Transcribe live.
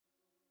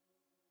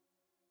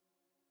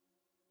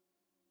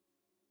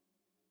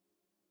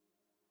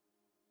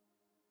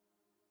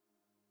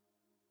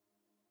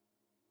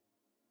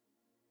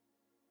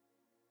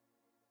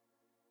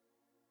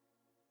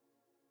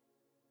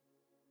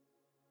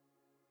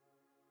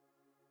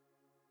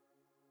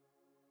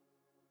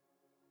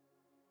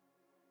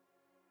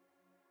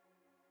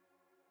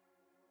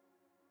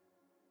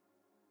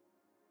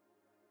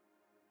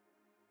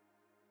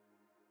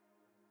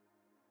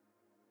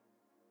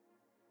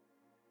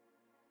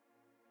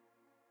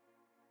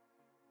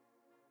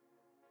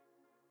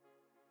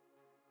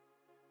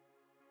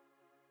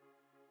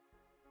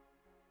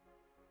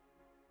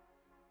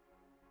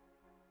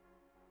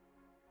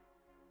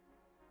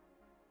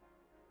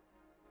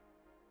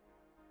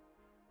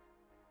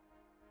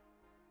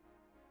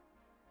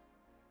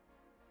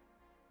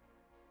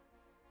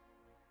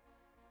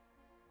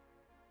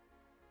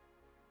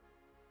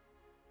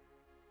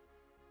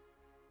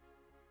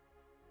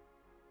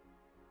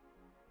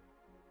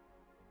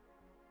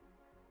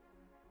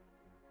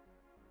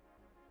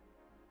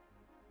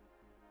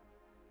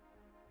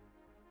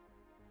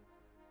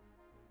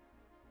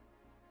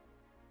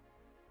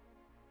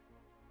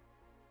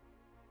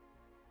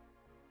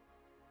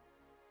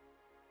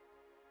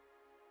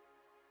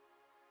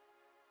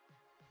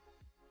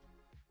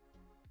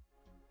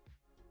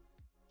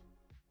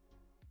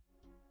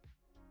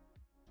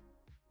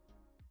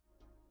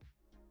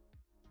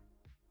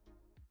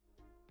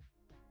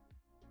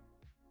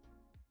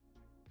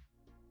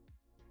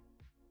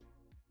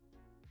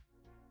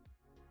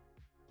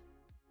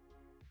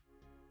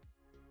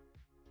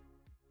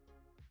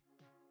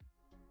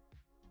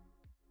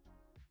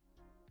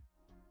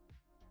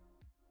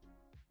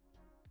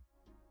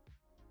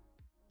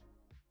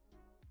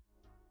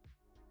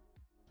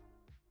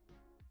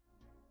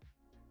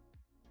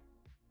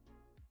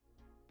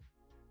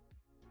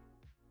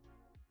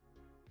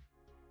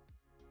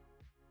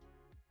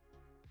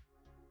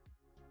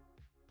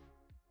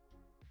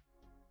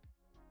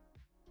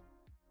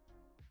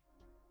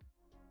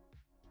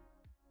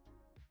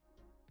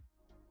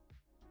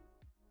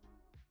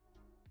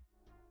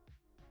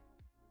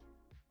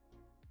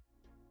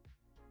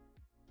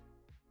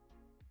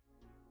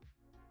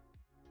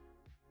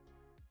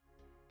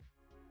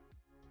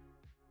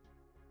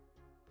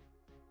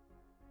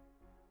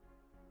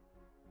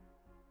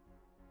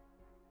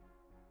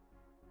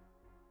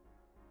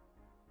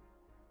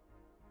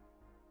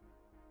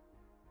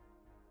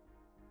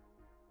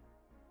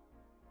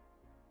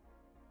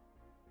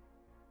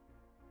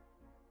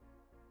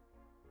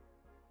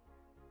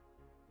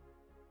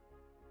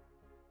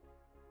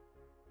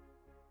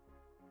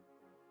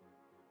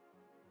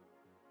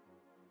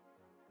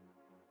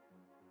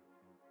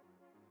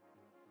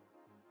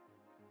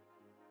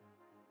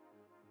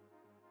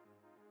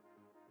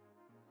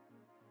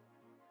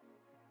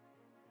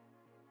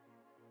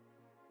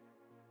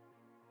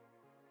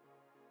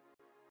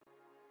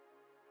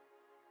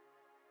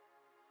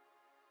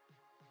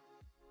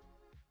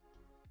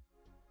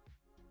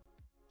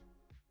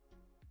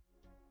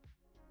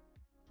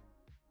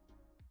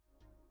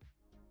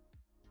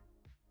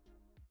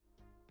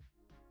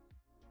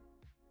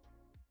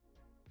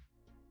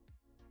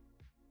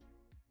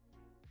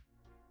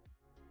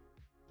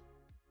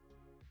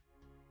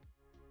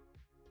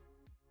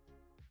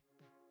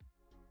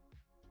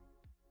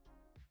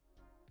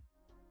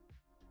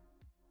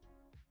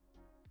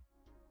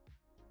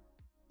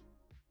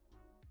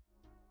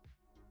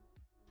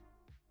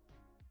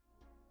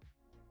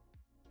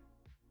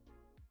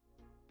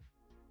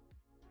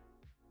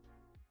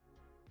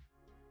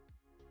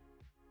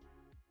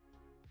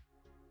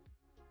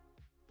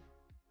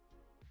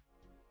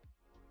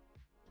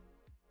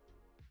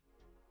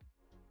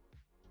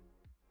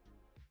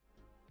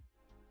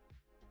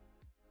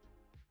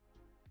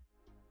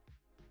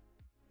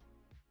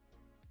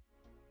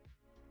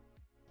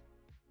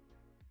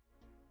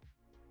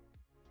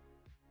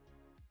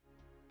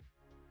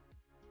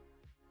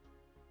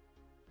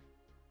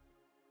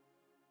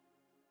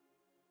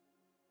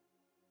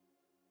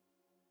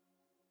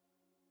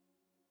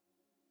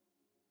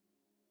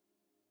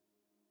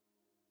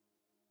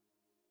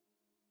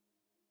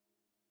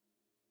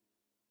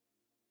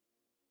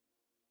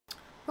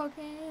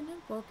Booking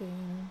and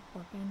booking,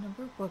 booking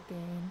and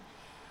booking.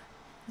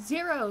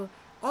 Zero.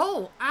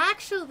 Oh,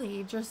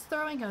 actually, just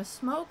throwing a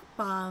smoke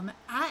bomb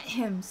at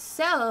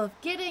himself,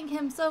 getting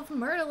himself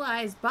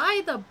myrtleized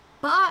by the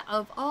bot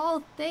of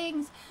all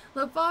things.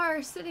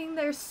 𝗦𝗧 sitting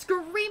there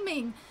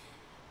screaming,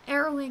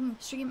 arrowing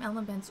stream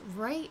elements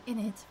right in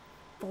its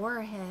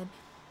forehead.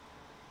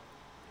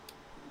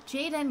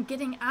 Jaden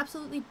getting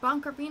absolutely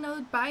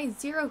bonkerinoed by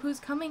Zero, who's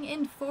coming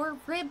in for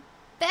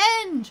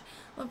revenge.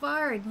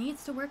 𝗦𝗧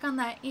needs to work on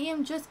that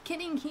aim. Just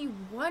kidding, he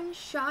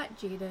one-shot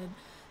Jaden.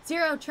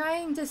 Zero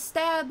trying to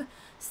stabby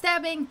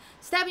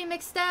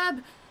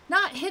McStab,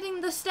 not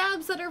hitting the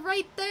stabs that are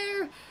right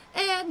there,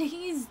 and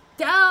he's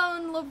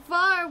down.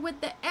 𝗦𝗧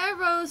with the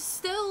arrows,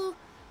 still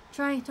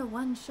trying to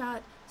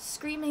one-shot,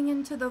 screaming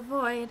into the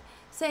void,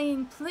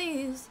 saying,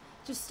 please,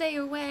 just stay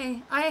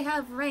away, I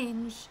have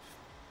range.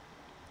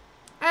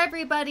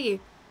 Everybody,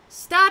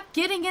 stop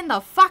getting in the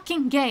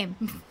fucking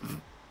game.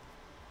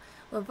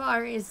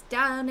 𝗦𝗧 is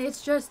down,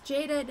 it's just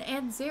Jaden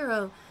and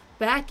Zero,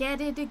 back at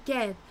it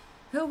again.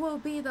 Who will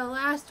be the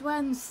last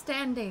one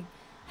standing?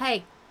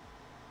 Hey,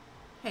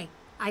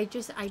 I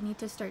need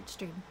to start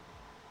stream.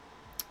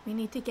 We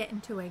need to get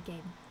into a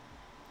game.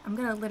 I'm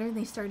gonna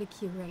literally start a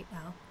queue right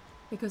now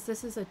because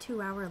this is a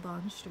 2-hour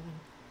long stream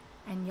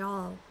and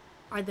y'all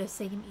are the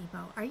same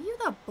emo. Are you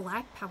the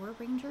Black Power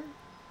Ranger?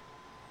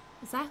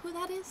 Is that who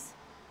that is?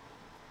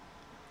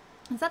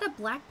 Is that a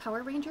Black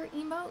Power Ranger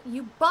emo?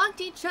 You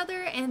bonked each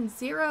other and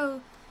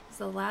Zero is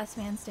the last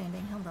man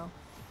standing. Hello.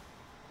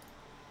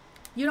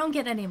 You don't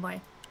get any more.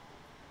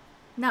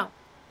 No.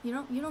 You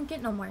don't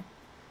get no more. You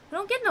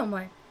don't get no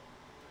more.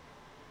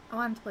 I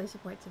wanted to play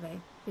support today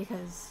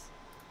because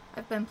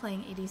I've been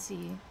playing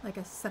ADC like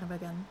a son of a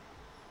gun.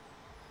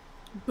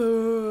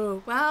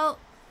 Boo. Well,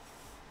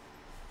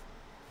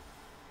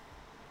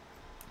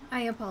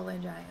 I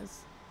apologize.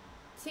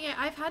 See,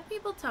 I've had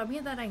people tell me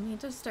that I need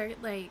to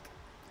start, like,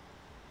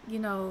 you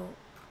know,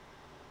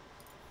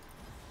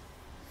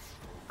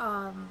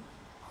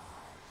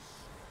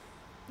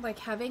 like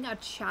having a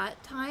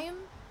chat time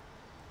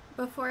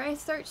before I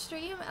start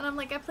stream, and I'm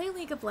like, I play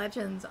League of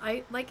Legends.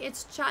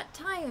 It's chat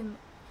time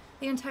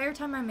the entire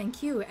time I'm in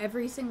queue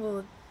every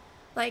single,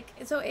 like,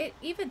 so it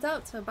evens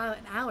out to about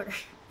an hour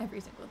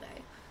every single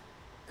day.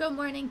 Good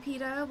morning,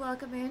 PETA.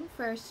 Welcome in,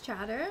 first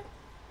chatter.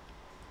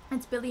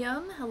 It's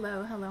Billiam.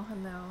 Hello, hello,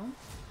 hello.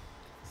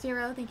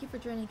 Zero, thank you for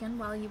joining in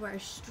while you are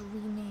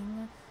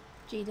streaming.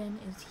 Jaden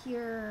is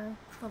here.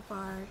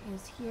 𝗦𝗧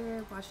is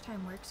here. Watch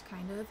time works,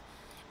 kind of.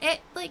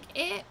 It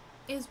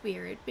is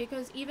weird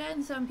because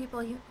even some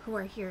people who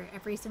are here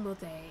every single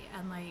day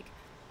and, like,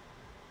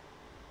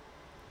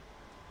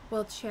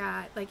 will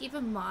chat, like,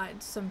 even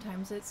mods,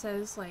 sometimes it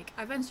says, like,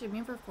 I've been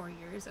streaming for 4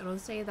 years. It'll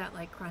say that,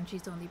 like,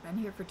 Crunchy's only been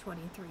here for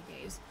 23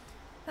 days.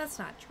 That's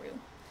not true.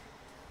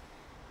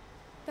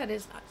 That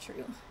is not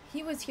true.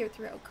 He was here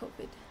throughout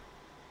COVID.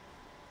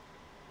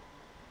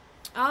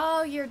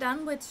 Oh, you're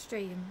done with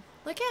stream.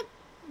 Look at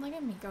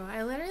me go.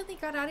 I literally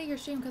got out of your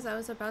stream because I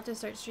was about to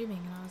start streaming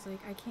and I was like,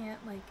 I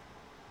can't, like,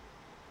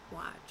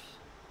 watch.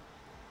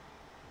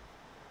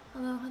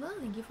 Hello, hello.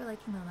 Thank you for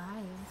liking the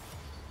live.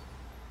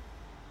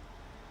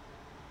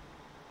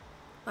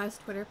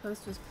 Last Twitter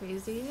post was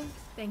crazy.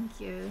 Thank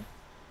you.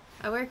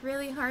 I work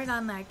really hard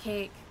on that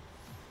cake.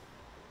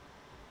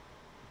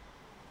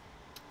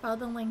 Follow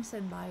the links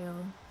in bio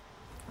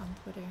on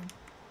Twitter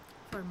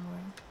for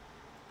more.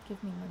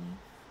 Give me money.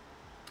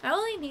 I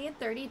only need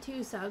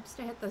 32 subs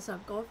to hit the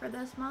sub goal for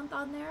this month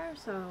on there,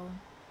 so...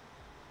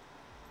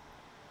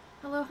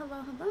 Hello,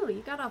 hello, hello.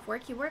 You got off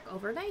work? You work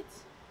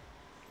overnights?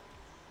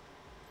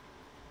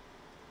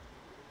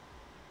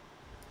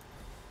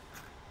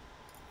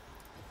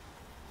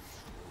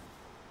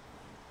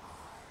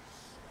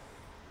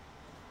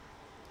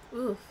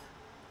 Oof.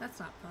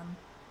 That's not fun.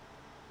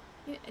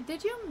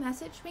 Did you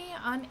message me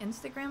on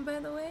Instagram, by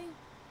the way?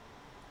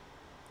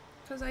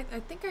 Because I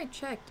think I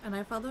checked and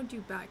I followed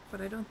you back,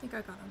 but I don't think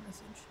I got a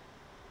message.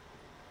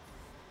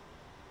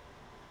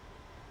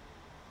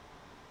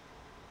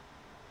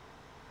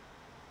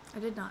 I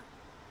did not.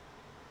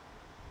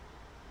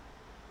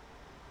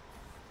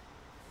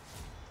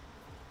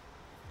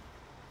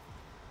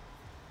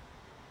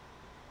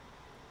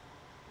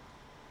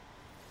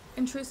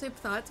 Intrusive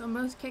thoughts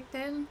almost kicked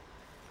in.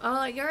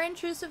 Your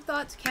intrusive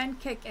thoughts can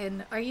kick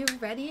in. Are you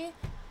ready?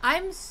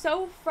 I'm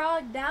so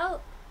frogged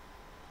out.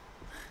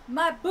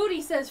 My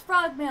booty says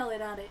frog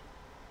mallet on it.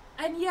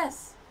 And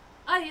yes,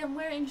 I am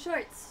wearing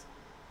shorts.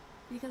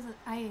 Because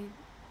I'm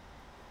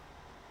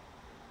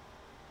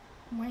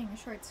wearing a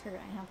short skirt.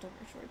 I have to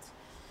wear shorts.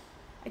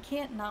 I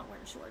can't not wear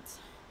shorts.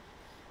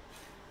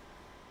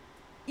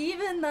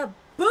 Even the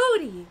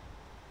booty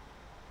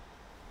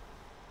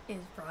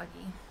is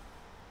froggy.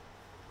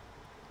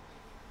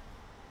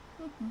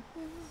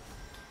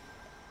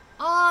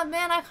 Oh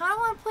man, I kind of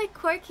want to play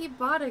Quirky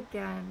Bot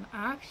again.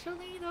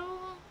 Actually though,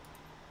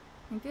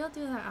 maybe I'll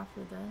do that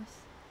after this.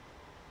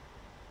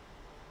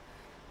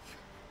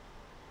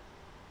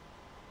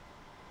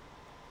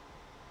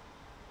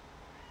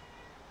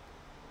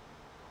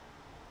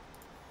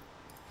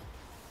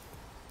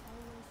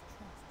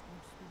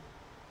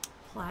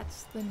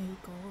 Plat's the new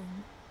gold.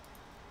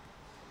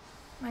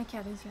 My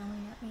cat is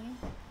yelling at me.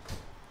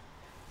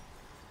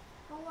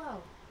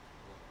 Hello.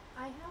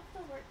 I have to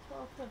work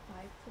 12 to 5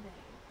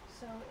 today,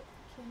 so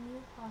can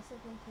you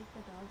possibly take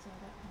the dogs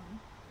out at home?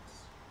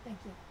 Thank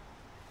you.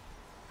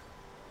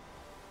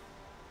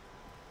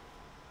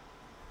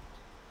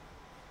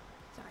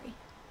 Sorry.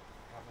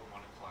 I have a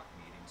 1 o'clock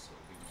meeting, so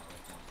it'll be more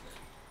like 1:30.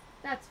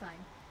 That's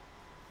fine.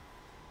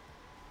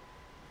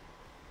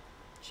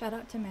 Shout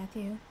out to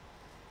Matthew.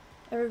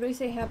 Everybody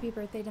say happy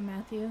birthday to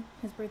Matthew.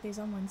 His birthday's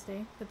on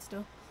Wednesday, but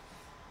still.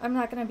 I'm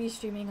not gonna be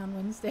streaming on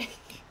Wednesday.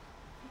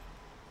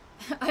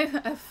 I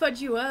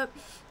fudge you up.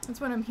 That's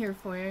what I'm here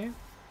for.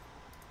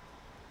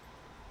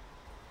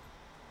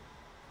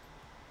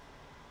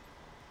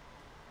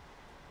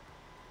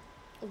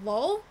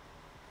 LOL?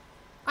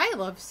 I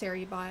love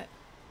𝗬𝗎𝗣𝗢𝗡.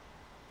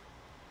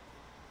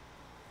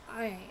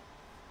 Alright.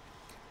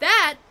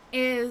 That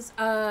is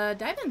a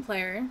diamond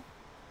player.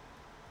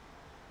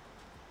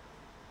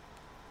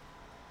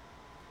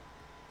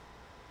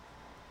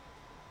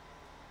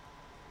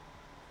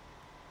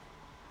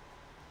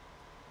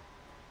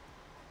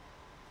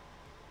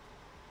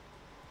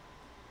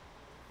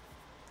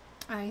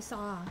 I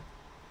saw.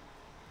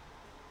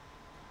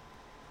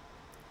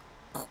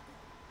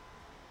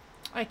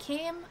 I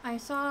came, I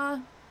saw.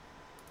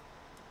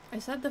 I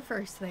said the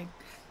first thing.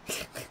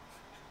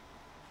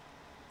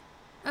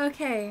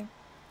 Okay.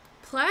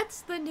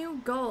 Plat's the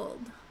new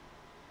gold.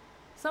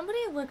 Somebody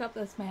look up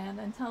this man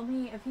and tell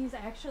me if he's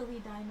actually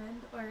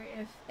diamond or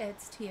if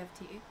it's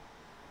TFT.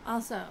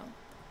 Also,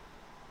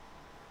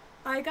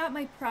 I got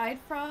my pride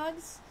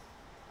frogs.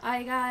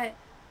 I got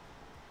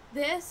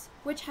this,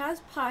 which has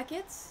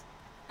pockets.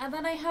 And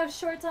then I have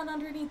shorts on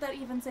underneath that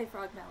even say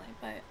frog belly,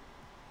 but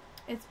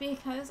it's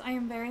because I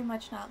am very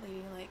much not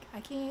ladylike.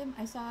 I came,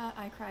 I saw,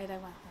 I cried, I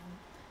went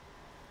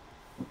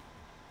home.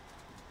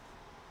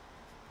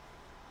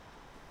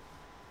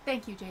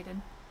 Thank you,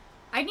 Jaden.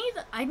 I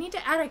need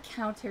to add a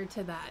counter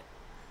to that.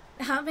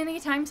 How many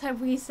times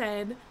have we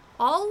said,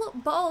 all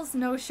balls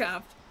no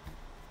shaft?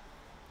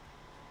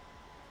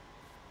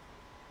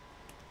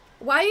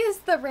 Why is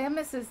the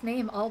Rames's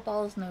name all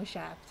balls no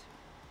shaft?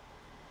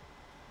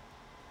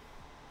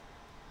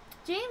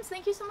 James,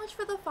 thank you so much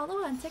for the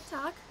follow on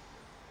TikTok.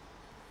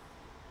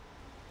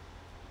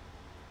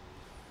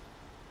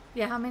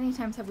 Yeah, how many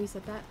times have we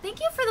said that? Thank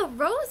you for the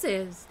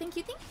roses. Thank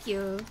you, thank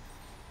you.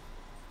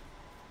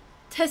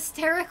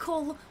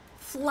 Hysterical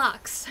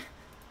flux.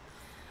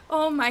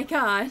 Oh my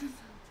god.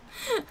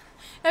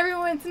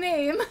 Everyone's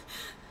name.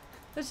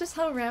 That's just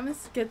how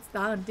Ramus gets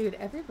down. Dude,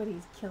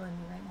 everybody's killing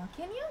me right now.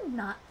 Can you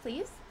not,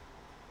 please?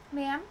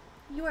 Ma'am,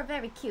 you are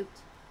very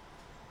cute.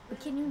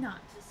 But can you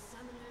not?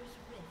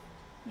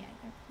 Yeah,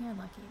 you're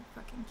lucky.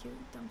 Fucking cute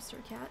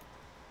dumpster cat.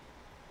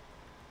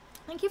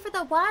 Thank you for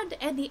the wand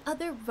and the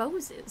other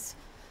roses.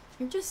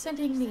 You're just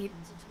sending me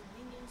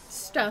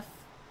stuff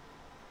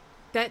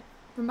that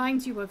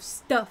reminds you of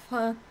stuff,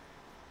 huh?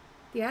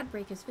 The ad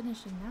break is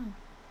finishing now.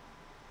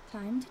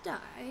 Time to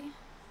die.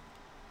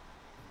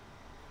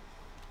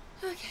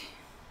 Okay.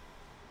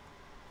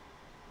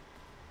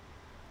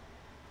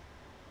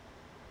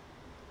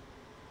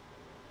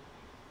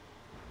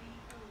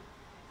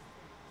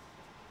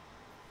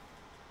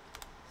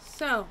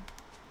 So,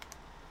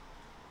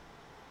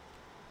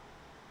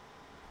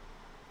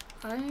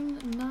 I'm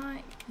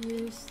not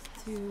used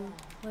to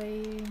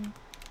playing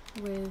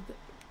with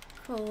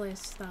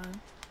𝗧𝗧𝗧𝗧.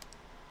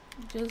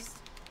 Just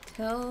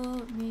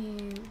tell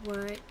me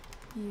what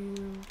you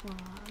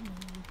want me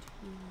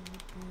to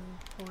do,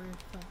 por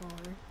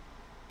favor.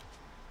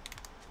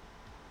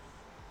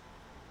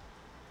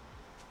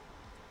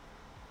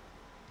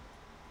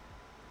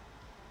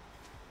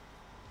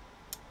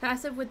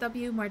 Passive with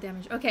W, more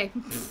damage. Okay.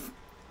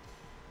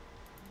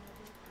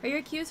 Are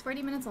your queues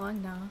 40 minutes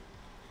long? No.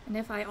 And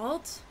if I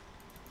ult?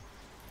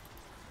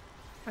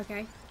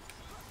 Okay.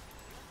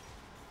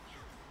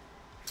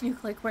 You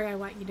click where I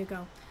want you to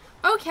go.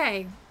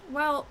 Okay.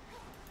 Well.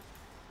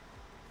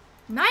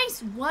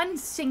 Nice one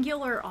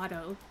singular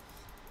auto.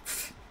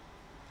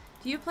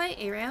 Do you play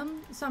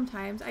ARAM?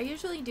 Sometimes. I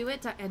usually do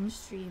it to end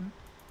stream.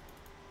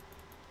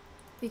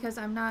 Because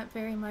I'm not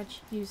very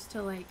much used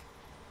to like...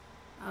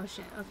 Oh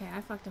shit. Okay, I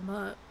fucked him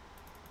up.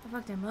 I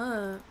fucked him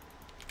up.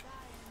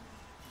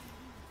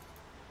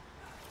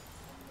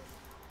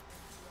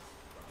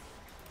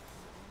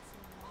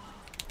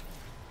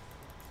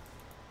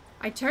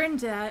 I turned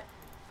that.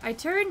 I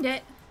turned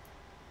it.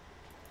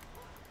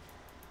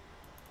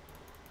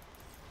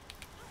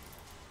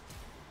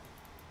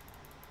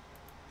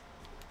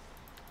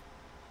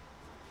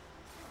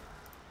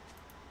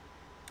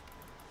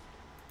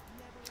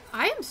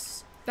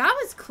 That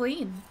was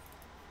clean.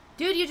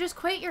 Dude, you just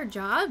quit your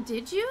job,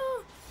 did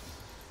you?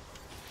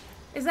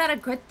 Is that a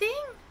good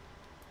thing?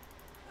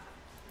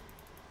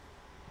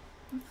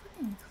 I'm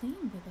fucking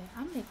clean with it.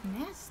 I'm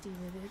McNasty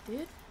with it,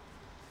 dude.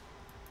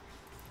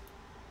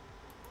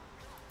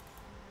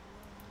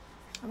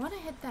 I want to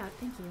hit that,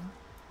 thank you.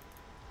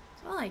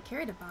 That's all I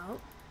cared about.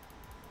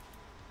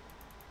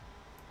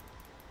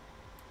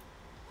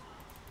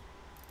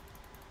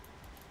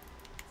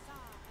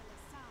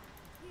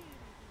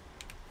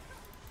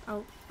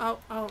 Oh, oh,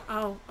 oh,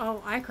 oh,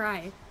 oh, I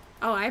cry.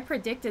 Oh, I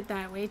predicted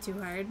that way too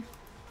hard.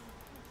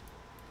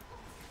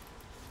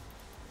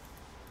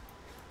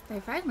 They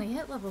finally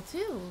hit level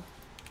 2.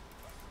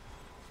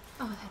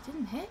 Oh, that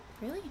didn't hit?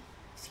 Really?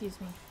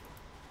 Excuse me.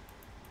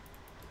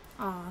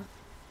 Aw.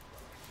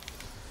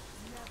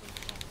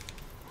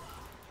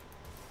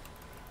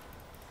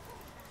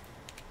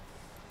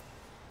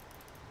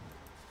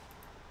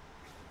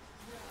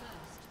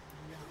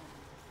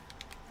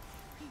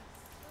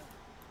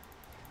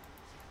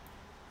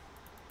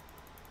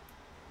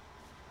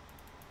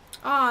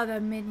 Aw, the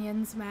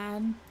minions,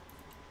 man.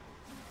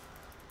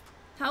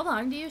 How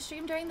long do you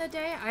stream during the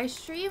day? I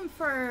stream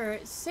for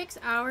 6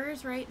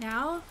 hours right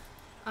now.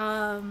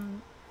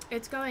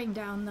 It's going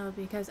down though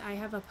because I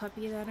have a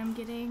puppy that I'm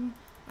getting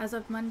as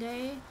of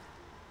Monday.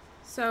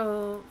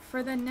 So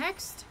for the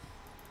next,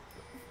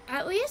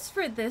 at least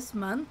for this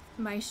month,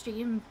 my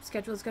stream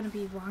schedule is going to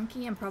be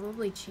wonky and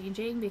probably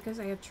changing because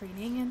I have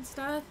training and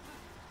stuff.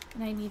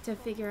 And I need to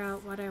figure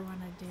out what I want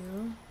to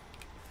do.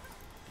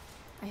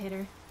 I hit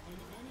her.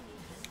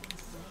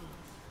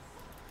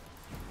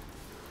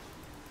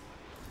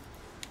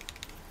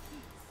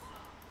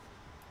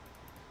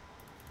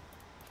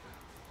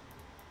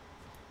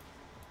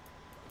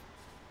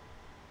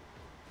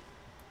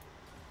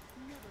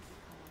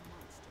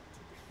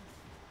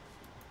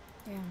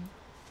 Damn.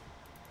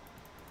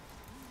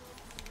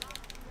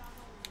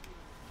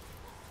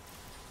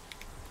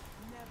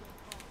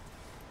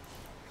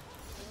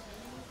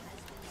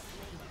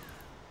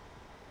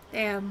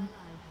 Damn.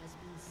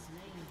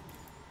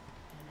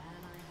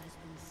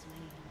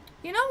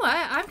 You know what?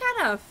 I'm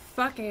kind of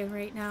fucking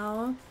right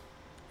now.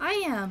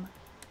 I am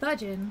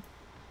budging.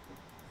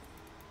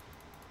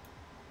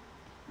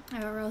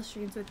 IRL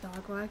streams with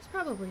dog walks?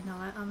 Probably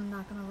not. I'm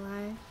not gonna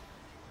lie.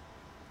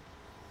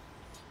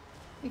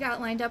 We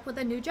got lined up with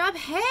a new job.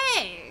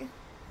 Hey!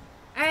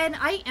 And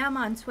I am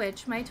on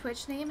Twitch. My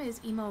Twitch name is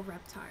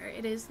𝗦𝗨𝗣𝗣𝗢𝗥𝗧.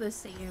 It is the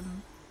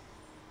same.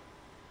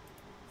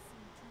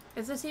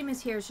 It's the same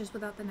as here, it's just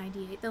without the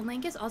 98. The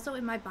link is also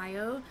in my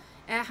bio.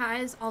 It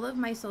has all of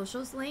my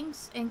socials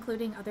links,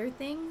 including other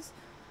things.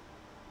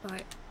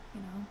 But,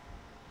 you know.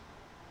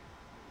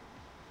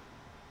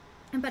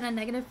 But a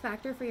negative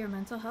factor for your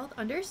mental health?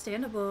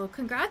 Understandable.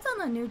 Congrats on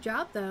the new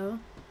job, though.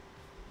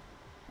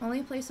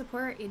 Only play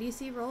support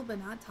ADC role, but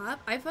not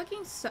top. I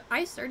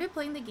started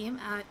playing the game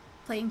at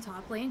playing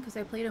top lane because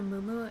I played a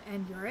Mumu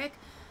and Yorick.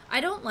 I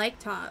don't like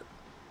top.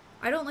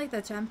 I don't like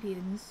the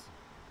champions.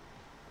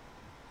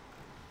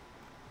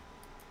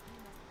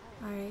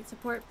 Alright,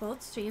 support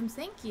both streams.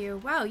 Thank you.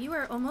 Wow, you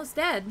are almost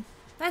dead.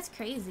 That's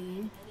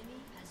crazy.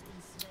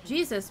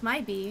 Jesus,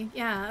 might be.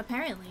 Yeah,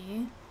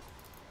 apparently.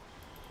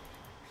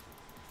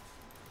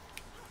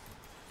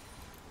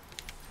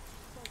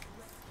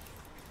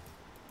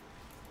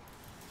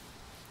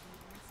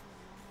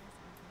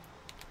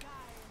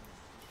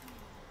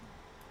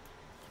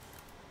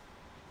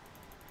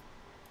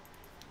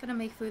 Gonna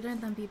make food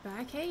and then be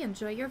back. Hey,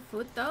 enjoy your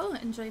food though.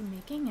 Enjoy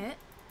making it.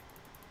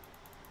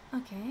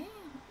 Okay.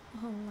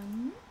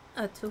 1,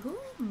 2,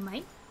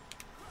 might.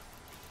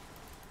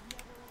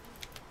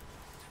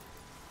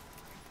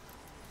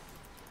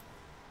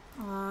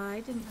 Aw,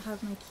 I didn't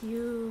have my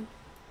Q.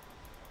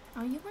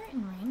 Oh, you weren't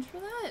in range for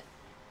that?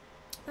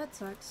 That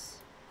sucks.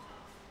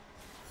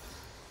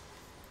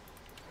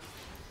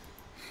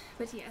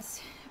 But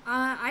yes.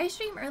 I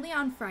stream early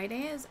on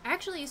Fridays.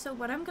 Actually, so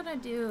what I'm gonna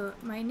do,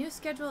 my new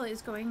schedule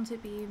is going to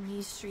be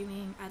me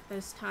streaming at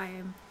this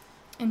time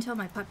until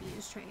my puppy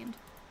is trained.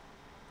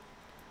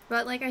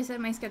 But like I said,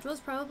 my schedule is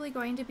probably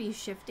going to be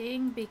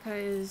shifting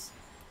because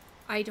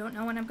I don't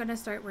know when I'm gonna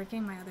start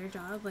working my other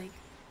job, like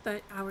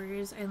the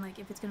hours and like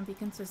if it's gonna be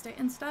consistent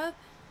and stuff.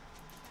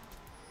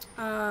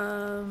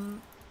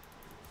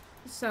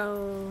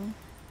 So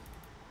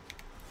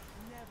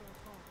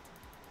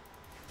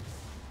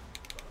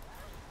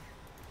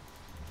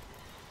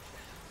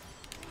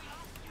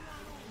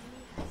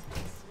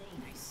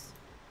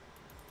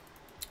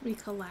we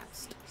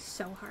collapsed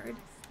so hard.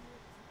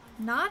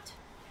 Not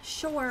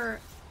sure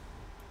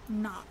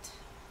not.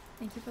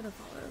 Thank you for the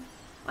follow.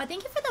 Oh,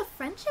 thank you for the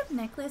friendship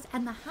necklace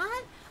and the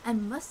hat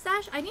and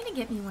mustache. I need to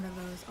get me one of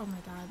those. Oh my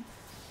god.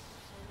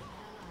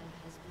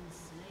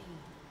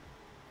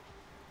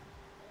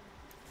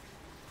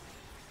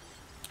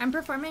 I'm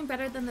performing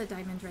better than the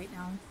diamond right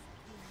now.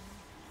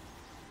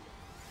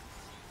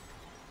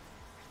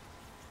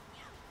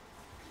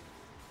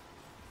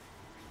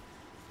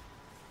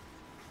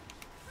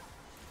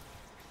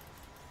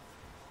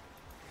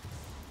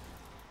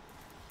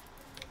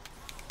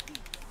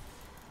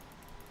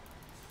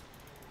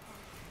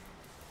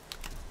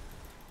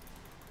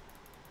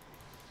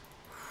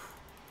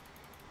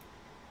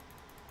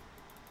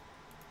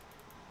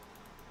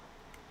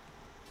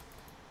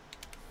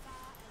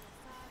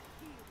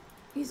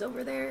 He's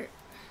over there.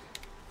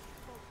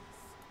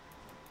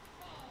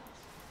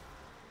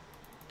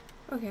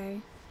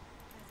 Okay.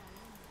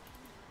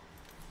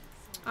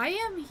 I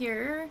am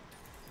here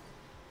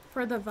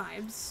for the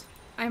vibes.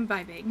 I'm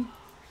vibing.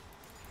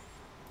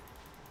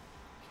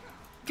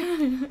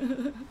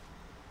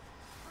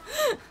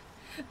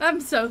 I'm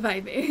so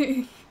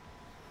vibing.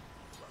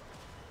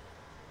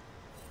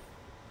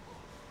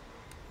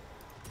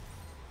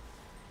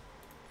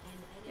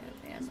 Yeah,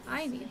 man,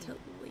 I need to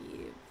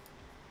leave.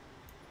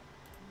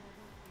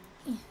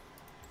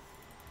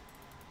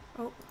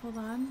 Oh, hold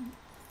on.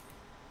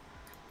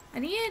 I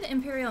need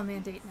Imperial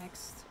Mandate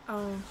next.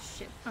 Oh,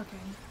 shit.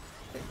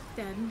 Okay.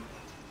 Dead.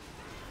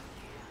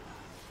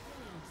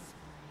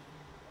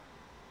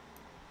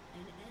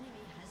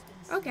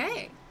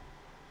 Okay.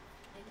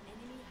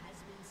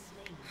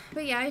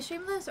 But yeah, I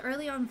stream this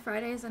early on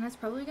Fridays, and it's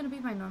probably going to be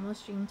my normal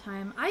stream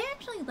time. I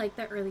actually like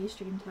the early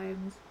stream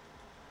times.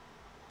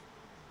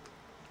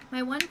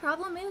 My one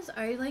problem is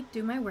I like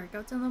do my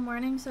workouts in the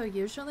morning, so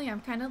usually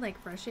I'm kind of like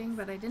rushing,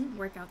 but I didn't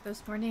work out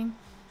this morning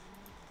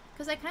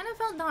because I kind of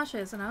felt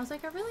nauseous, and I was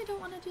like, I really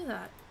don't want to do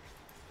that.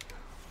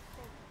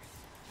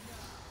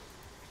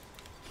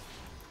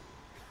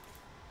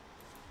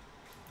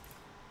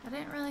 I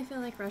didn't really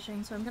feel like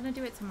rushing, so I'm gonna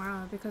do it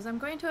tomorrow because I'm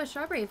going to a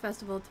strawberry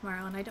festival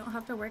tomorrow and I don't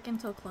have to work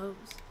until close.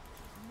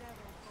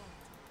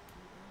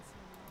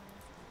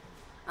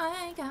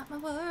 I got my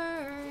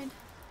word.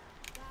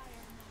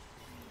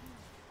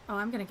 Oh,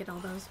 I'm gonna get all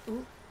those.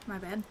 Ooh, my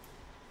bad.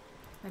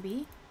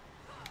 Maybe?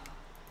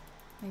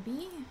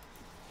 Maybe?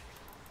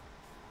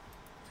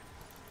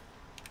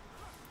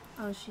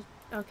 Oh, she...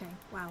 Okay,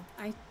 wow.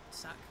 I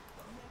suck.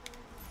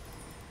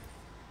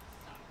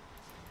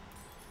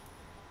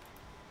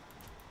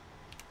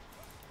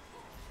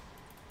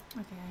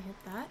 Okay, I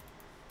hit that.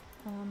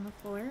 On the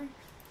floor.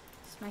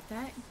 Smack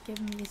that. Give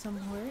me some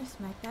more.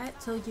 Smack that.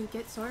 Till you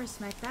get sore.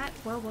 Smack that.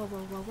 Whoa, whoa,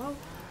 whoa, whoa, whoa.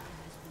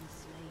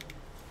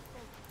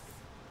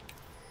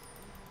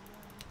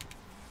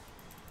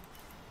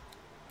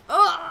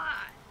 Oh!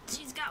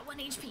 She's got 1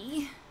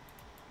 HP.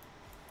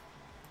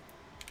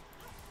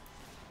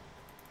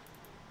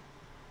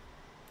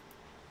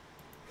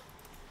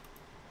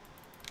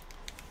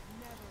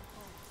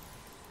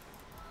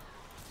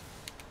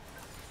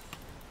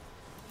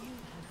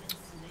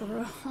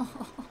 Bro.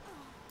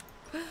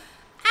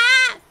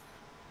 Ah!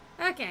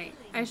 Okay,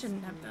 I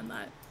shouldn't have done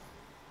that.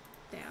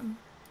 Damn.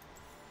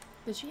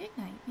 Did she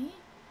ignite me?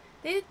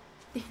 They did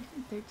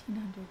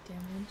 1300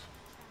 damage.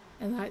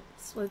 And that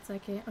split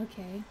second.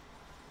 Okay.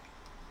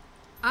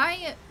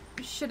 I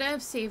should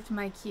have saved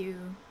my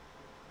Q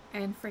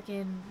and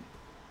freaking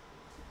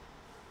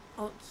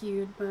alt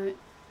Q'd, but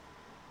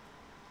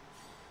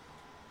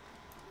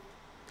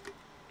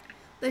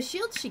the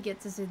shield she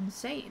gets is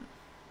insane.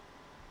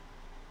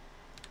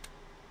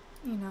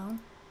 You know.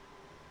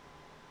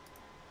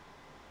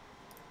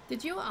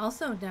 Did you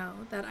also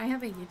know that I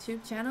have a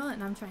YouTube channel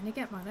and I'm trying to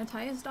get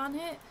monetized on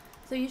it?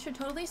 So you should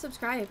totally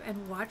subscribe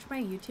and watch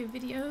my YouTube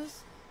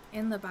videos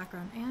in the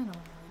background. And I don't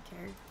really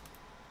care.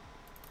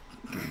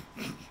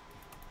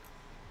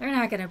 They're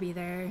not gonna be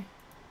there.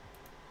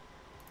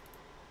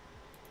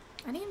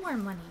 I need more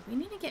money. We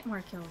need to get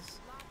more kills.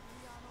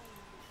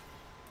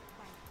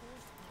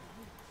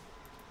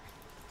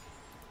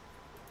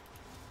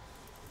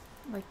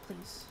 Like,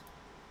 please.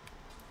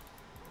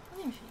 Oh,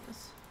 there she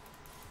is.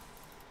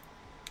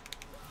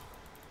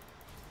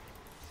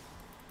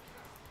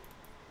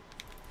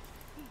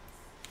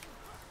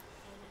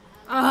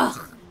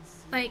 Ugh!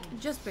 Like,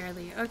 just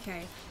barely.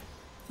 Okay.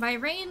 My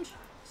range,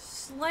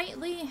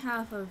 slightly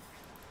half of...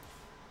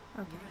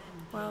 Okay,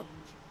 well...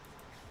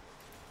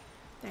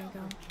 There you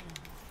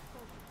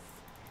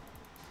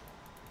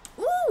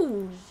go.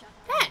 Ooh!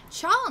 That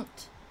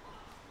chunked!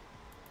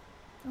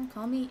 Don't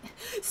call me...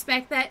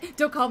 Smack that!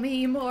 Don't call me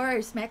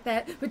anymore! Smack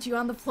that! Put you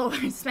on the floor!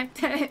 Smack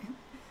that!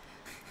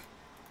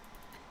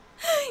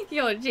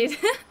 Yo, jeez.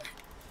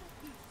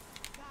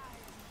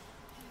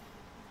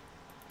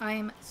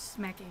 I'm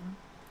smacking.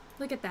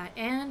 Look at that.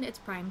 And it's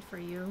primed for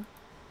you.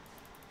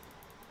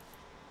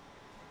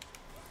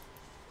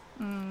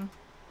 I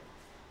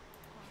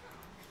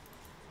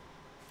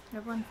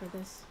have one for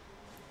this.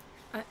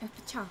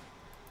 Pacha.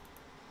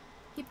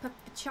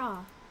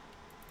 Hip-pacha.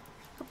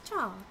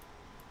 Hip-pacha.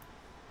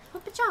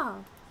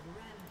 Hip-pacha.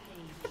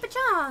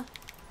 Hip-pacha.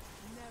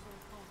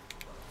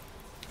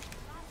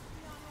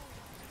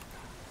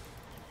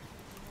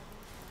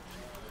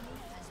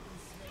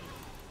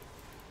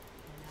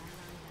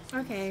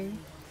 Okay.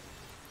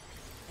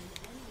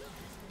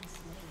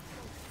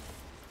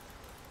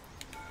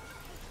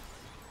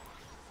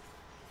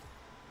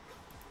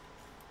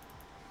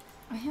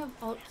 I have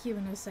alt Q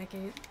in a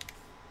second.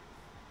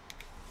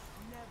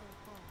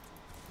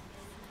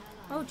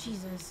 Oh,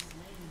 Jesus.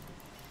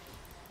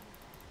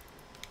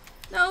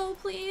 No,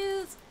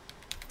 please.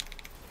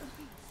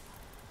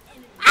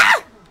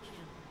 Ah!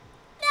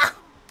 No!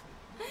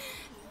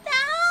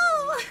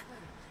 No!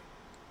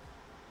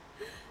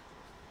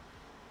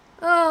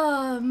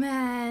 Oh,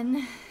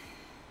 man.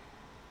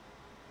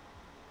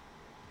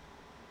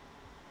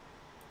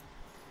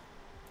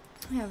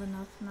 I have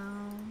enough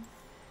now.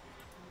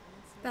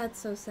 That's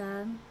so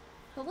sad.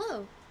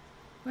 Hello.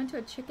 Went to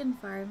a chicken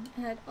farm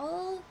and had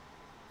all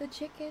the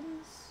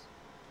chickens.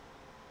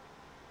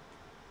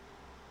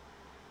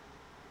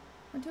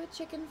 Went to a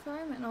chicken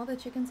farm and all the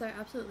chickens I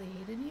absolutely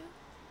hated you.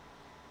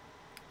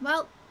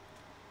 Well,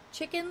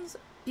 chickens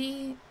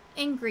be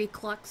angry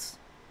clucks.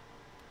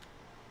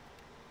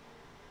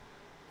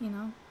 You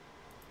know?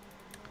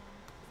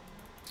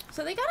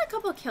 So they got a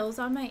couple kills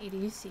on my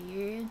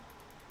ADC,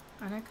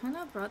 and I kind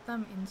of brought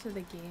them into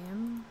the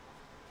game.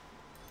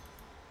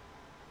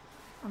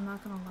 I'm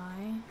not gonna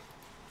lie.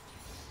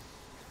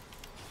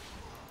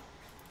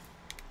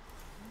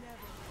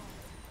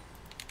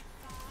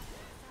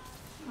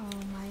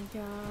 Oh my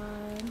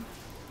god. An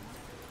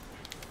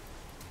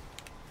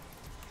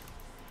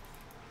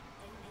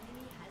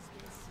enemy has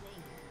been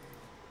slain.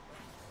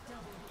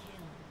 Double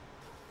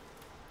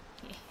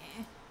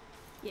kill.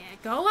 Yeah,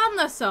 go on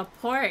the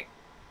support.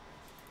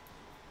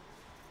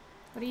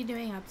 What are you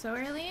doing up so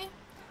early?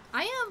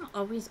 I am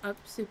always up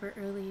super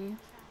early.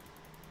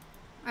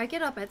 I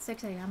get up at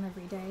 6 a.m.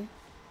 every day.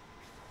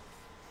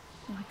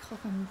 Oh, I call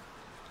them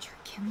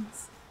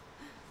jerkins.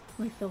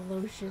 Like the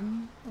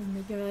lotion. Oh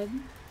my god.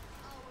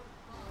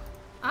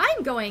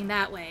 I'm going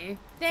that way.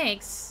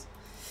 Thanks.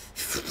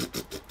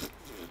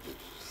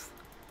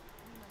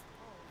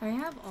 I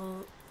have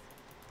all...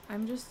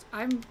 I'm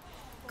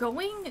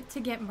going to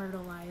get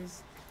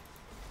myrtleized.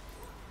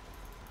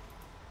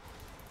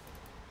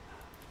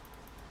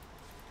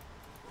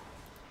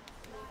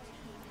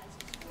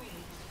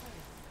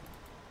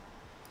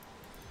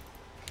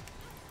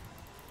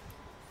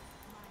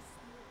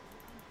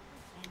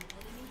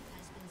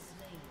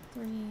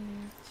 Three,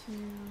 two,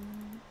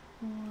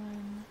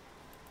 one.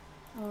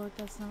 Oh,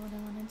 that's not what I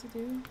wanted to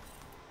do.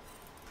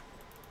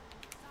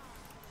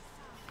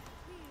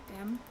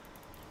 Damn.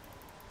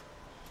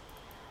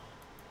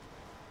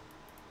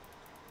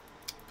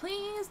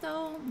 Please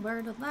don't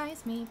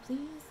myrtleize me.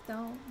 Please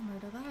don't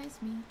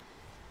myrtleize me.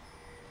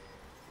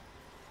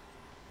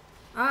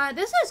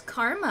 This is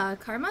Karma.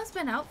 Karma's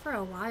been out for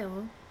a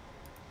while.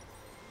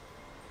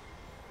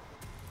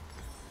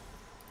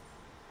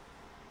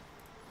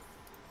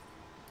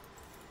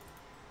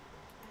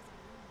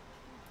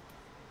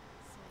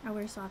 Oh,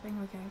 we're swapping,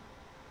 okay.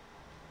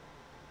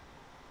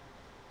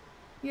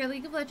 Your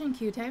League of Legends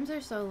queue times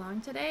are so long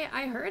today.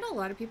 I heard a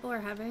lot of people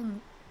are having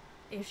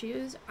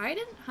issues. I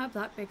didn't have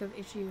that big of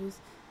issues.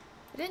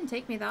 It didn't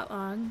take me that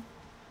long.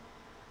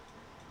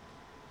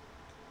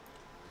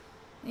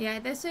 Yeah,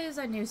 this is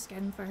a new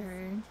skin for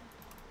her.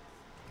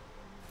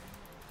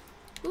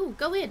 Ooh,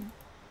 go in.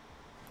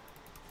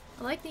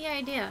 I like the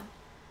idea.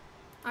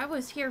 I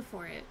was here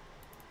for it.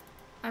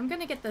 I'm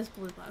gonna get this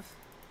blue buff.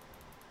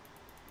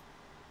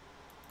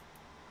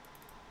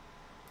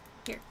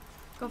 Here,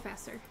 go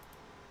faster.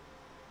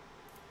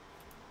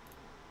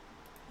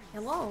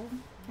 Hello?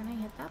 Can I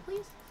hit that,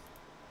 please?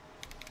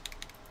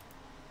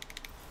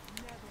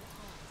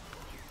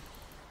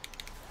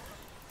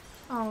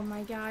 Oh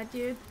my god,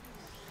 dude.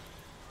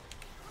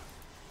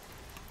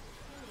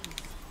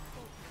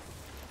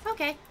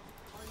 Okay.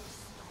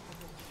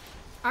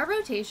 Our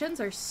rotations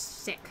are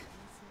sick.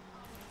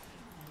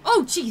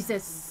 Oh,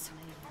 Jesus!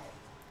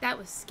 That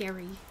was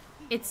scary.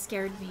 It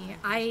scared me.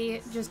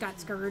 I just got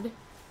scared.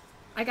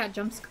 I got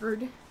jump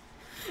scared.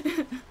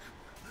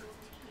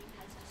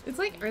 It's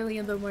like early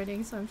in the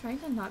morning, so I'm trying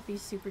to not be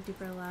super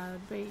duper loud,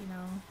 but you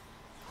know.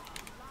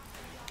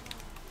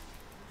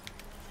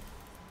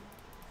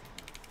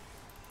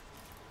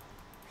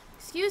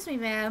 Excuse me,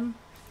 ma'am.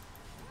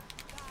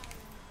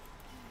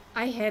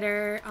 I hit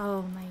her.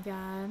 Oh my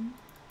god.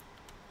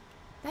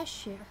 That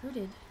shit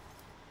hurted.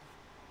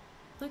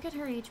 Look at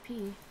her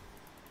HP.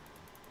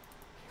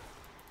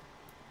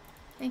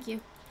 Thank you.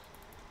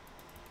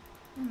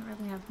 I don't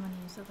really have money,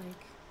 so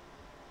like...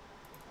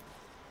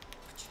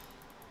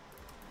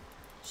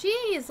 She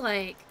is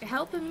like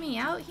helping me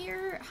out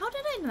here. How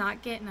did I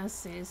not get an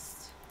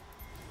assist?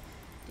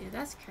 Dude,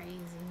 that's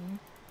crazy.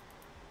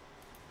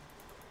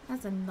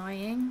 That's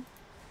annoying.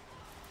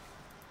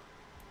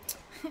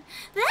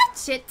 That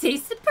shit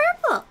tasted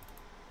purple!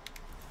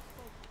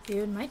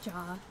 Dude, my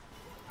jaw.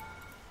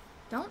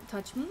 Don't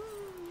touch me.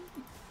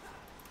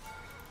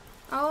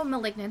 Oh,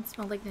 malignants,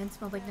 malignants,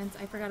 malignants.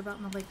 I forgot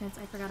about malignants.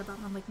 I forgot about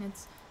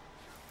malignants.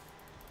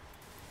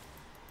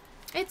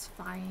 It's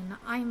fine.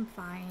 I'm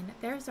fine.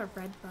 There's a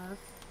red buff.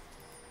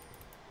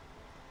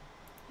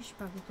 You should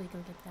probably go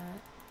get that.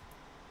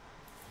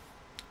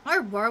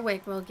 Or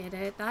Warwick will get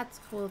it. That's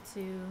cool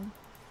too.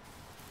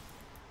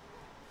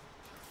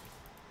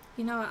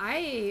 You know,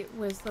 I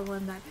was the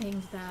one that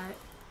pinged that.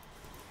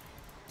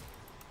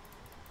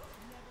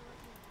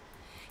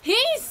 He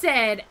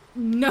said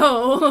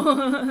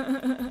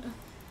no.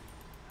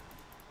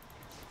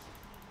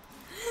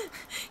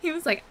 He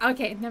was like,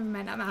 okay, never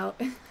mind, I'm out.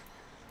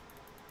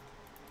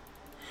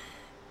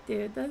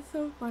 Dude, that's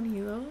so funny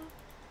though.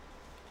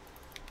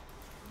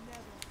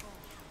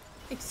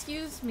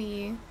 Excuse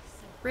me,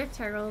 Rift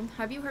Herald,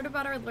 have you heard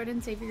about our Lord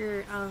and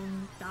Savior,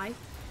 die?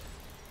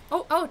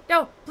 Oh,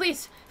 no,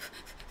 please.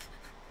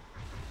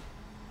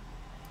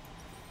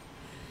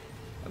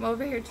 I'm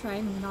over here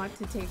trying not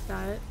to take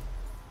that.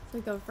 It's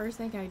like the first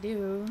thing I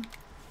do.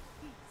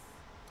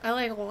 I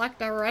like walk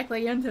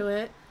directly into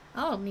it.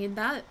 I don't need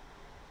that.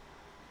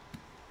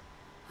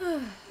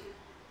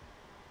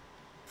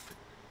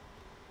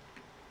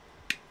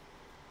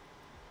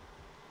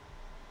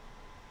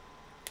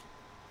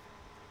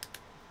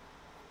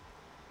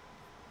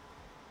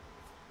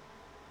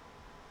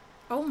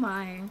 Oh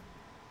my.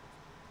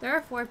 There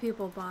are 4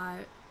 people bot.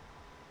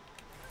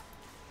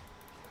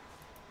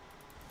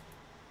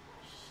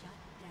 Shut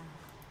down.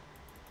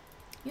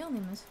 You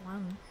only missed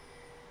 1.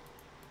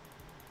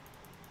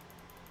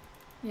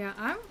 Yeah,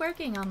 I'm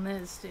working on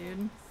this, dude.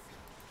 An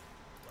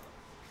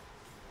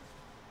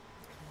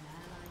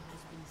ally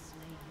has been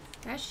slain.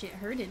 That shit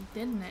hurted,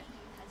 didn't it?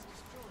 Has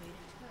destroyed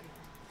a turret.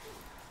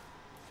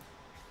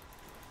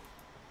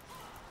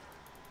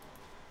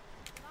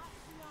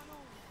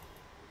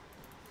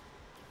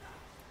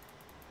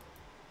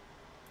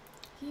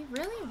 He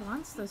really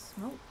wants the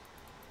smoke.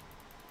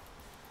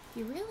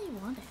 He really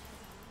wants it.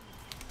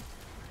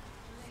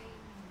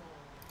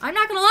 I'm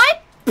not gonna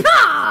lie!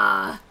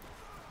 Pah!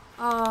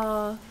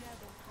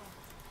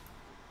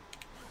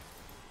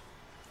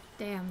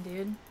 Damn,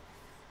 dude.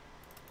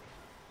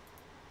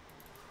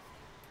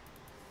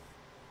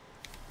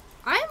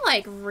 I'm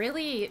like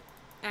really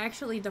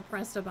actually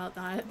depressed about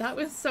that. That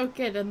was so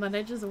good, and then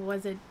it just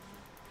wasn't.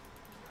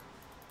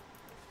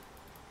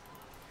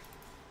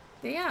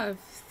 They have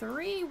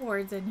 3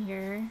 wards in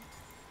here.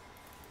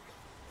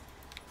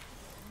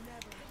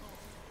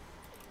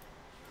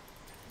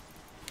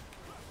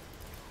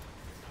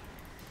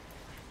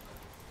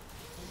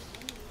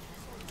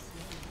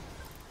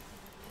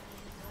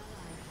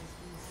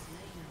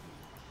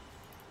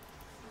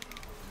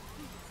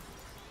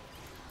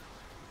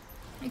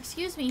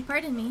 Excuse me,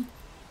 pardon me.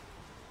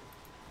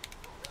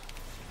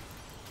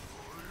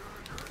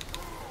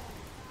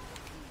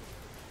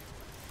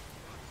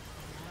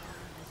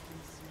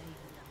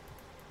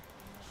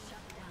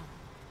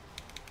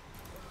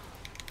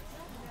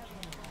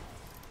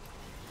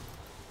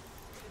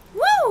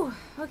 Woo!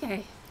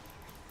 Okay.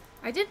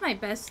 I did my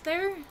best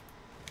there.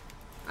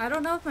 I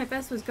don't know if my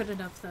best was good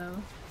enough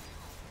though.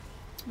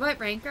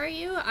 What rank are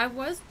you? I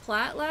was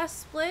plat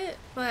last split,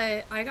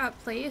 but I got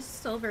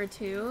placed silver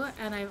 2,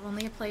 and I've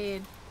only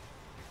played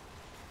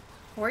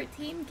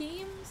 14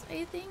 games,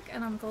 I think,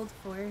 and I'm gold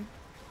 4.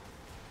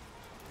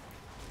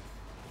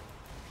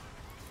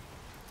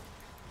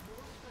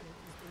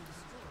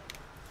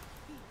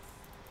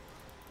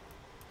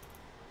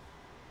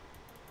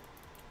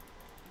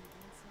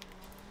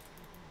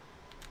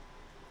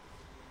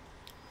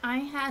 I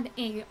had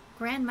a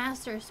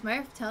Grandmaster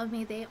Smurf tell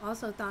me they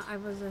also thought I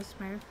was a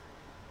Smurf.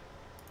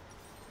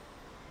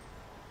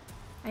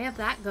 I have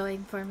that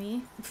going for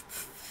me.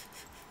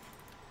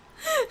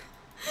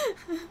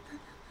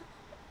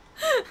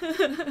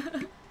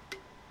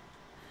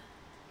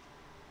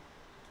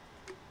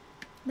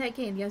 That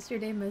kid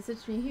yesterday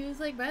messaged me. He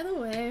was like, by the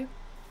way,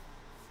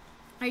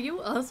 are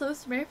you also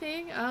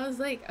smurfing? I was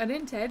like,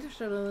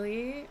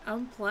 unintentionally.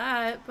 I'm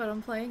plat, but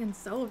I'm playing in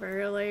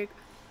silver. Like,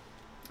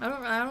 I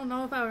don't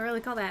know if I would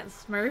really call that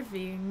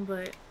smurfing,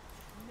 but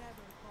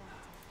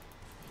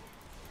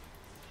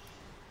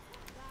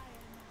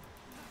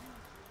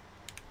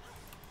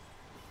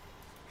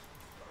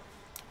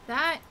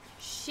that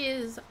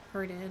shiz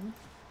hurted.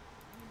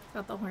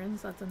 Got the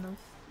horns, that's enough.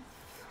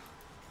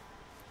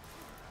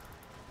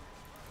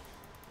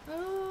 Right.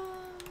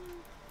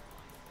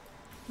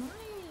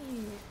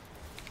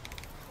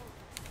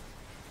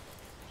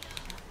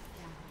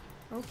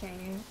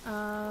 Okay,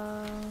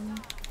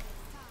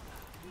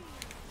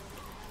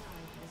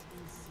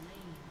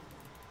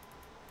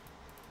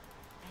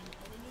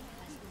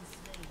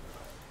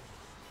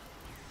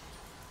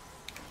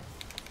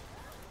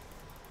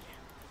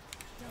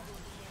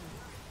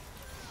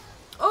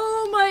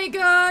 oh my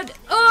god!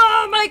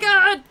 Oh my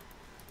god!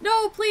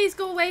 No, please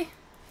go away!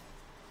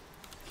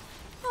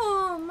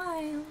 Oh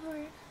my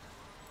lord.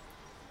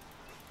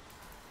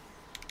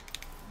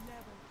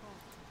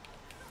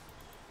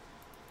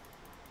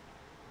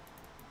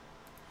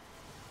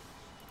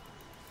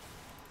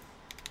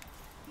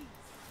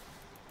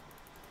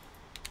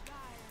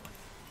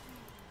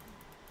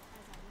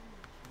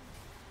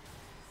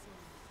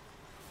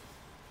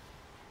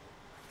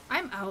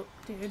 I'm out,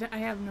 dude. I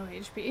have no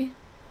HP.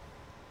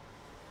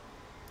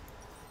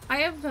 I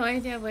have no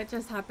idea what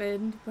just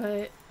happened,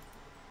 but...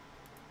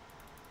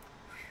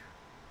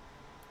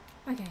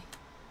 Okay.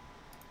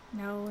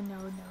 No, no,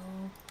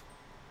 no.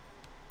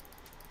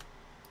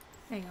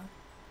 There you go.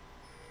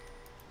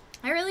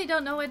 I really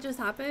don't know what just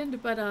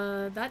happened, but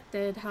that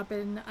did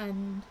happen,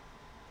 and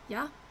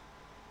yeah.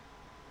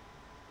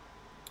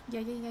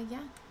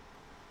 Yeah.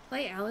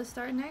 Play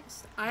Alistar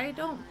next? I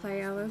don't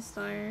play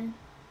Alistar.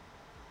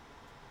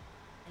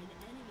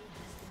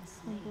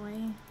 Oh boy.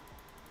 An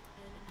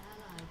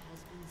ally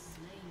has been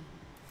slain.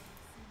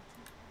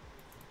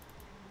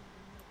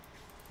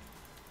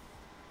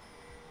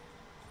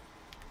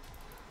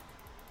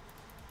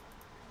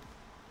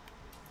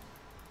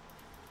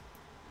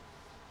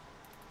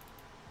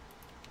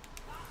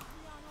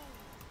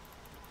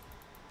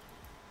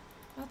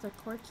 That's a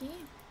Corki.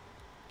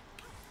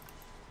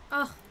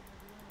 Ugh.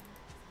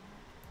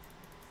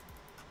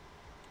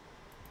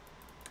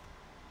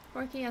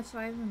 Corki has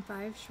 5 and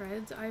 5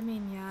 shreds. I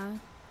mean, yeah.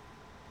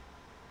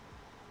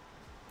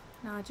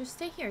 Nah, just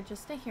stay here.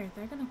 Just stay here.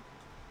 They're gonna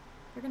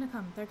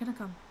come. They're gonna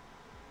come.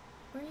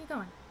 Where are you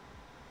going?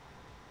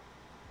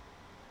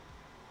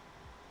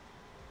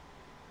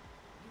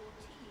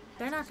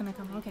 They're not gonna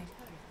come. Okay.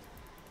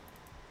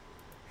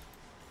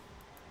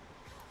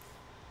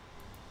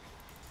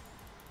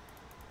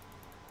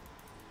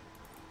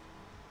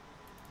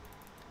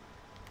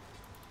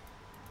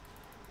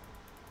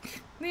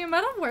 The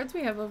amount of words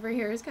we have over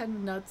here is kind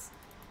of nuts.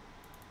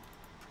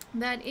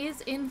 That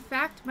is, in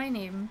fact, my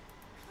name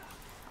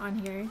on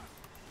here.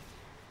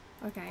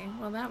 Okay,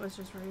 well that was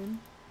just rude.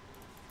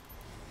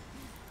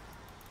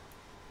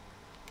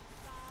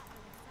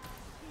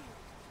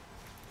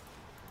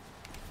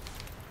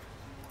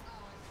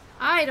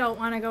 I don't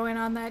want to go in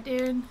on that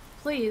dude.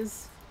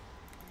 Please.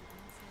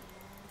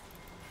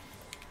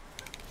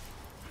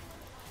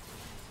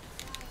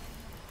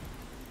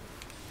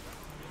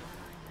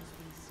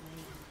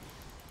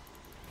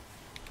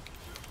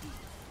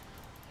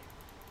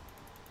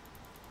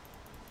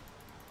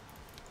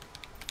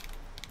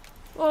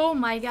 Oh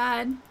my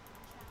god.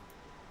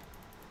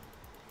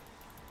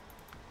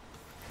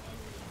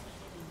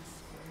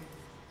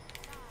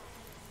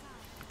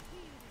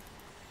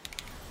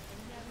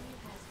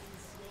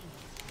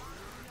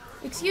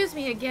 Excuse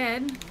me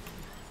again.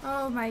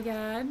 Oh my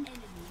god.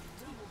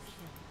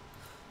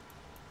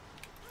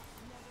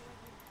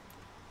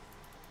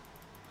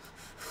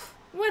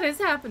 What is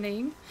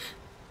happening?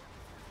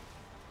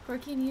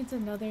 Corky needs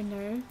another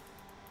nerf.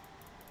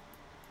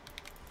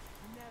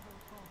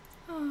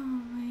 Oh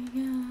my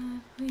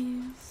god,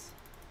 please.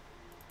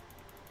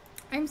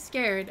 I'm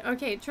scared.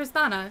 Okay,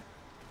 Tristana.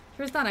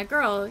 Tristana,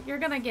 girl, you're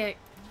gonna get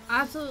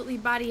absolutely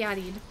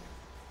body-yaddied.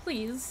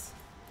 Please.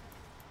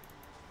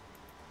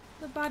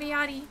 The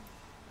body-yaddy.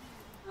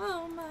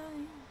 Oh my.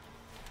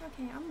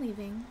 Okay, I'm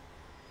leaving.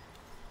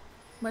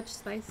 Much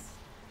spice.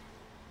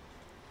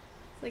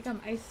 It's like I'm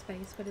ice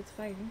spice, but it's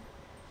fire.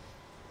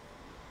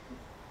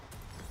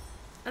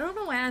 I don't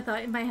know why I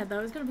thought in my head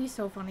that was gonna be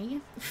so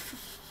funny.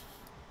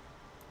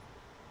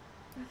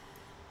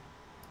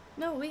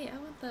 No, wait, I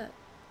want that.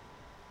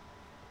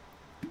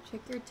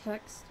 Check your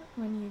text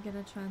when you get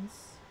a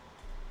chance.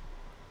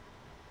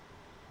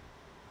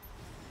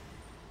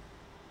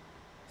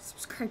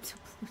 Subscribe to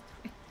Blue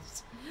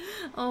Twitch.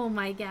 Oh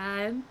my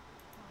god.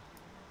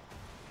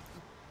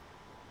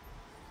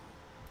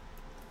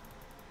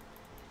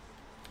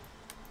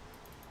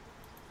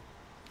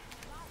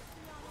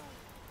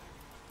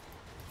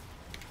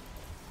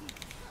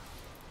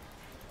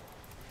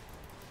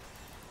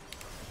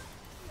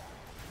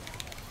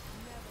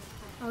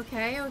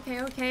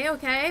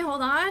 Okay,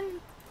 hold on.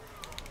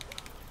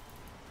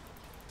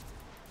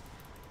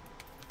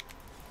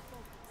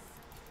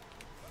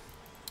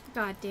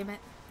 God damn it.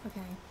 Okay,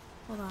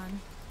 hold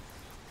on.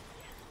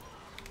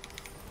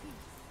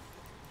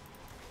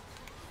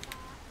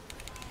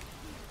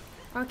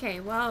 Okay,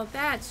 well,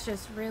 that's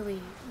just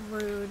really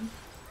rude.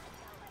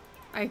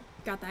 I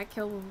got that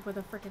kill with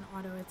a freaking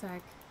auto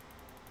attack.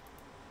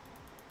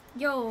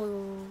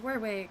 Yo,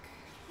 Warwick.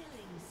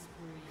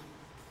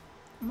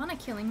 I'm on a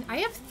killing. I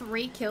have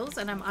 3 kills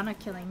and I'm on a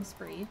killing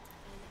spree.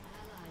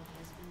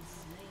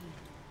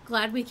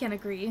 Glad we can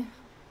agree.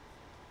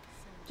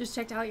 Just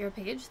checked out your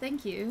page.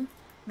 Thank you.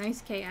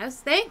 Nice KS.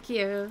 Thank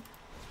you.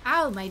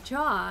 Ow, my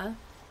jaw.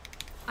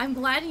 I'm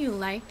glad you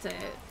liked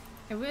it.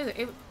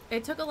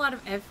 It took a lot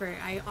of effort.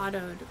 I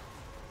autoed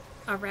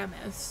a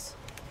Rammus.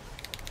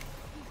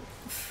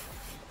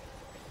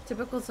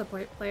 Typical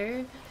support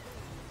player.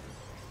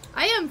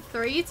 I am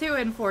 3, 2,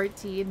 and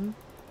 14.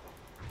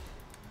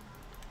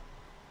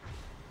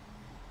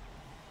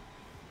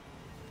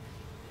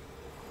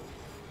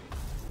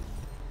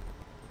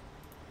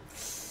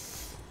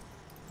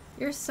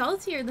 You're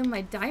saltier than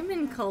my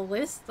diamond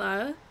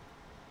𝗧𝗧.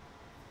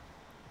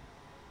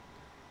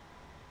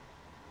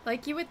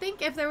 Like, you would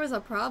think if there was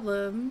a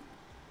problem,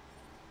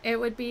 it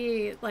would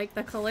be like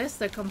the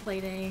𝗧𝗧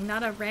complaining,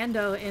 not a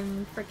rando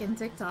in frickin'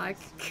 TikTok.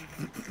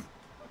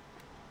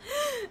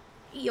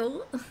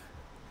 Yo.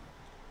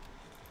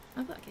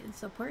 I'm fucking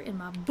supporting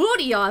my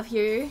booty off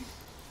here.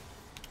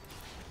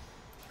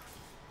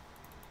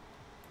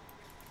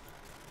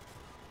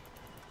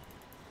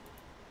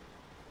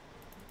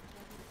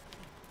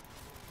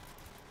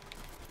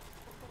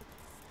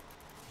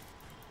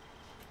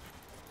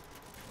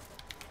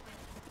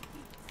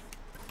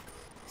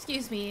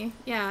 Excuse me.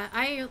 Yeah,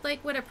 I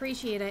like would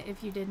appreciate it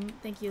if you didn't.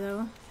 Thank you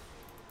though.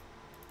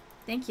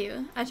 Thank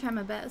you. I try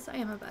my best. I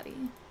am a buddy.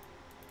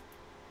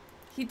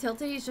 He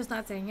tilted, he's just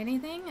not saying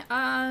anything.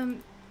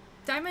 Diamond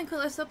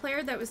𝗧𝗧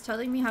player that was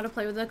telling me how to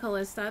play with the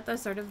𝗧𝗧 at the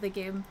start of the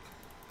game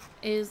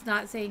is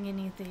not saying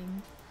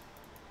anything.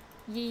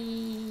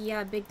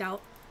 Yeah, big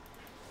doubt.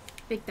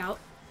 Big doubt,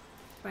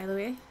 by the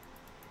way.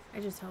 I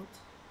just helped.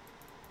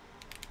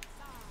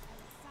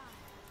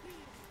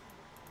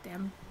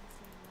 Damn.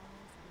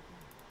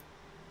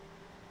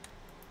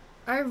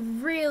 I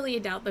really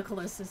doubt the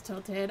𝗧𝗧's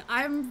tilted.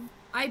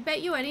 I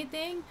bet you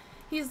anything,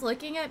 he's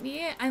looking at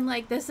me and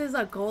like, this is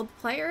a gold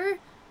player?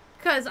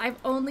 Because I've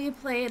only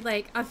played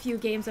like a few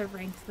games of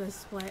ranked this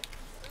split.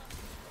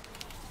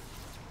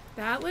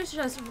 That was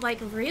just like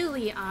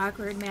really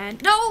awkward, man.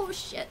 No,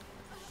 shit.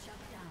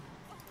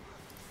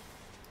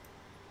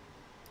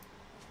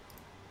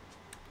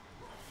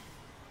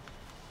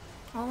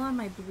 All on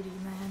my booty,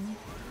 man.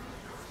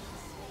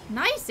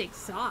 Nice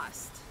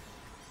exhaust.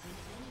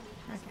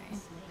 Okay. Yeah,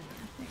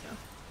 there you go.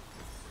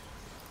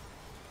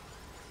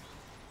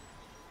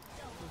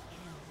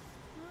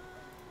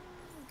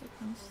 Get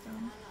one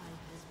stone.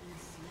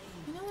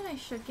 You know what I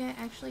should get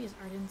actually is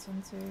Ardent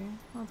Sensor.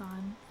 Hold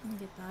on. Let me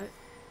get that.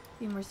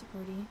 Be more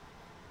supporty.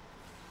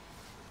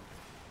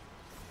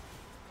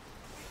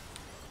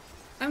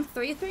 I'm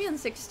 3-3 and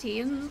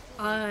 16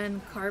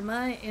 on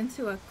Karma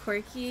into a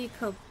quirky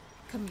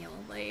Camille.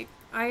 Like,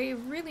 I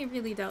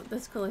really doubt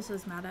this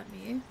Callista's mad at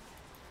me.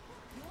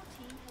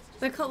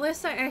 The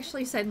Callista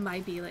actually said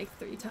my B like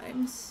 3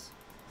 times.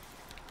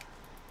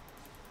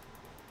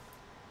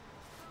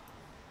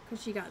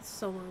 Because she got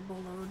solo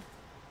boloed.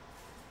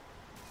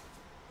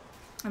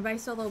 And by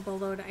solo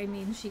boloed, I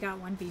mean she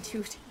got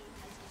 1v2'd.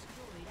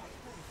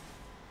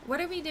 What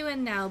are we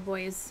doing now,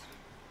 boys?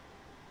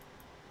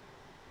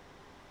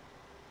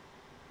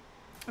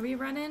 Are we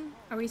running?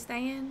 Are we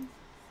staying?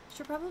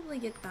 Should probably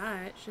get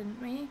that,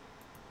 shouldn't we?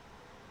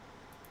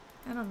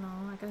 I don't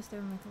know. I gotta stay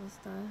with my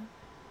Callista.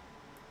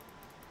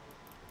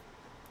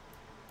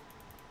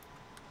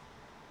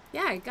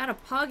 Yeah, I got a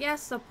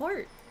pog-ass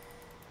support.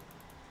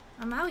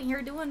 I'm out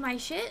here doing my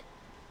shit.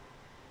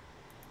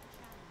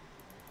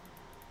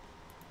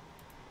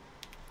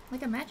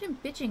 Like, imagine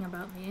bitching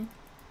about me.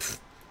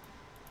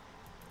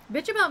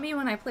 Bitch about me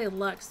when I play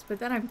Lux, but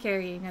then I'm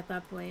carrying at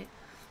that point.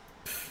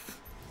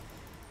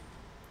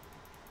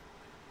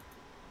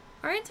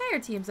 Our entire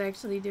team's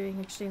actually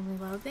doing extremely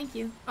well. Thank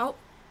you. Oh.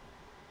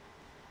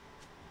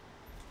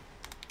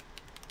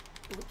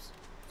 Oops.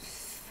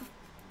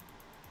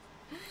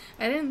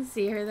 I didn't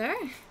see her there.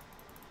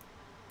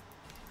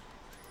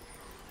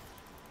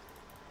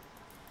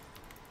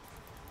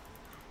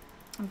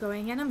 I'm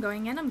going in, I'm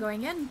going in, I'm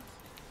going in.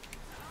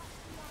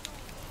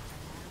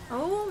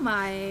 Oh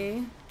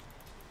my.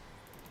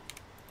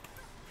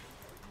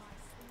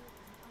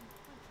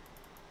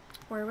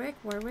 Warwick,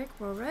 Warwick,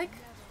 Warwick.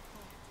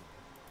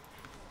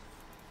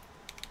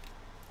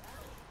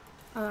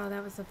 Oh,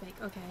 that was a fake.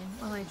 Okay,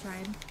 well, I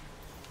tried.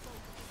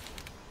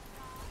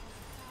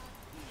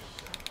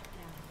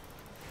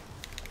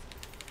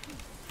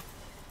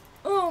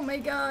 Oh my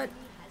god.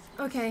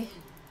 Okay.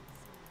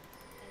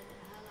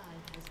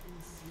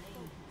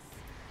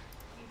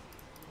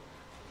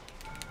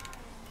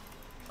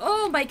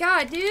 Oh my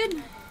god,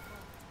 dude.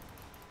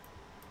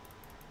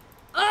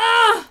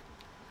 Ah!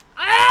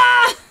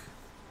 Ah!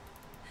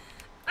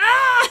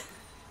 Ah!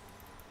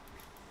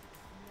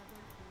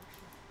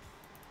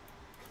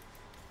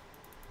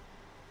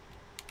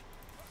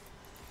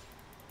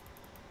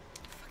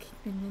 Fucking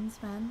minions,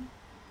 man.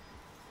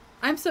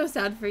 I'm so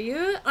sad for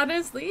you,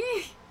 honestly.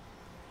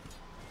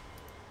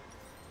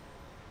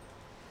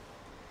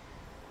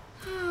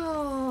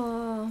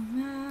 Oh,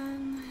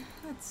 man.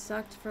 That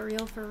sucked for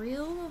real, for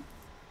real.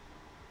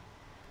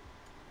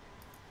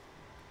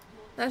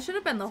 That should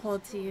have been the whole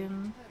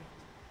team.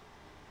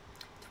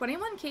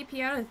 21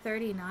 KP out of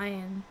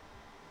 39.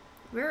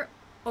 We're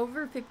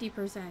over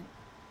 50%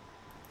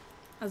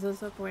 as a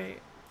support.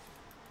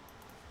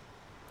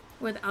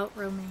 Without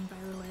roaming, by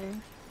the way.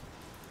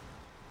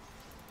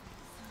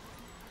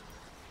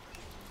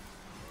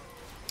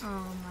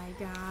 Oh my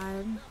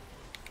god.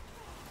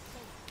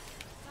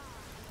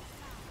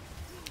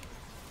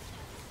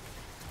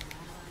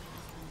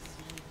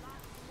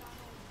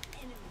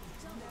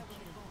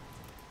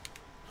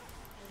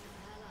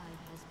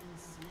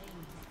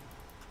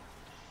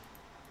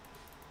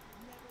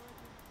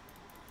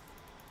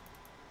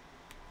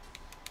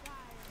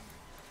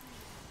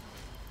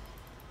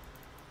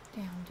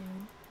 Damn,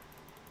 dude.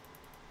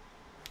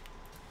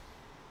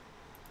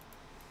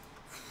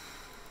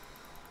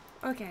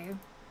 Okay.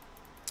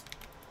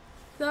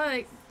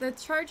 The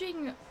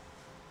charging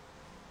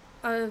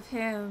of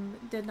him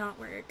did not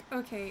work.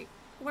 Okay.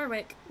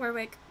 Warwick,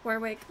 Warwick,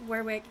 Warwick,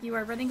 Warwick, you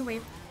are running away.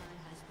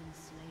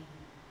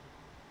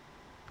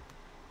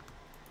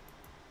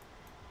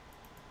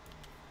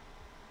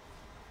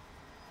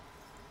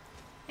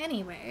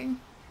 Anyway.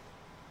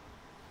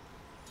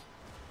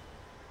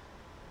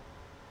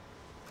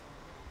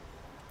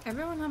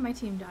 Everyone on my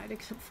team died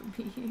except for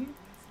me.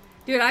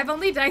 Dude, I've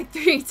only died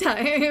 3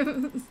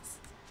 times.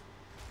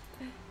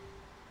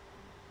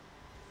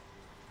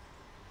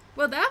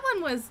 Well, that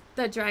one was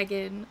the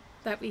dragon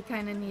that we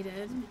kind of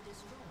needed.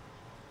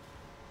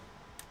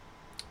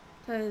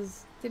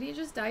 Because, did he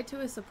just die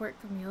to a support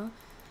Camille?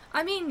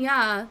 I mean,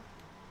 yeah.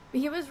 But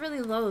he was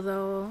really low,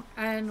 though,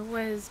 and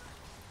was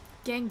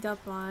ganged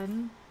up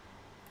on.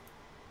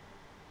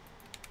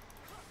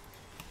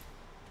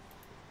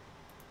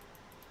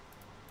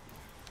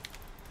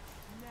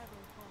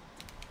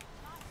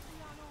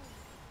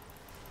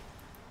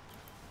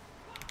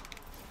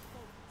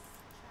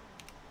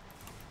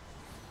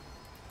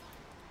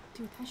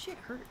 Dude, that shit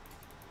hurt.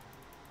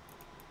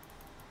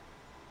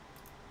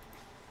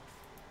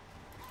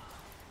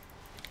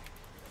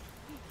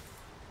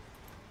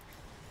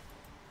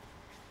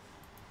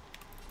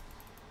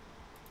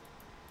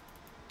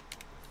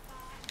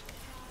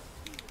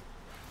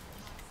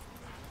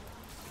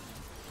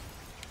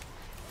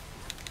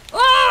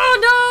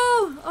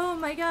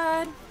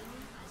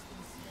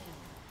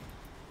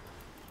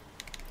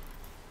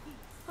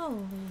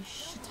 Holy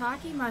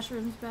shiitake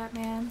mushrooms,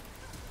 Batman.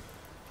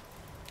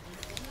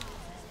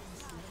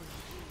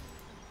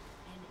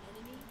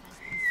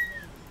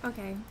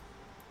 Okay.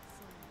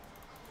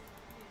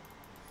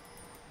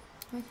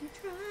 But you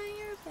try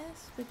your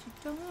best, but you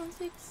don't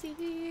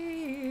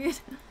succeed.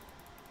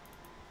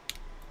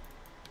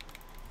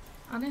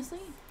 Honestly?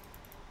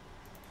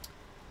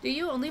 Do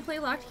you only play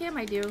locked cam?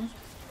 I do.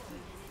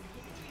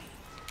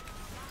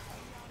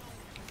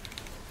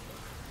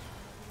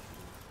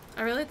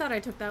 I really thought I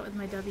took that with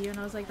my W, and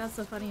I was like, that's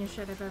the funniest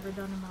shit I've ever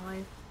done in my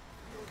life.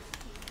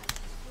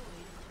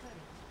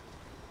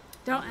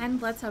 Don't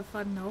end, let's have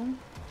fun, no?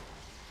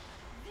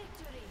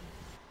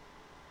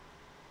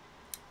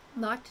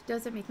 Locked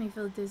doesn't make me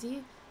feel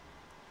dizzy.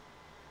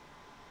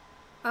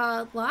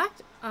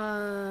 Locked,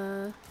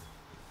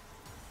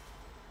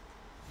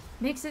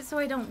 makes it so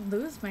I don't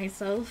lose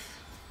myself.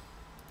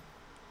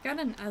 Got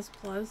an S+.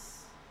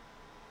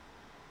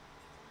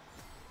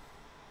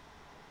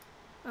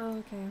 Oh,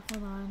 okay,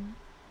 hold on.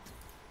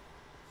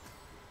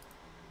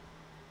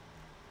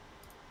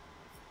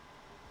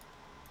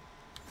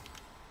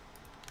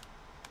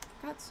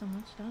 Got so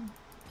much done.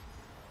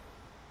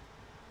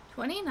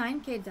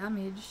 29k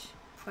damage,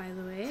 by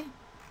the way.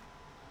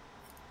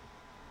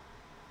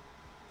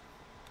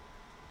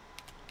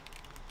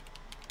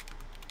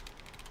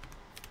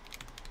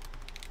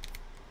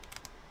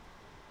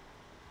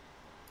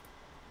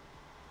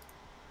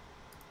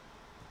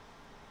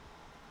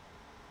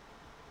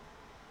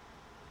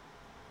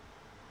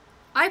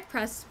 I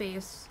press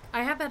space.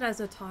 I have it as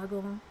a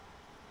toggle.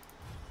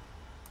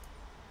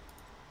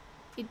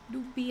 It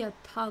do be a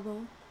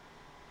toggle.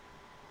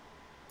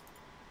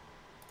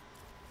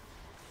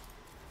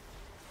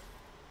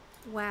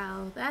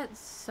 Wow, that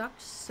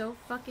sucks so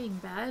fucking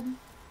bad.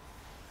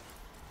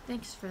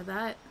 Thanks for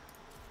that.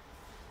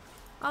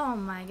 Oh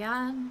my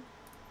god.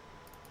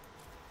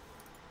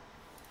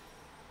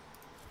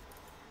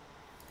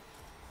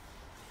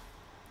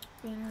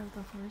 Banner of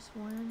the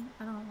Horseborn.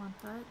 I don't want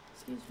that.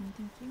 Excuse me,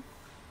 thank you.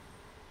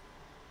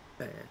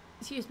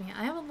 Excuse me,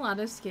 I have a lot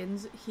of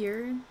skins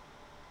here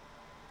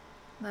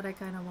that I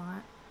kind of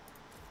want.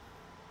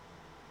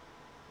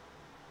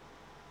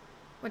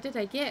 What did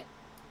I get?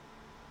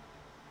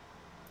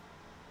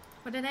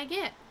 What did I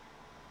get?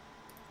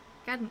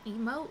 Got an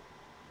emote.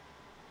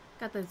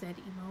 Got the Z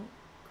emote.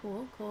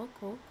 Cool, cool,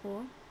 cool,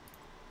 cool.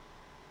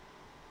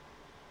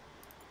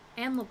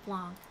 And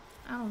LeBlanc.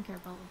 I don't care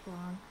about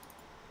LeBlanc.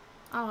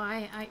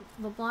 Oh,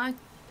 LeBlanc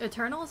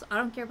Eternals? I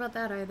don't care about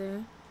that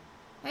either.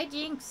 Hey,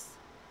 Jinx.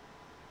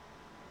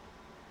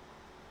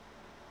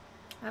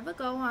 Have a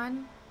go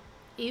on.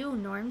 Ew,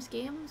 Norms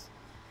games.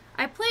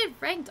 I played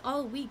ranked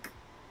all week.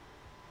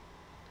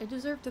 I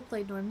deserve to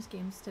play Norms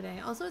games today.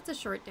 Also, it's a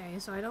short day,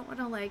 so I don't want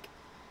to, like,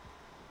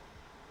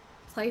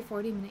 play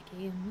 40-minute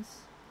games.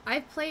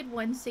 I've played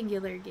one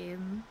singular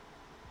game.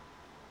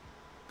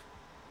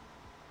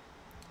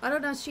 I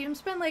don't know,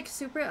 streams been, like,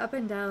 super up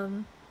and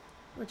down,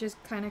 which is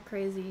kind of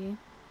crazy.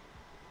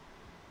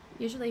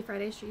 Usually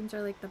Friday streams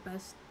are, like, the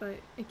best, but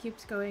it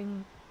keeps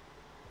going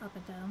up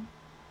and down.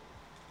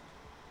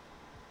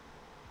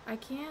 I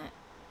can't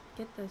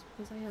get this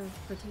because I have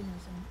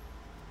retainers in.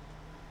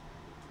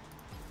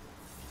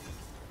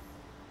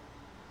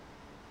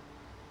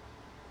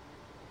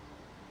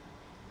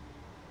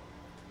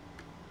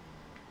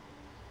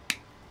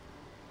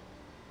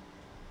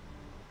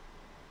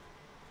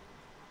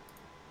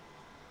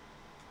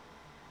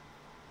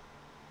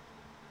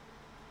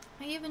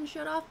 I even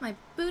showed off my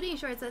booty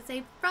shorts that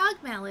say frog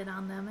mallet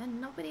on them and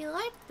nobody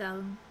liked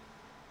them.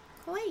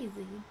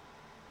 Crazy.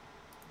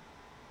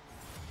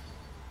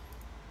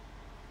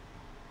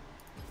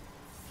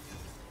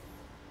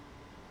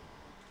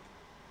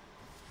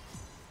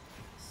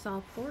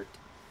 Support.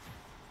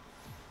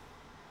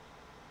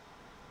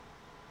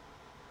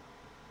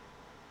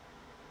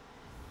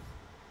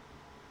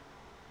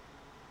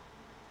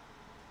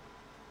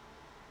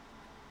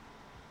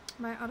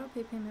 My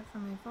autopay payment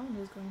from my phone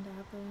is going to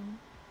happen.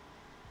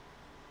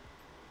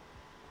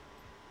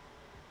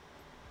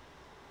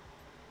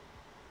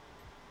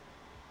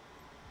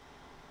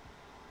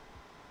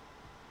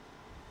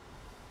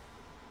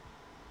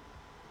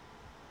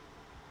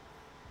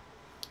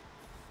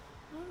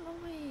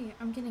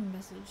 I'm getting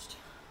messaged.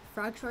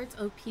 Frog shorts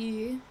OP.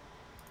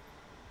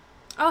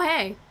 Oh,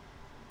 hey.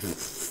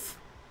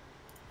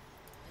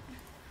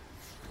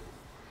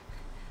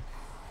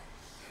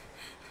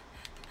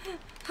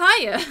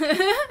 Hiya.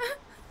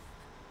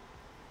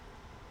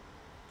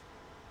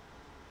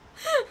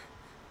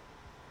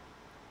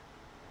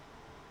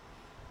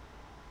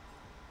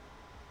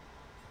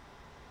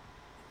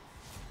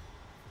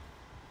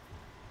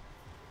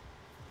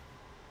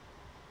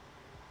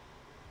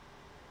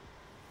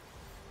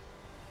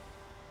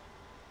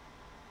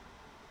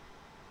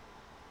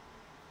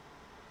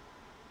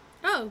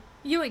 Oh,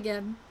 you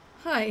again.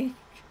 Hi.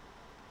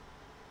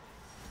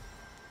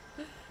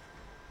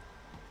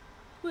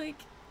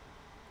 Like,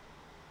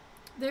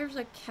 there's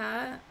a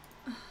cat.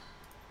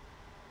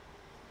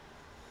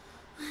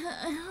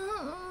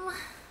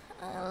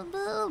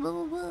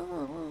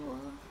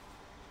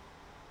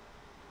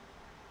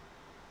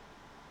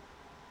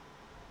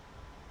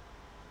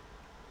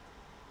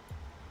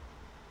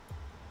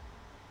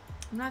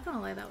 I'm not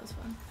gonna lie, that was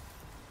fun.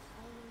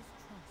 Always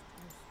trust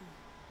your sweet.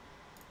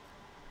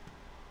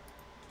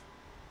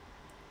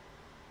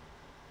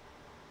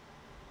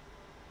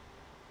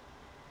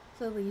 It's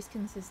the least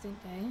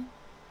consistent day.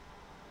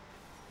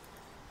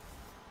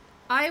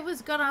 I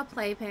was gonna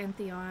play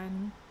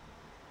Pantheon.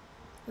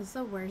 This is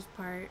the worst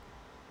part.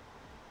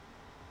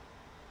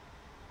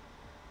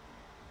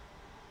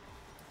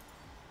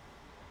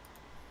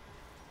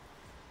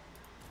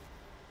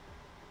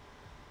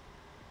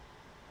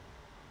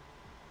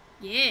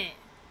 Yeah.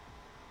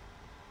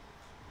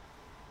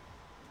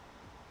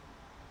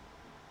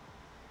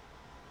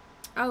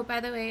 Oh, by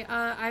the way,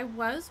 I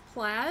was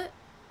plat,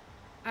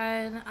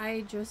 and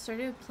I just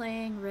started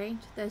playing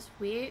ranked this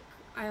week.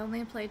 I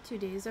only played 2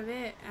 days of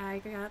it. I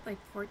got like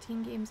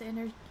 14 games in,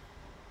 or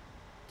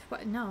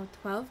no,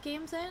 12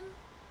 games in?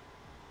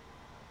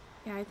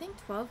 Yeah, I think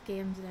 12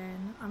 games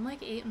in. I'm like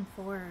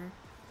 8-4.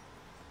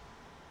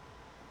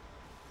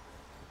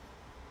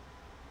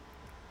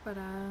 But,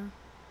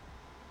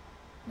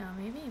 no,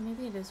 maybe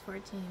it is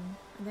 14.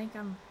 I think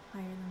I'm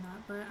higher than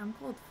that, but I'm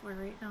gold 4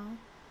 right now.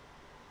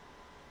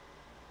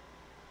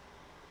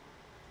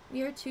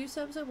 We are 2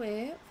 subs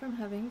away from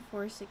having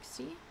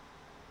 460.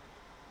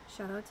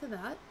 Shout out to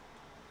that.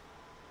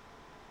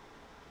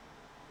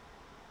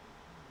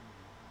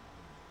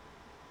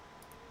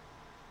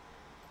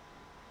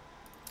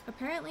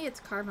 Apparently it's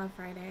Karma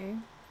Friday.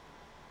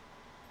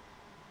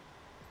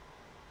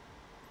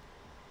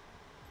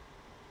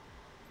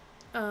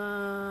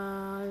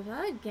 Is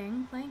that a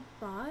Gangplank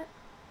bot?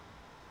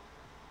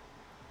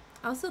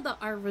 Also, the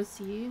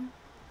RVC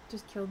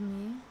just killed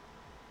me.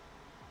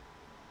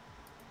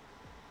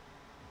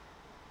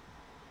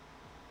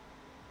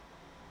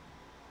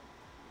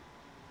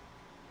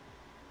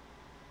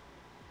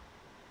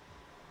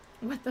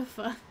 What the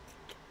fuck?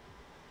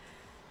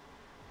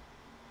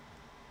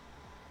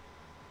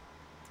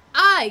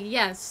 Ah,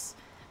 yes.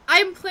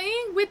 I'm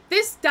playing with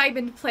this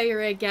diamond player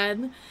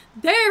again.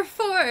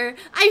 Therefore,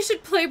 I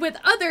should play with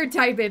other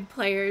diamond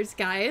players,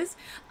 guys.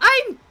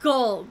 I'm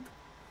gold.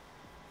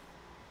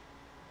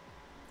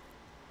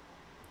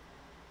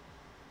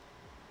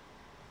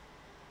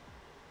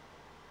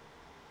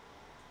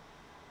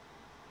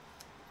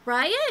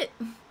 Riot?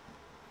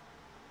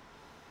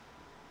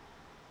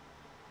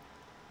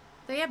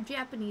 They have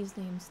Japanese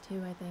names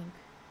too, I think.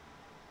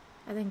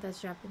 I think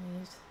that's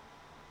Japanese.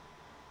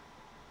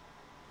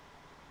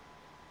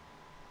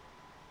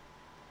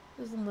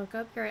 Doesn't look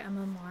up your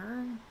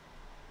MMR.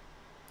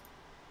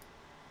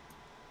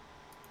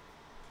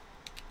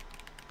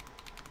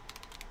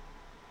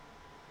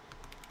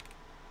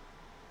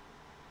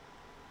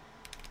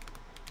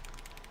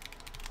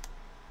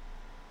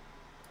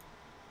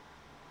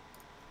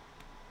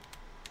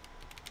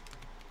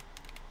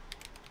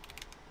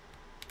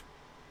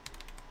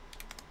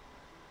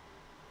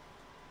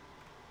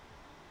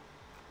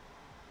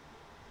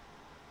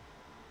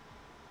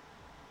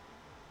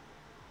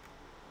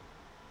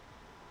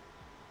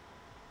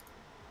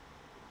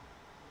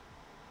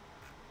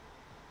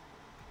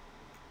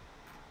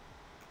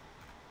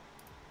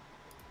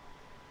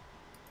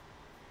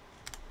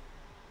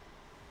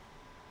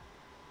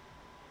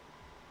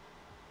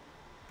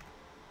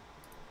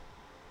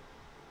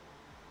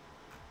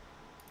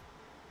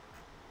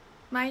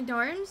 My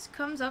norms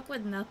comes up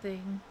with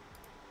nothing.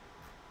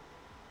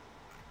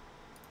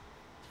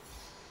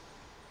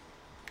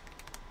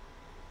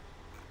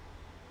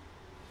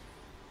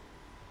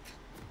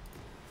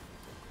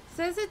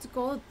 Says it's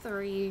gold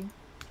 3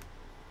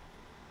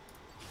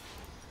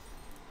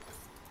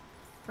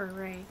 for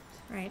ranked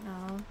right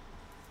now.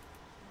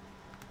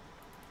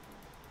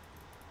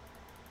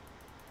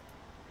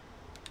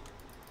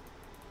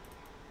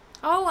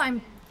 Oh,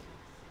 I'm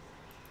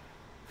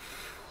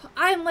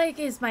like,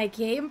 is my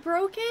game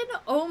broken?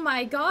 Oh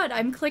my god,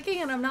 I'm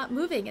clicking and I'm not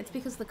moving. It's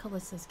because the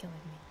Callista's killing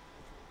me.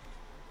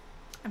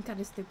 I'm kind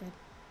of stupid.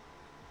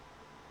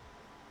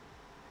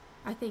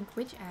 I think,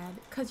 which ad?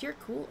 Cause you're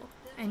cool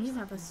and you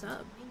have a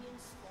sub.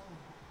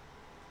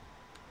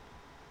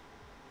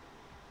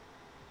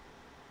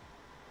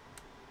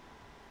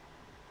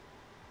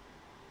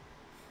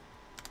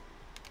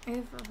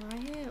 If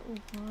Riot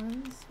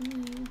wants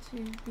me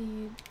to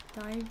be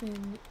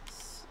diamond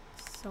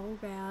so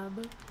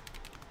bad,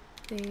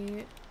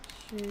 they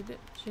should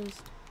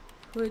just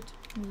put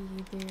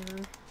me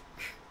there.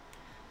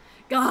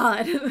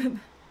 God!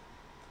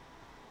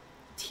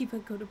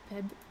 Tifa, go to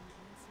bed.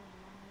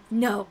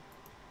 No!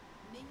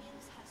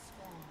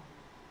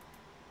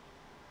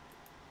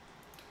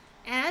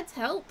 Ads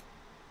help!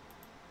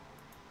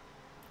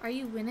 Are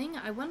you winning?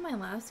 I won my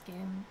last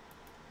game.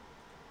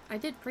 I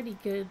did pretty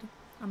good,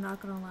 I'm not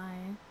gonna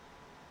lie.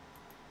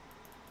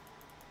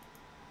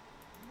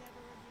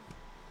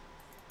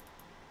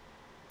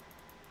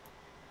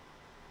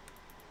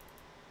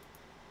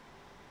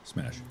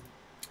 Smash.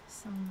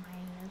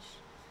 Smash.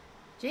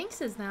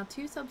 Jinx is now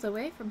 2 subs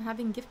away from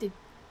having gifted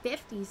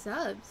 50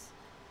 subs.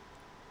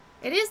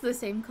 It is the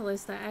same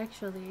Callista,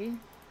 actually.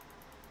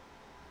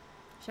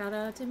 Shout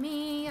out to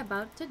me,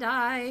 about to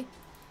die.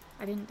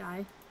 I didn't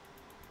die.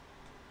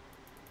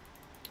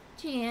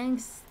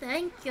 Jinx,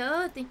 thank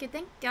you, thank you,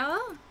 thank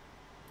you.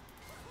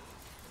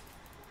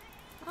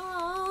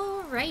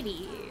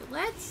 Alrighty,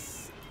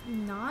 let's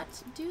not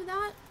do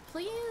that,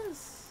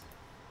 please.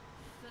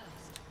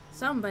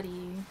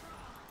 Somebody.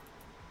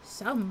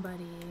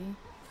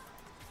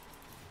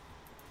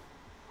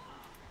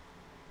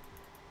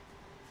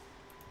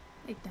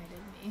 Ignited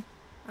me.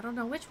 I don't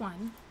know which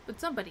one, but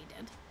somebody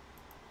did.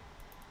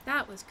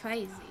 That was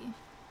crazy.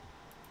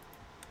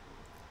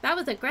 That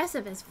was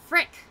aggressive as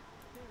frick.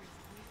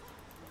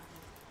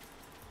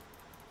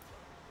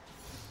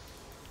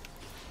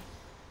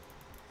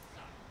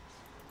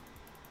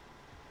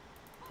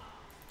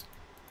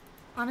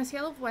 On a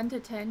scale of 1 to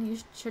 10,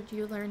 should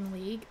you learn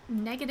League?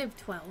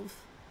 -12.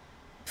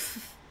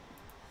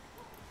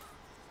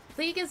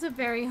 League is a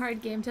very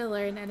hard game to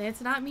learn, and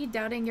it's not me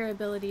doubting your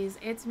abilities.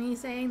 It's me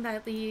saying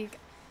that League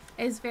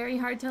is very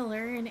hard to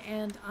learn,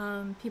 and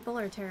people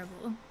are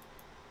terrible.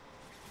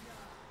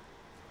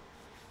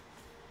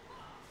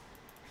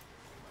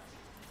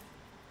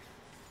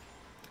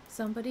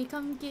 Somebody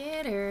come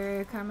get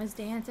her. Karma's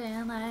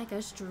dancing like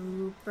a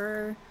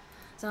strooper.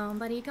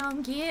 Somebody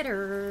come get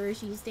her.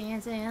 She's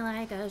dancing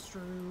like a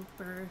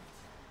strooper.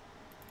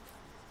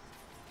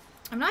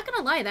 I'm not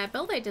gonna lie, that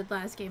build I did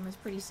last game was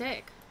pretty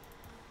sick.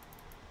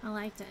 I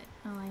liked it.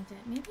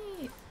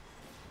 Maybe...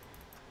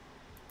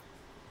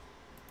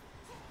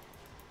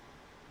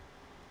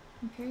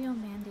 Imperial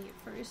Mandate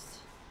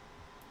first.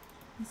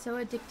 It's so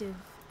addictive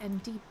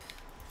and deep.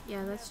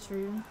 Yeah, that's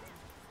true.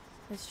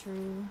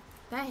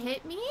 That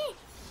hit me?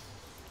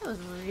 That was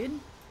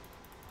rude.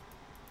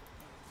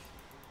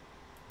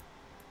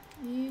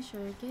 You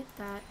should get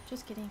that.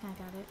 Just kidding, I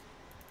got it.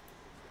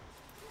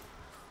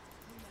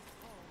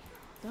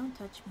 Don't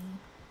touch me.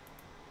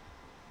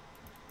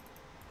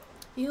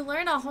 You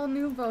learn a whole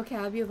new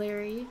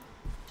vocabulary.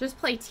 Just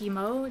play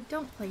Teemo.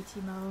 Don't play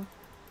Teemo.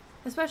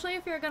 Especially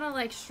if you're gonna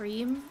like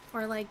stream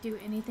or like do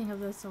anything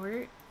of the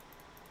sort.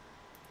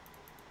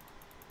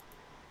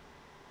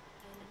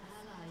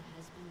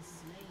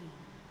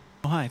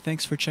 Oh, hi,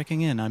 thanks for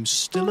checking in. I'm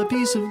still a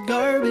piece of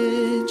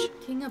garbage.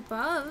 King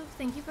above,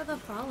 thank you for the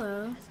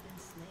follow.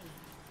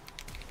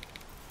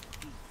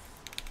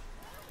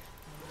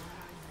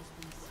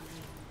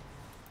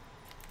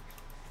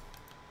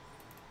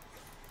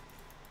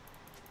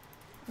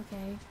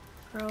 Okay,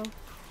 girl.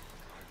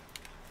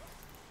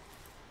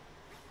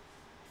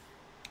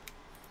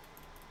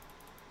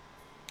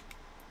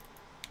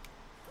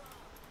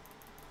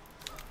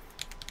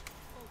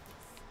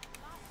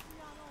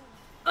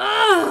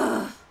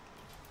 Ugh!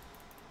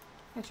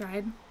 I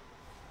tried.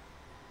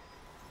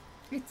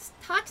 It's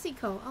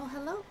Toxico. Oh,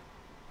 hello.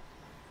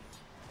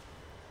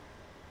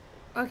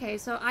 Okay,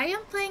 so I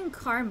am playing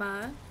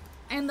Karma,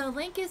 and the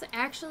link is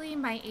actually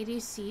my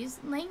ADC's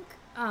link.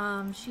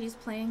 She's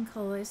playing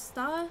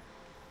𝗧𝗧,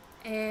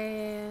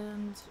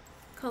 and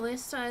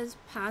𝗧𝗧's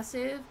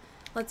passive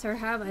lets her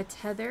have a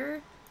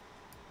tether,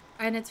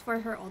 and it's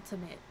for her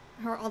ultimate.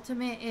 Her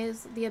ultimate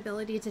is the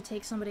ability to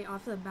take somebody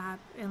off the map,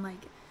 and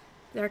like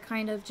they're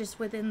kind of just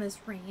within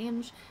this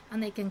range,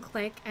 and they can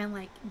click and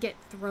like get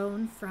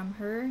thrown from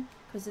her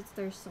because it's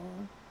their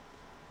soul.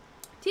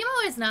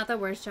 Teemo is not the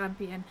worst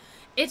champion.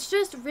 It's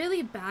just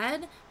really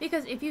bad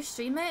because if you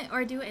stream it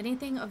or do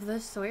anything of the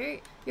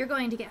sort, you're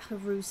going to get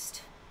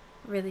harassed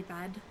really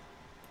bad.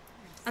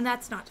 And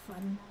that's not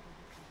fun.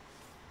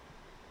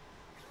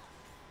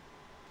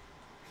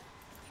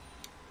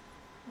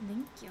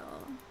 Thank you.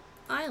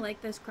 I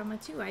like this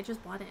chroma too. I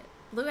just bought it.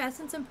 Blue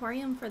Essence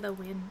Emporium for the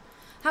win.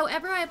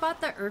 However, I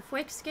bought the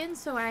Earthquake skin,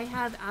 so I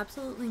have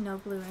absolutely no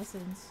blue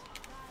essence.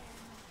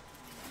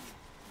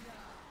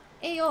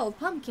 Ayo,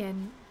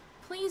 Pumpkin.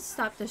 Please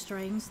stop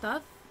destroying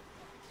stuff.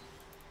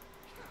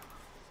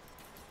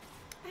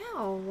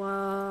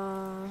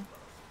 Ow.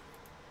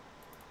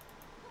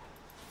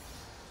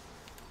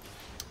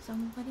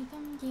 Somebody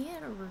come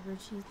get her.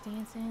 She's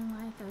dancing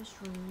like a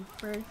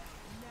strooper.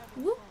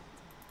 Whoop.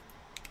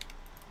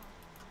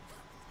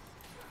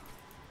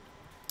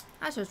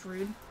 That's just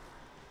rude.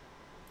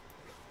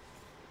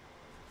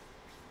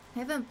 I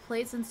haven't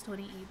played since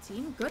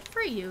 2018. Good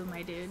for you,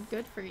 my dude.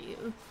 Good for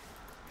you.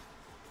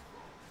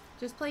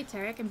 Just play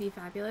Taric and be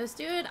fabulous.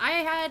 Dude, I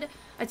had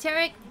a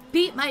Taric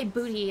beat my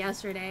booty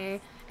yesterday.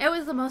 It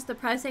was the most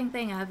depressing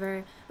thing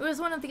ever. It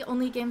was one of the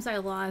only games I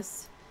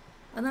lost.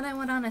 And then I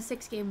went on a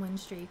 6-game win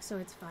streak, so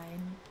it's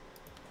fine.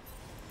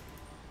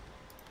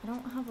 I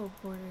don't have a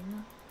board.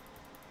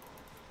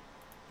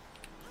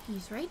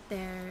 He's right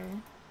there.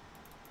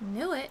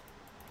 Knew it.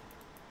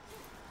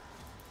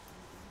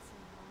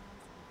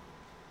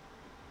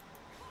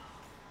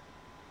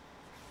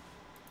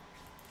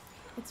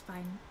 It's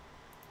fine.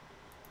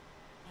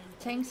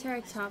 Tank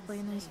Taric top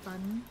lane is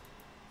fun.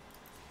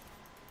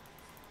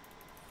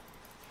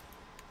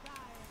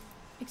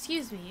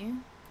 Excuse me.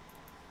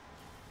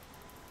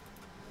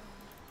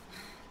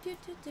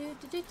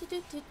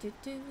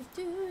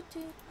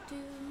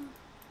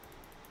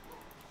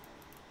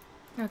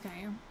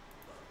 Okay.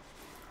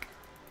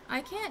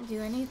 I can't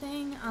do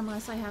anything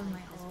unless I have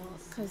my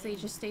ult, because they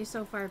just stay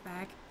so far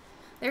back.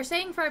 They're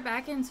staying far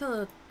back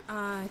until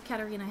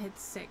Katarina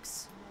hits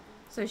 6.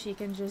 So she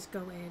can just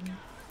go in.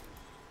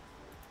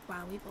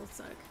 Wow, we both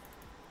suck.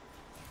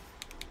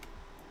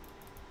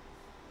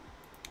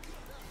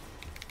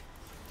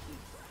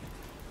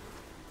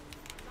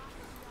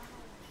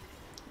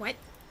 What?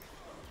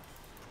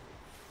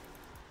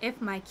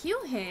 If my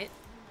Q hit...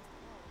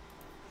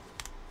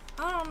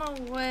 I don't know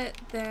what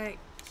that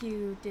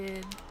Q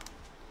did.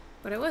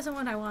 But it wasn't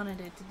what I wanted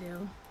it to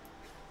do.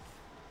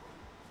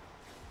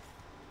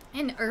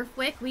 In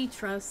Earthwick, we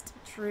trust.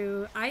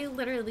 True. I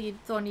literally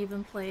don't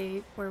even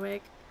play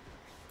Warwick.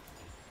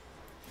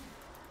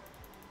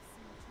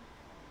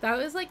 That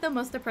was like the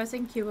most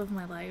depressing Q of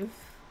my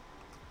life.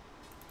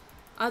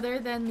 Other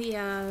than the,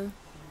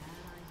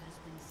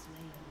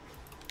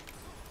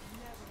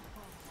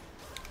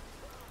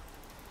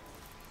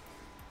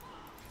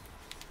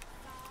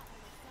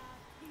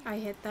 I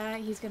hit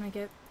that. He's gonna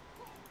get...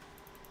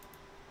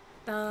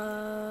 The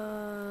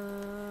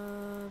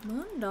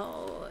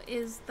Mundo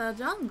is the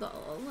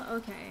jungle.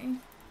 Okay.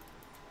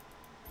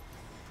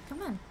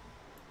 Come on.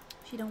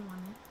 She don't want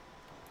it.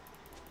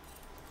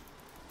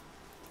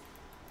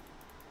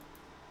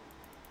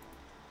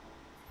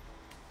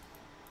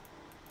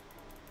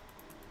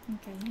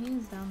 Okay,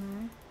 he's down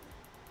there.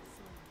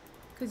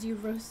 Cause you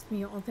roast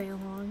me all day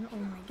long. Oh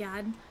my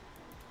god.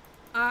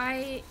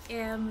 I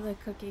am the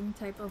cooking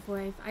type of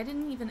wife. I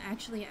didn't even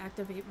actually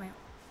activate my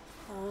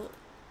ult.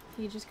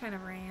 He just kind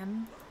of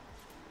ran.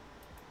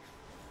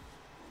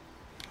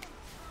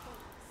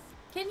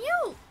 Can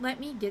you let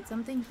me get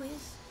something,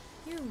 please?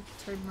 You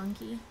turd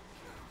monkey.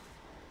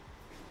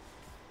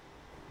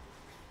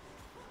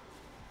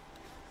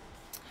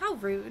 How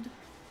rude.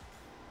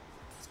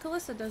 This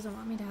𝗧𝗧 doesn't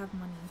want me to have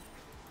money.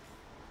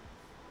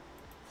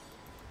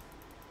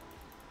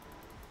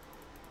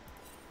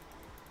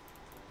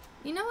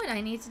 You know what I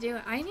need to do?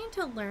 I need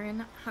to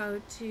learn how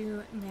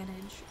to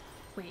manage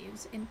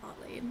waves in bot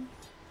lane.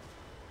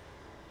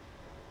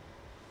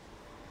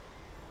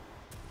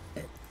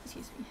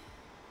 Excuse me.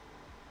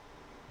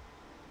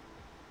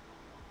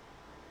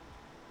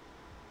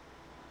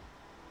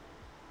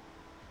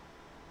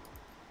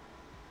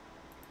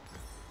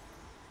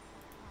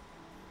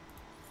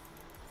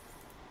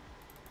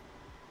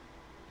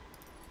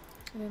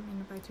 I didn't mean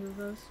to buy 2 of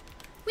those.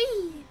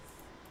 Whee!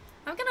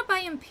 I'm gonna buy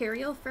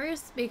Imperial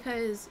first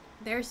because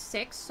they're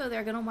 6, so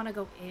they're gonna want to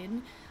go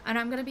in. And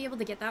I'm gonna be able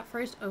to get that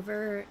first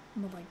over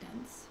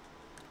Malignance.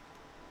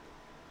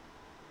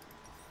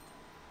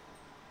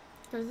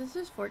 Because this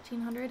is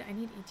 1400, I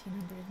need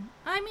 1800.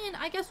 I mean,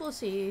 I guess we'll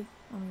see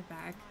when we're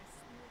back.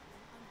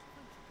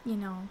 You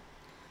know,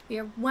 we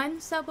are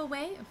 1 sub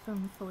away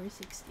from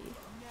 460.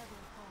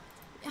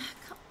 Ah,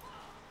 come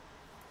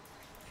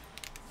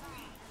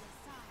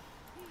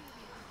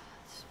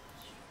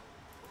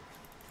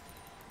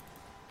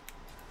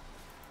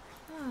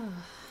on.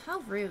 How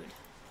rude.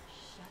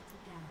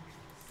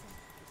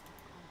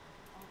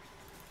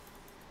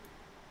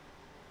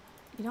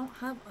 You don't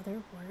have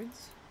other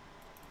words?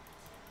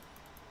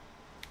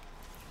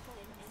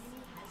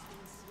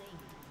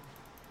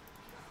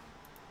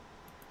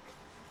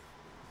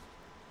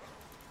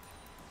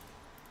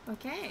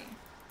 Okay.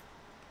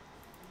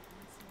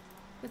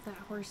 Put that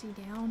horsey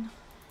down.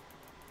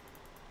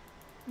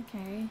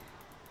 Okay.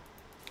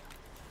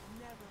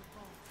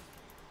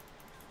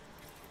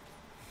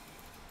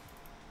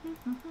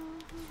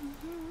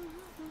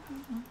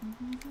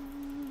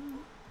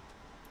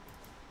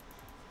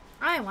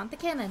 I want the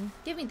cannon.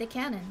 Give me the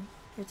cannon.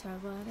 You're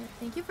terrible at it.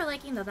 Thank you for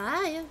liking the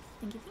live.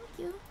 Thank you, thank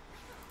you.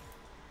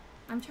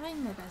 I'm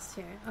trying my best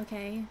here,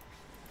 okay?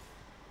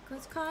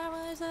 Cause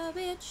Karma's a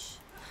bitch.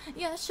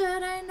 You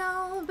should've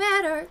known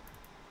better.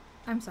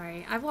 I'm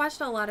sorry. I've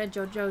watched a lot of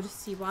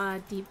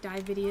𝗖𝗢𝗧𝗧 deep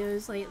dive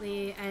videos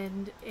lately,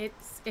 and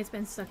it's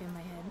been stuck in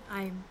my head.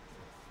 I'm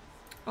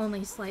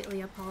only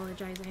slightly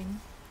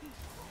apologizing.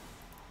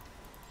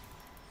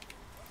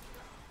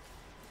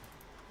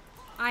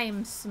 I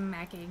am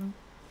smacking.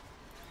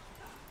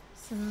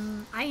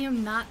 I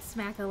am not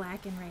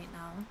smack-a-lacking right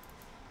now.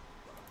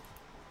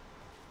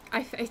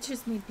 I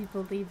just made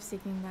people leave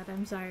singing that.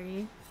 I'm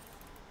sorry.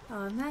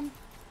 Oh, and then...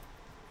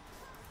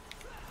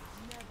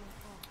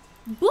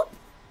 Boop!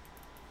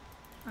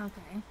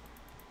 Okay.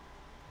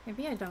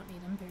 Maybe I don't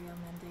need Imperial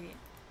Mandate.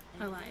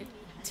 I lied.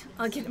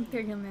 I'll get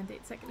Imperial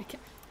Mandate second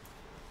again.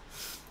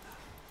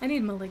 I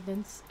need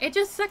Malignance. It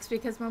just sucks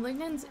because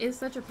Malignance is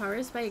such a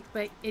power spike,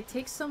 but it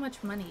takes so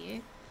much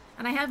money.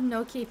 And I have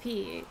no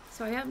KP,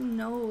 so I have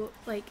no,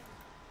 like,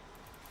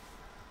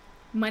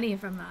 money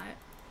from that.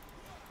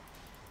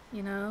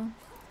 You know?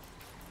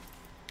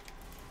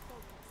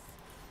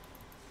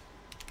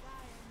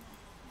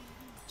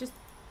 Just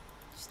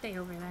stay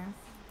over there.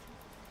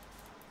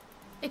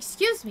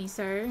 Excuse me,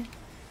 sir.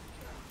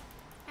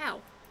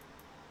 Ow.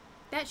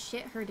 That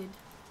shit hurted.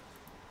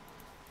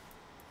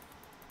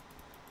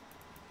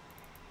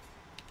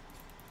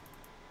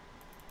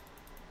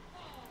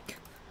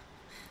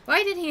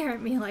 Why did he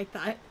hurt me like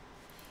that?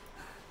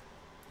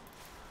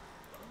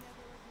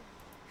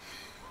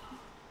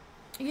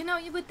 You know,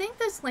 you would think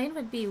this lane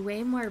would be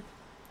way more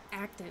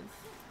active.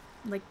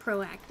 Like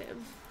proactive,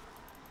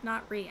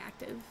 not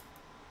reactive.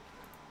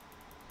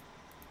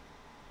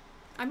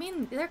 I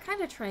mean, they're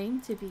kind of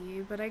trying to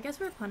be, but I guess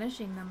we're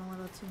punishing them a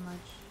little too much.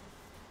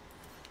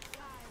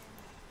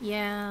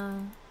 Yeah.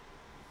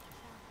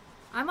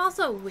 I'm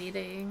also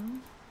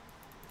waiting.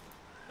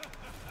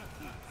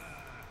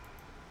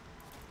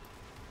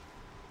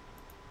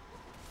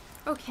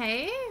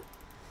 Okay.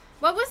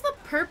 What was the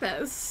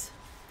purpose?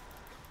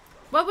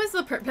 What was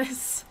the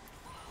purpose?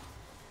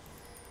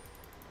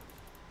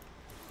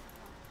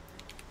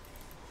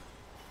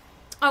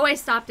 Oh, I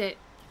stopped it.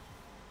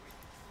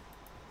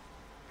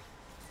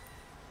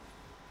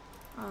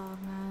 Oh,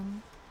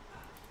 man.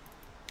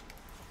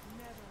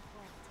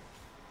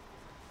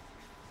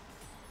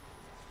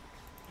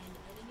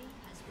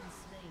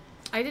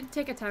 I did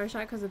take a tower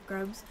shot because of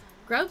grubs.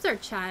 Grubs are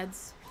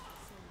chads.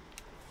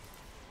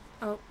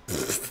 Oh.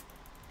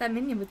 That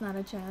minion was not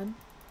a chad.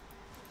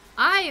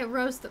 I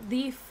roast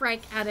the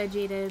frick out of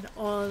Jaded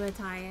all the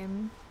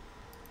time.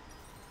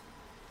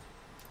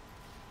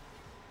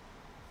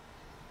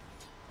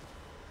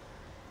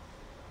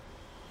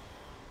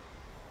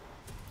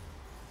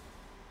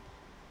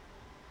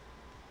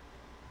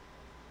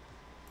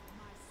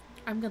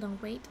 I'm gonna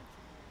wait.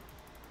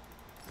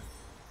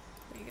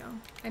 There you go.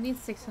 I need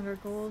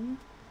 600 gold.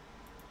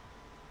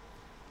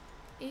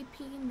 AP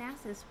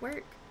Nasus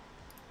work.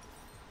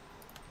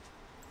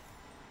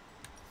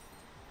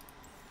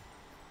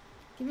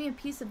 Give me a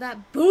piece of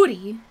that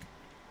booty.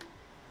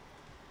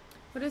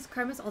 What is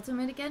Karma's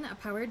ultimate again? A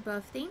powered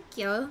buff. Thank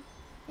you.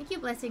 Thank you,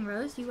 Blessing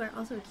Rose. You are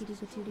also a cutie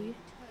patootie.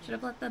 Should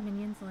have let the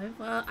minions live.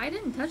 Well, I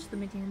didn't touch the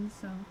minions,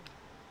 so.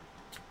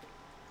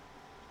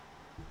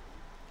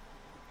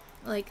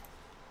 Like,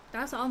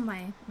 that's all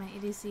my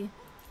ADC.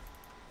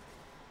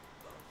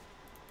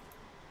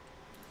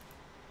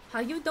 How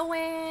you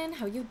doing?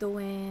 How you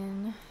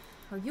doing?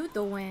 How you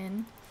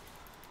doing?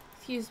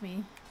 Excuse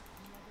me.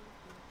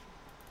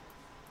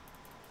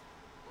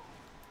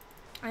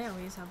 I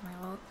always have my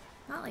ult.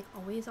 Not like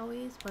always,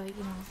 but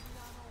you know.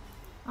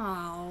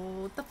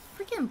 Oh, the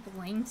freaking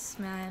blinks,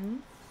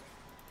 man.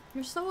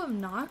 You're so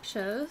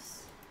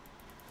obnoxious.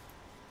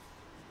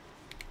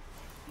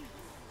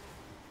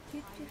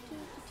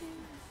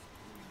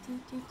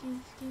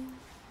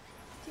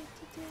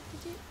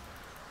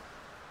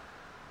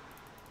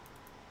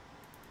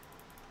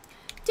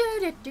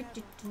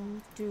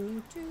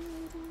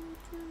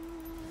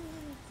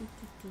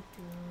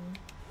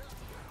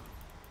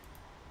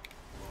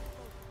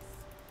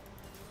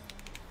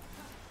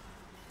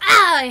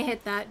 Ah, I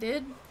hit that,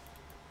 dude.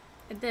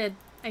 I did.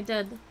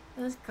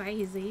 It was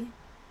crazy.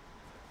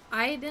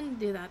 I didn't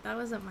do that. That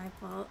wasn't my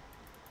fault.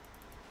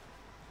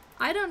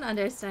 I don't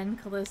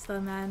understand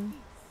Kalista, man.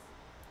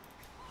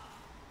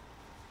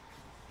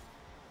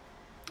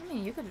 I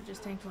mean, you could have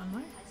just tanked one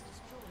more.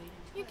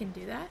 You can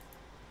do that.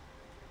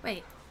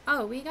 Wait.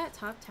 Oh, we got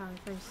top tower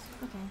first.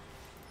 Okay.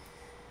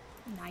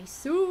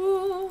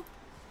 Nice-oo.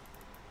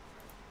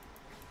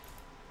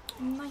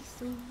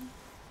 Nice-oo.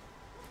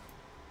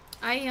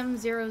 I am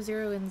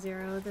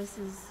 0-0-0. This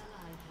is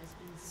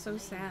so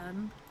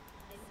sad.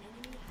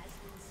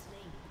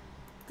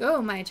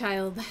 Go, my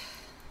child.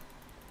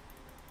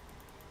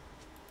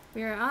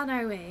 We are on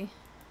our way.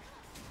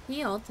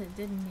 He ulted,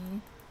 didn't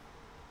he?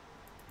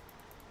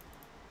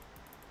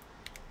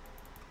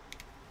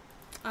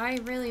 I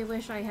really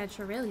wish I had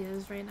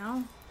Shurelya's right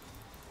now.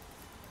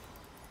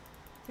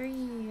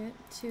 3,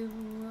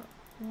 2,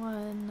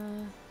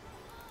 1.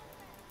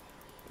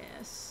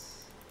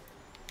 Yes.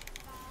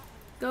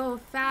 Go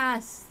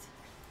fast.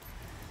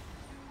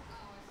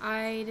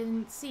 I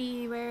didn't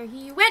see where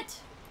he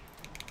went.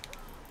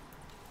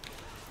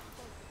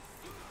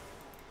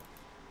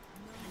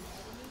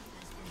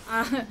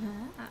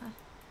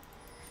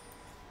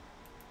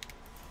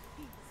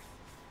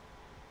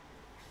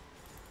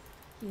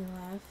 He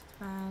left,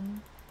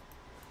 man.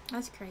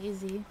 That's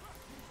crazy.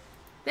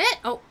 Bit!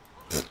 Oh!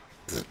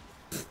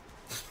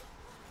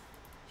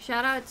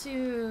 Shout out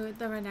to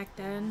the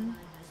Renekton.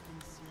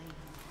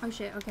 Oh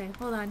shit, okay,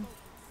 hold on.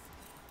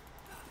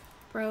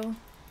 Bro.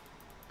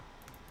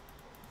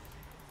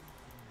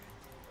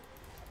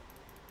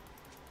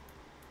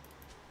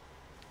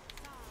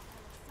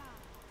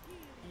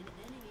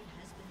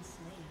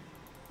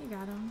 You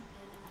got him.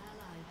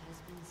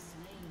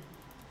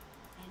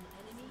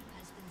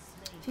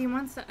 If he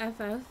wants to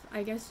FF,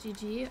 I guess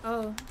GG.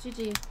 Oh,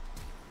 GG.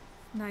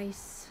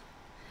 Nice.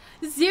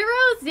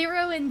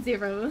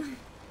 0-0-0.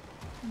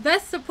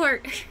 Best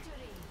support.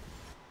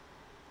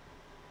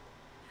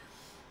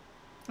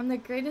 I'm the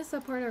greatest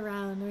support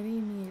around. What do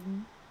you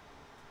mean?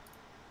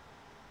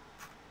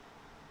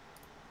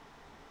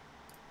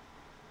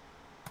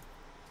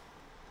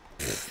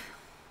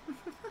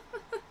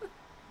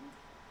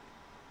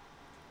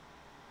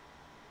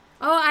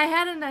 Oh, I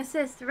had an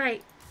assist,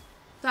 right.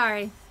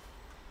 Sorry.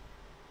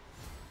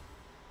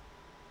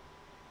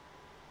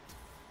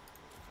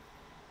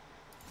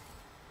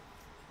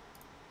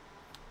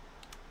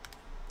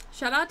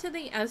 Shout out to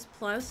the S+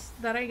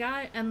 that I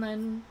got, and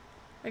then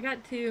I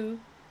got 2.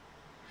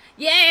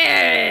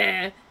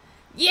 Yeah!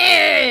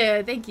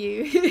 Yeah! Thank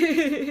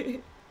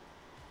you.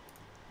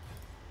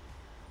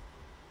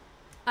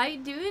 I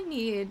do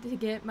need to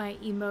get my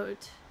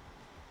emote.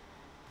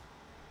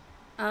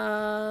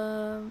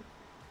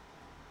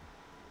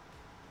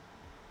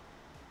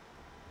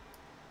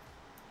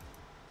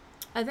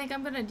 I think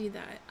I'm gonna do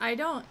that. I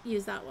don't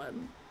use that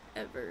one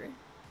ever.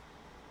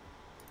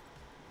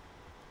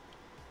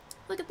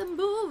 Look at the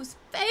moves!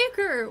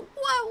 Faker!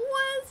 What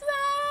was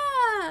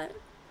that?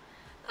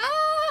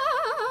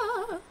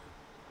 Ah!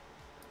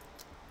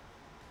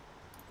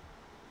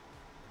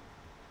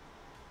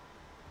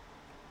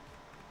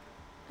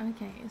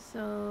 Okay,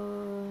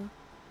 so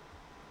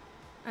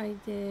I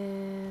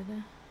did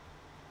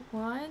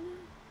 1,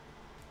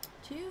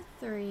 2,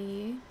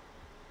 3,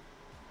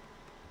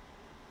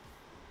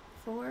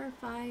 4,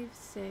 5,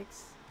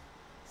 6,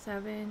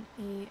 7,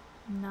 8,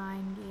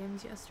 9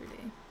 games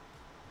yesterday.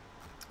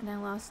 And I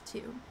lost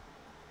 2.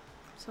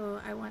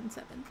 So I won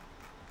 7.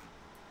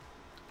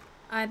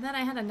 And then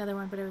I had another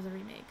one, but it was a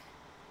remake.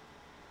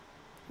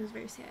 It was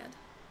very sad.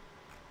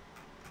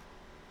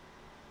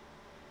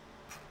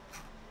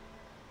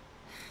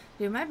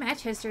 Dude, my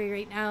match history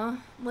right now,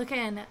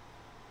 looking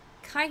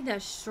kinda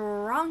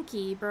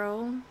strunky,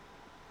 bro.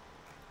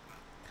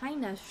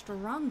 Kinda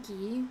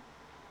strunky.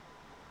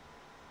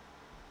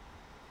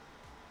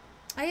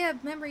 I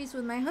have memories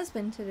with my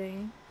husband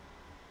today.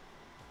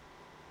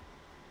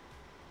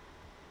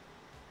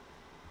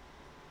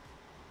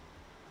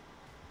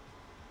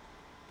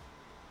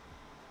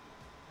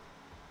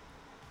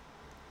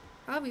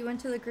 Oh, we went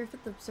to the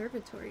Griffith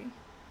Observatory.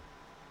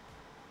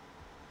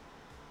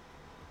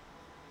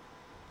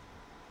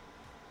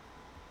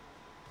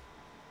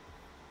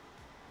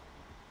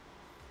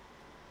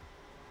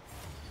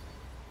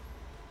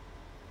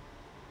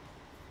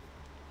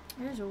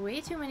 There's way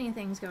too many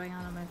things going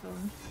on my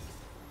phone.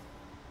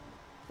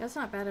 That's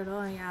not bad at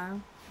all, yeah.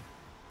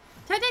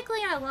 Technically,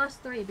 I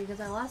lost 3 because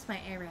I lost my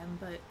ARAM,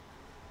 but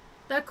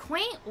the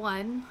quaint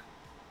one...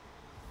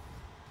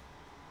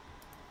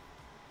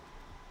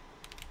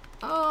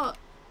 Oh!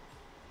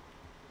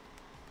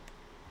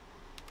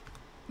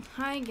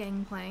 Hi,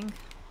 Gangplank.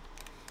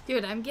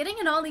 Dude, I'm getting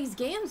in all these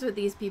games with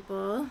these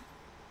people.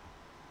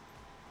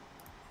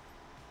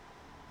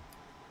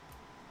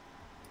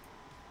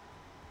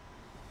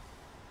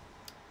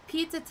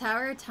 Pizza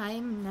Tower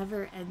time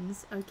never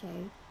ends.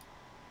 Okay.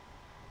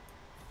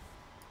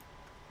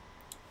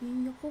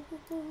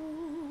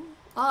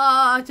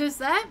 Does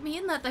that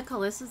mean that the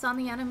Callista's on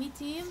the enemy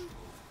team?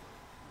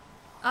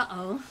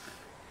 Uh-oh.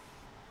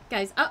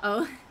 Guys,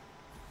 uh-oh.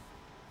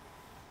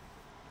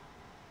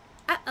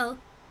 Uh-oh.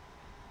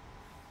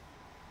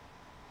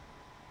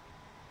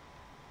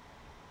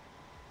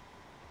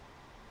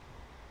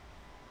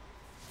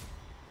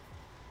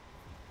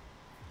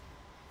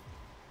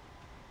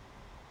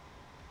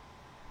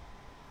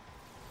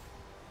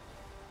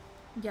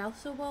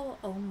 Yasuo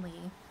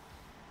only.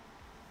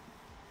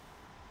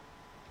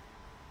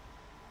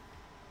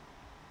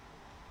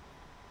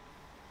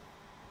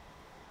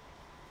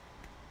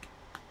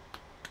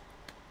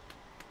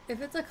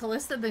 If it's a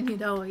Callista, then you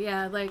know,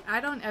 yeah, like, I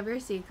don't ever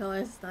see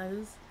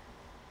Callistas.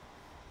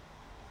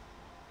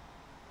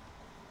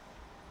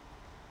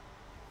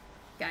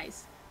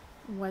 Guys,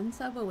 1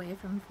 sub away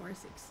from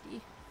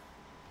 460.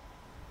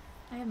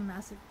 I have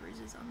massive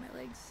bruises on my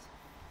legs.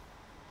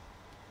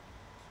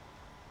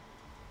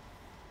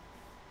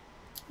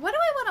 What do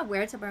I want to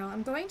wear tomorrow?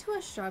 I'm going to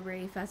a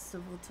strawberry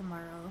festival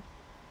tomorrow.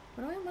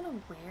 What do I want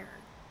to wear?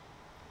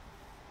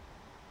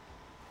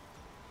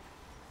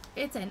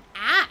 It's an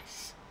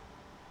ash!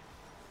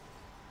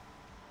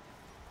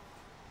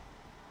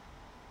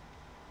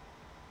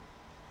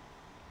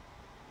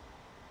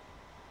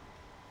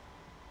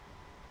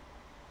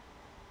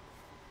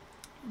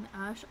 An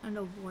ash and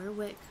a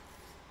Warwick.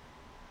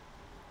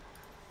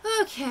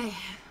 Okay.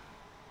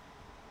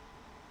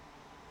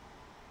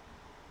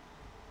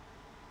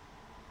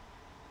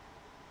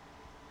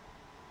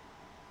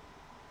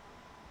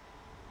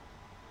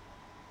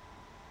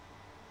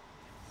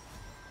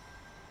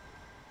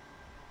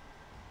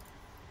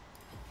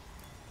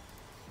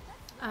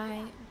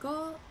 I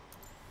go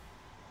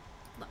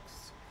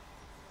Lux.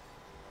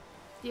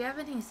 Do you have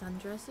any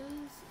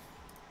sundresses?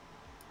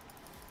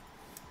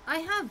 I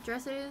have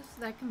dresses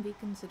that can be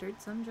considered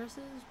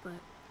sundresses, but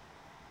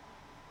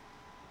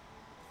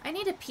I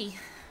need a pee.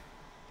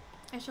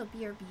 I shall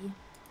BRB.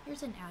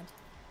 Here's an ad.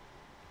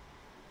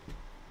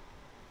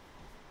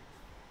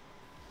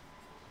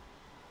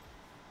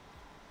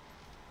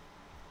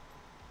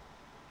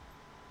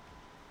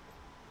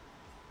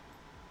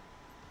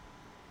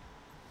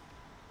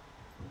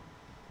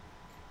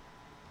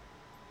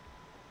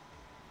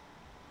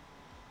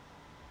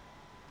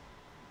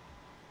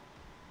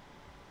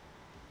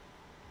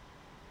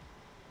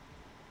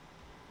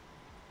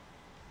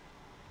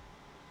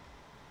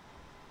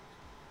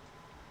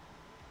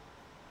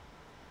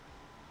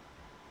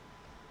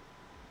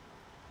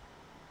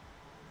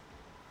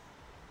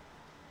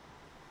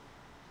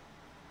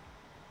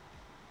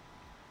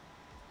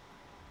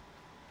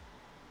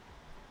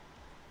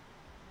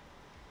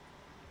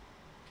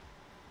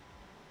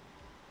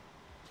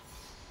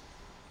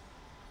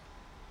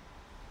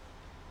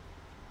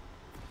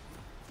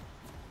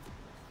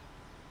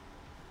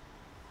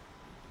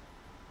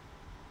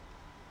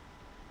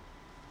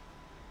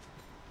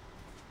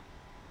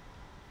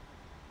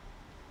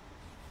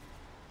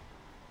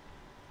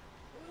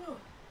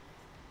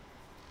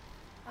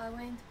 I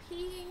went to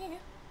pee.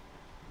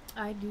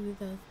 I do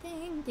the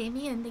thing.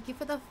 Damien, thank you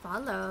for the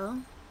follow.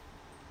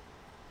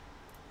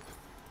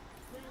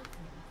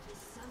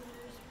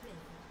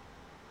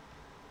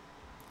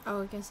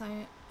 Oh, I guess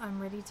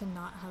I'm ready to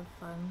not have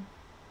fun.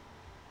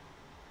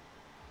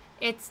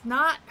 It's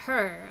not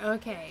her.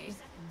 Okay.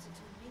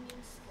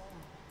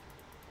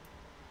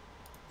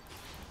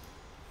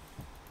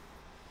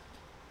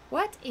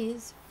 What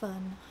is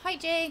fun? Hi,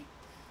 Jay.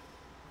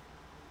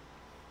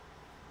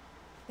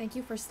 Thank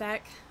you for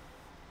stack.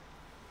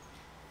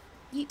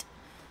 Yeet.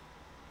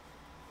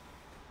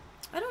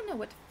 I don't know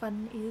what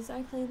fun is.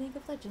 I play League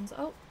of Legends.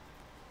 Oh.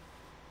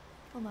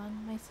 Hold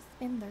on. My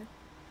suspender.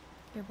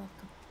 You're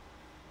welcome.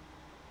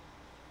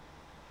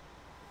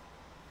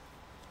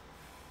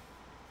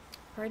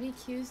 Party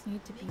queues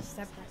need to be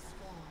separate.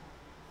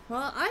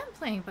 Well, I'm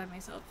playing by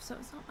myself, so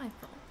it's not my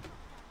fault.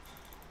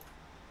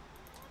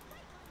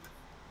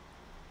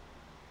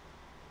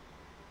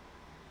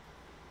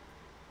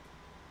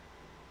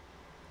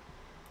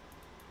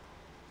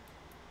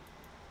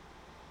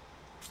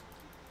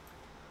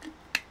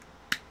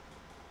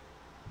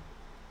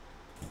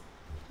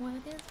 What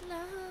is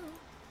love?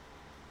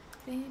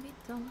 Baby,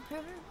 don't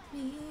hurt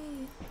me.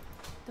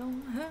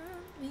 Don't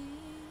hurt me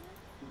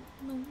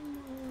no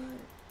more.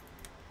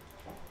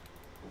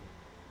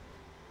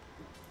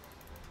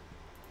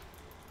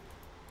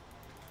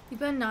 You've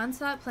been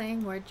non-stop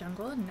playing War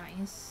Jungle?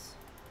 Nice.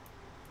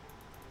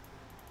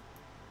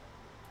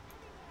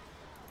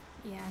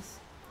 Yes.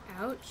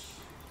 Ouch.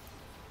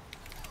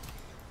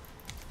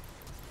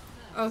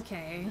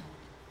 Okay.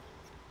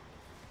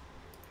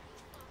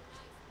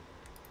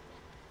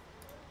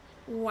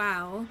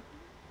 Wow.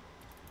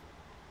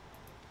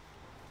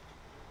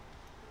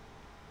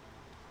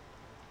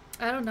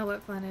 I don't know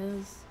what fun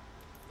is.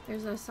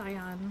 There's a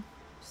Scion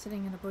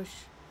sitting in a bush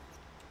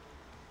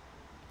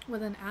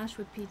with an Ashe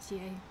with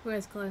PTA who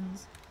has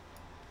cleanse.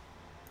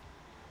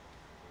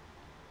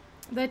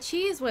 The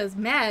cheese was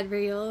mad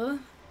real.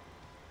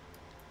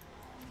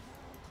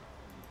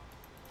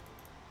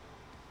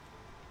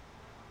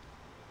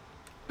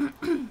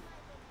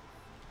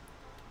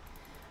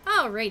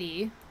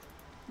 Alrighty.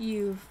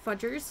 You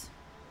fudgers.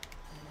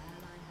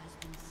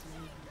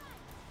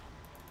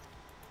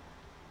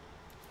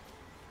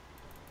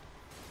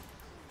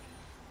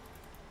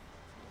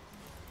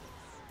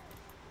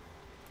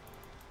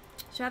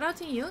 Shout out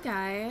to you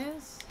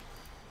guys.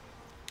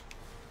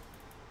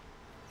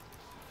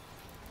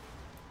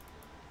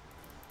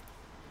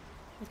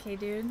 Okay,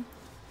 dude.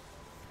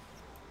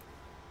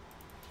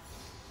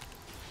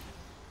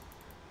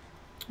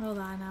 Hold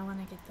on, I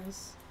want to get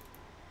this.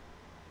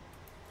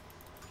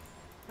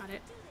 Got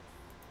it.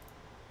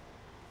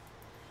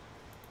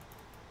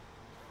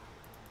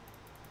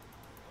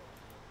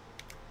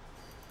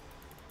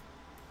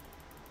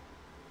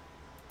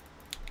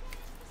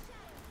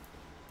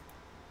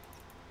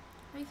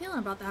 How you feeling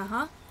about that,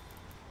 huh?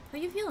 How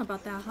you feeling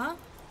about that, huh?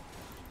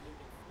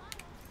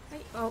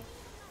 Hey, oh,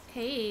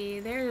 hey,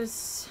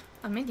 there's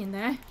a minion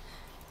there.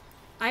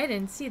 I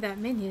didn't see that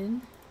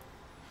minion.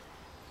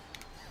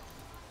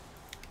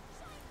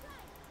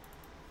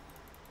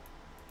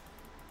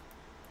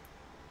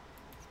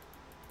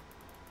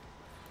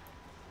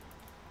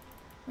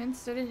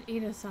 Instead of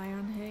eat a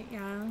Scion hit,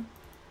 yeah.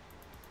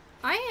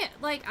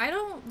 I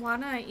don't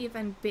wanna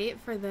even bait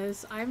for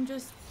this. I'm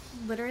just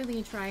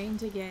literally trying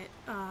to get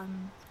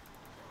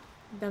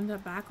them to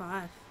back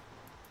off.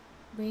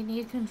 We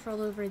need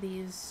control over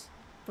these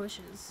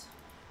bushes.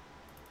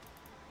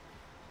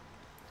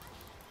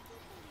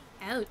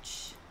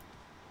 Ouch.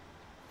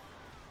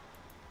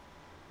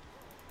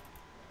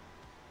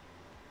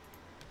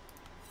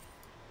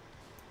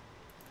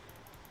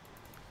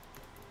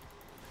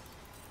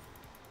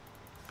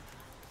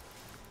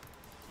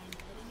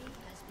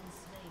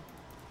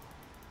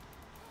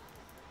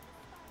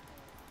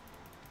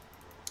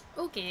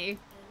 Okay.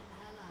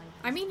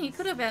 I mean, he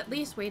could have at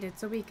least waited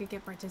so we could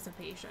get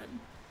participation.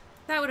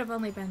 That would have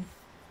only been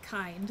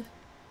kind.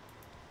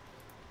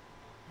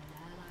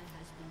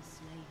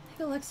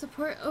 Select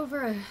support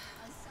over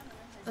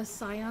a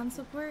Scion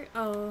support?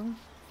 Oh.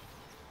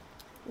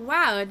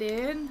 Wow,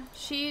 dude.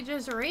 She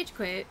just rage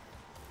quit.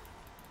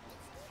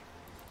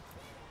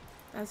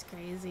 That's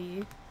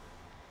crazy.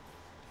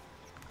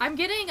 I'm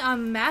getting a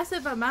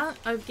massive amount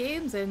of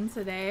games in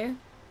today.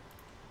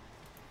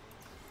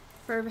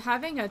 For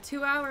having a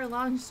 2-hour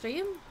long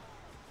stream.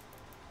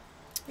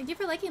 Thank you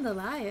for liking the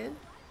live.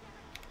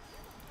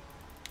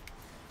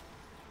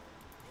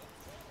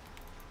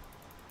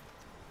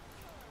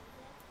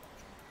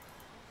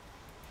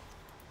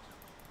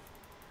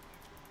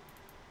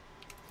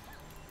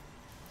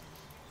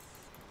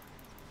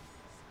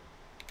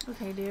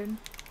 Okay, dude.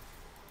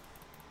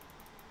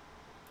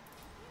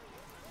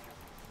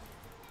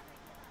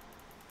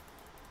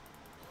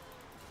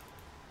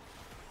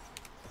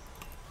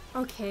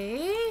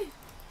 Okay.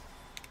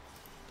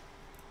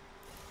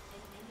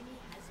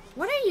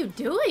 What are you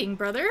doing,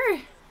 brother?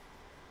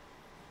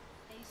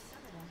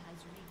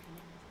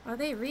 Are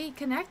they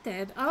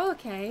reconnected? Oh,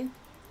 okay.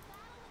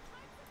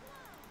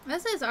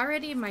 This is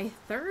already my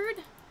third?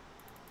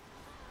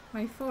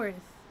 My fourth.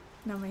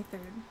 No, my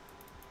third.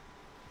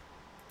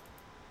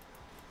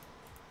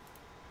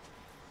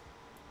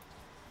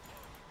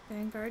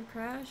 Vanguard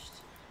crashed.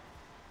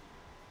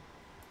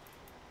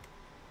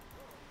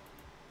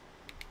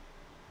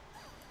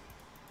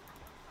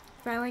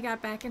 Finally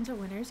got back into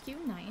winner's queue.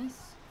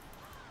 Nice.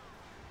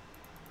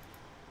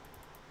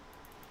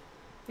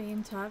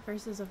 Vayne top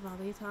versus a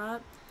volley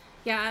top.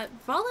 Yeah,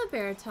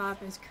 𝗦𝗨𝗣𝗣𝗢𝗥𝗧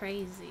top is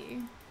crazy.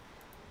 An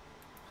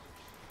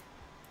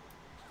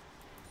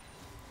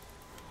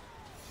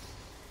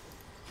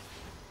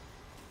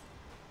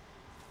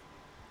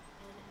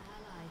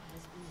ally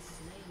has been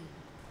slain.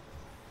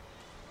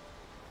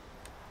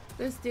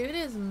 This dude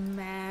is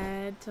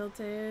mad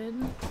tilted.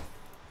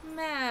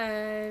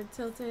 Mad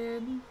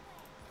tilted.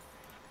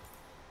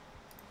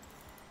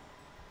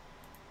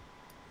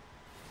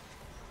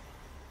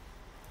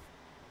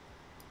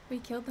 We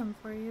killed them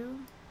for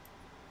you.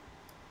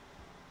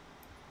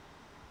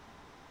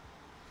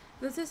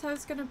 This is how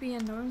it's gonna be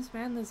in Norms,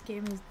 man. This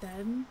game is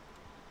dead.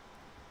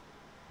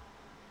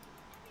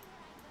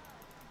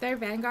 Their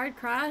Vanguard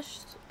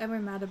crashed, and we're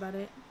mad about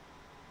it.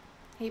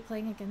 Hate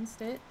playing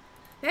against it.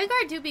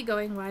 Vanguard do be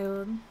going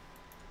wild.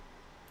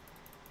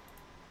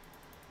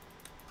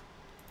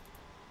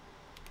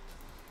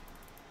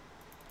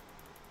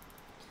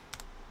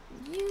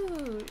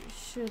 You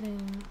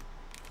shouldn't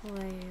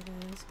play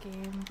this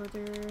game,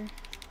 brother.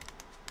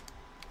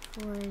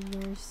 For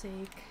your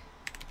sake.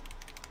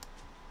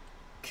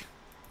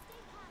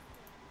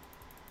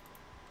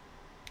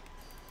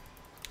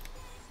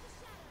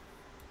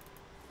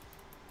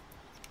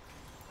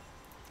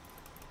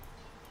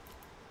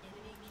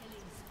 Enemy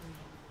killing spree.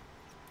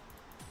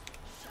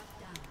 Shut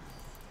down.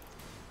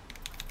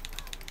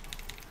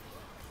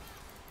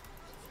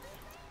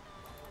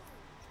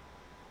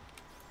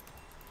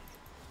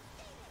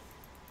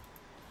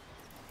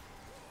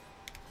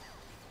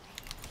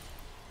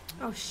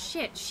 Oh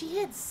shit, she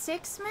hit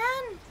 6,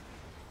 man?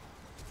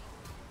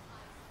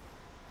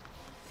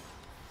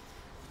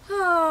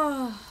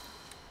 Oh.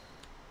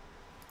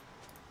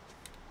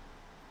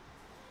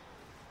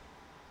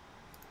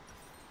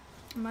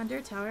 I'm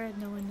under tower and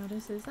no one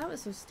notices. That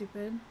was so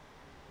stupid.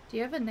 Do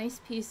you have a nice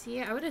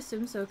PC? I would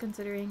assume so,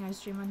 considering I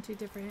stream on 2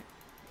 different.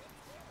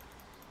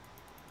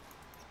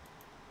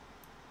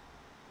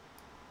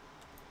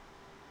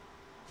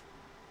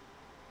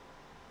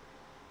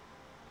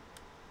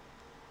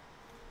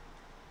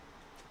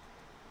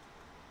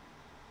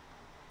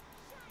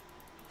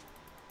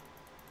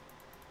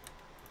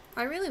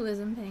 I really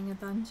wasn't paying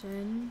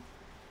attention.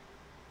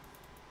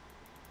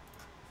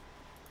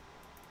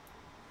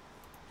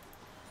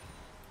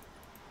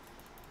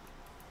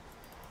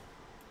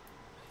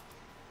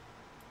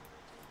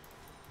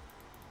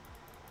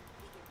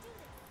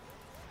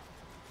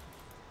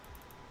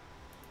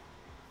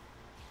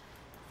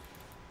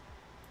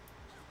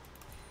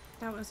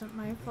 That wasn't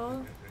my fault.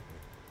 An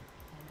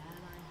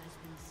ally has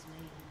been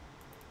slain.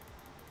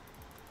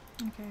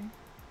 Okay.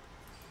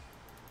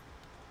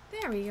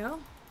 There we go.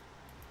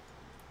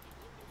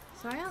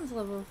 Scion's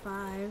level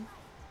 5.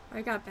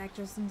 I got back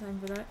just in time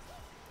for that.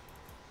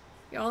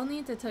 Y'all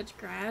need to touch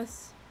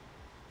grass.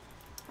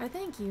 I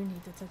think you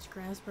need to touch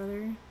grass,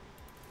 brother.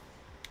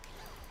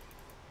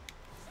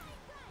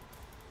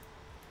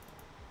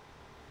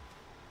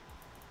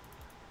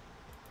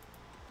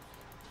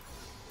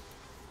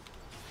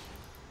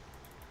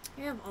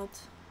 I have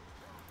ult.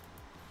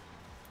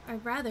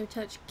 I'd rather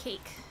touch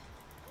cake.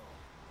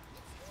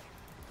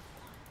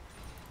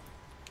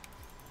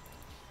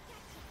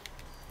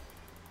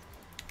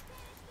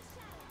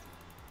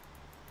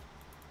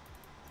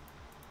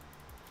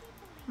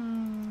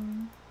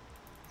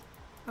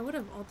 I would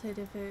have ulted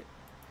if it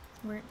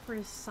weren't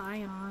for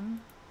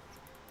Scion.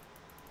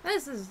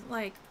 This is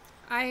like,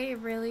 I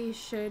really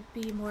should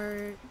be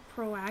more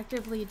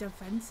proactively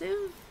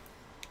defensive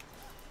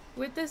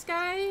with this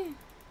guy.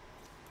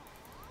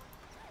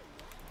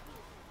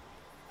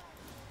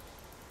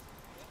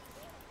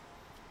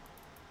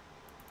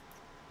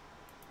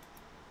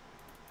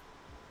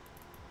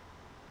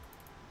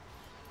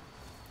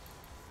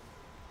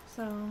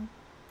 So,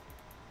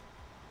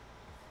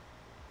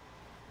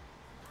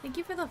 thank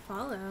you for the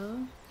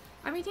follow.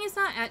 I mean, he's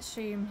not at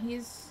stream.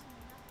 He's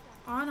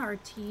on our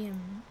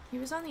team. He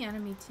was on the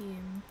enemy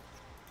team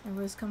and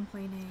was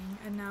complaining,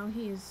 and now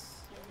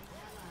he's An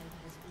ally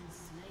has been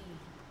slain.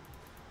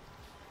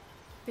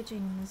 bitching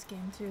in this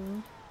game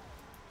too.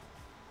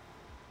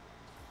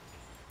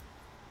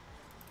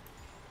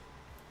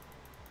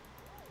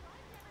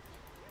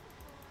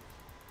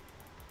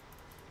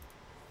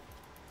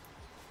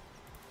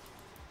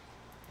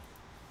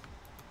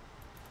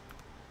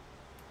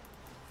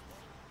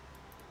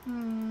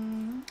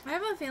 I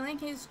have a feeling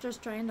he's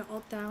just trying to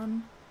ult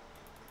down.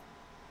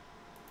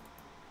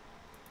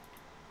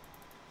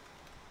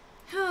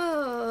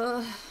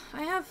 Oh,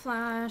 I have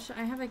flash,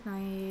 I have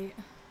ignite.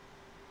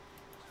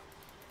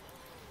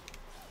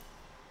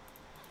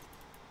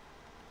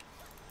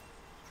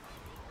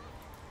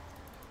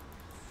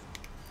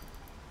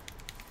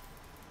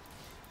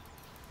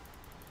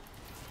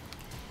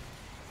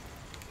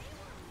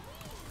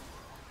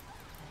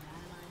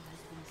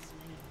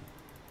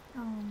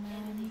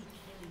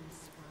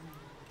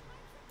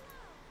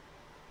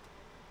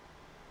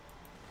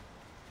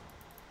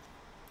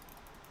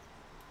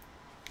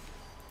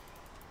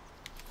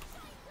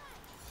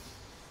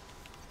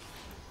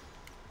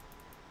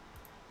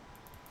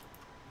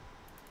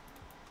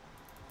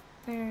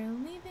 They're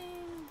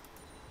leaving.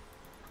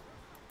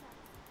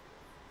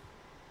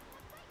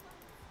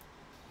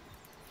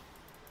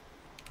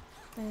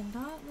 They're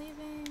not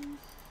leaving.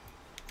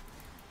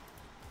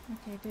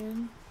 Okay,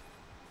 dude.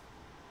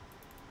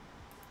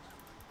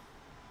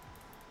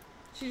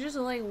 She just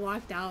like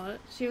walked out.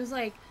 She was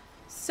like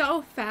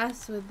so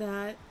fast with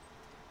that.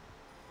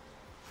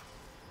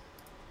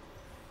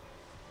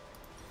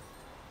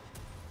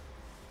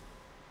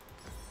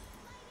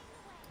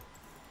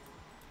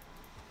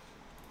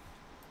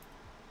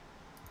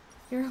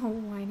 You're a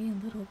whiny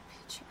little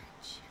bitch,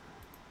 aren't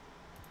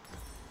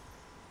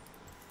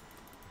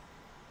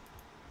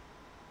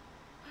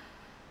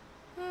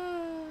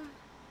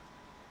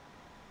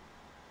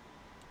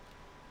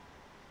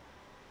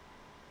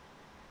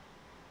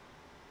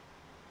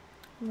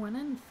you? 1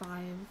 in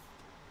 5.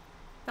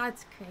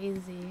 That's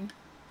crazy.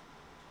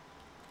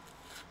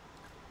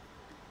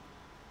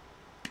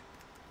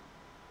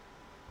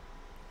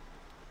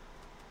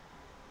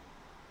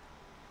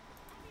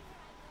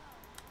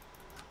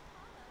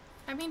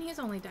 I mean, he's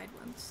only died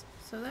once,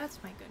 so that's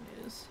my good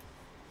news.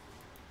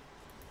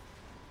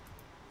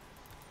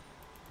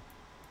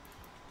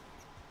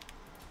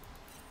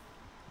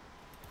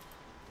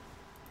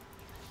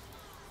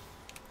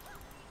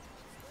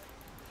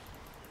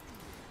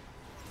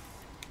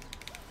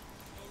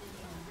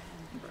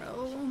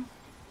 Bro.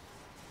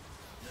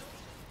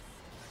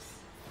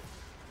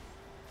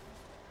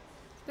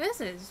 This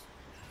is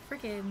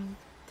freaking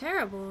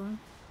terrible.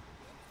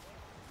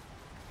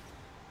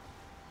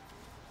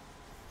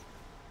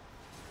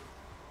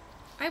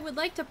 I would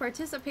like to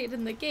participate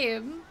in the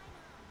game.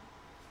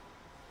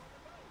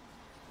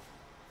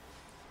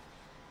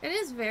 It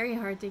is very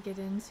hard to get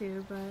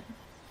into, but...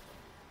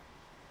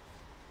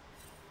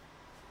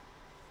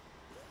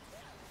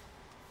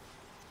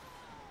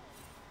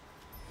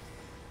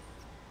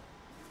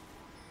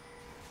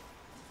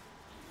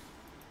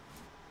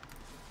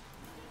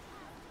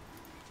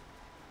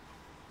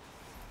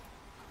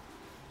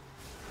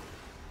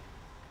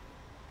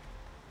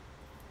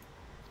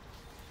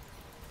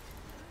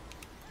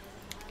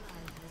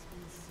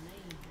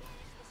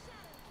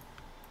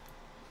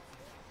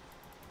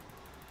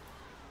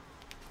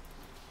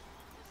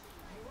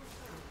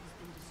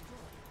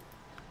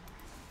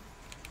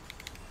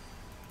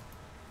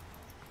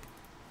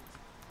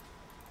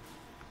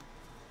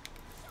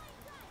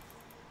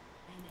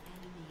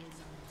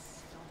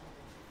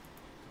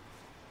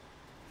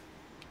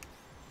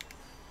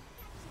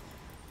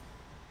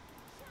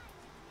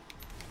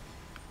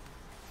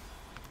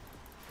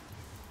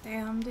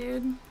 Damn,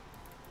 dude.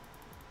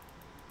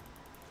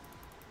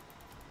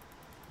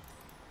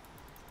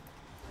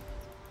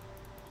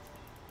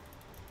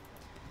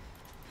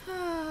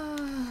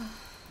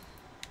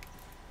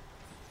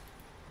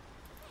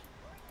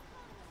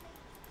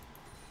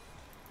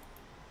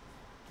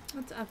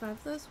 Let's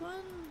FF this one.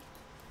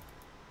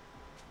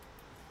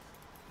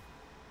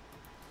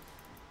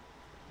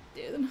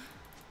 Dude.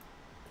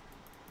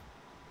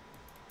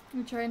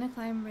 You're trying to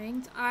climb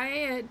ranked?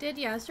 I did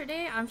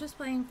yesterday. I'm just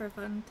playing for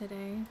fun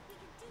today.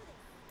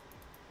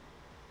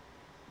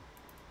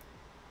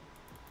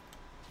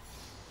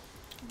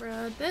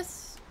 Bruh,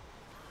 this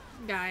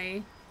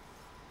guy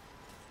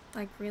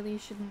like really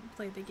shouldn't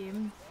play the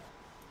game.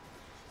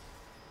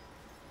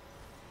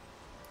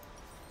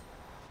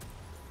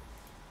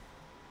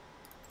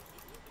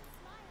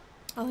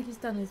 All he's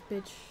done is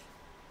bitch.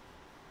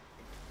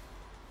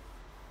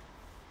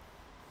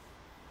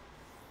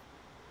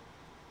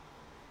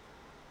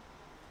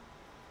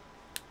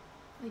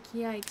 Like,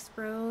 yikes,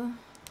 bro.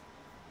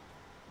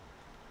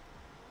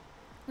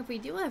 If we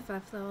do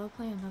FF though, I'll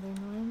play another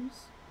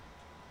Norms.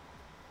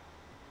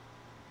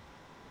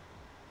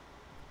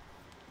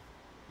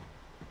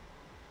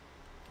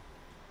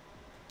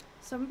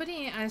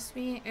 Somebody asked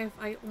me if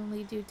I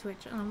only do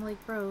Twitch, and I'm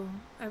like, bro,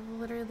 I've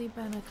literally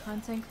been a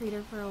content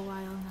creator for a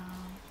while now.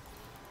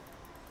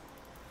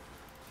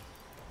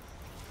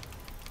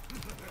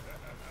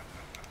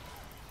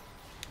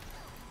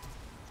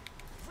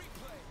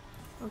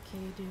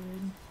 Okay,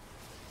 dude.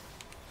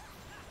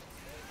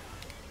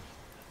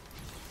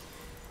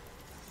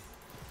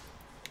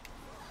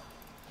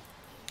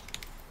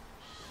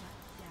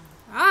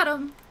 Got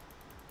him!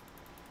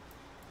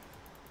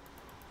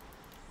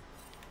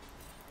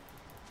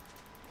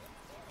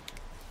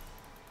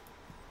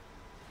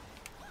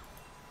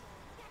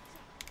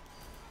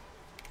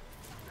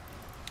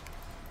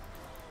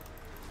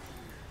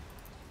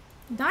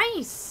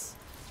 Nice!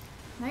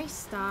 Nice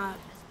stop.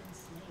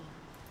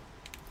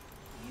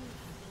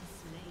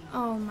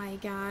 Oh my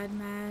god,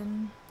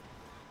 man.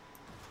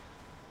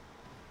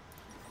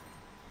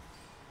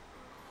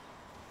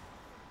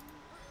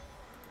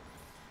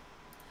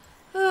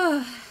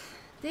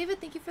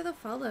 David, thank you for the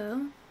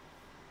follow.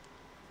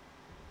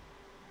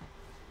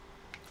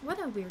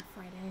 What a weird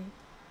Friday.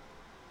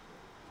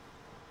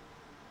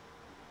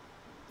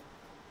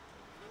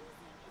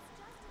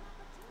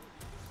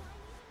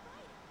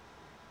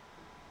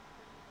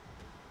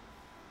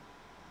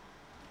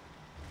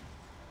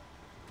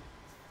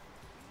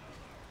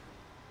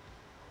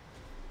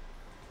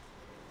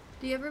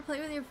 Do you ever play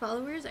with your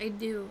followers? I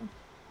do.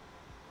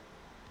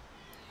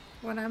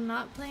 When I'm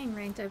not playing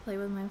ranked, I play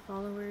with my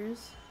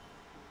followers.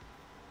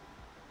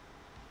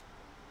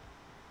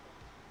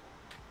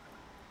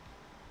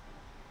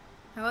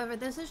 However,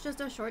 this is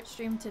just a short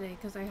stream today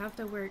because I have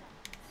to work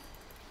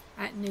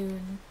at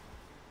noon.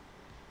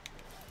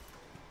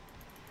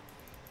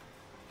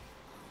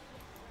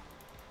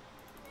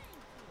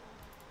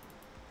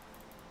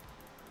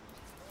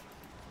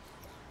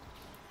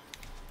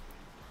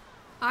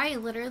 I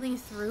literally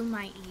threw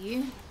my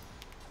E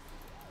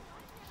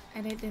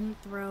and it didn't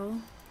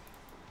throw.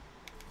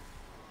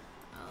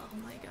 Oh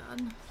my god.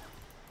 An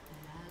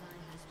ally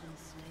has been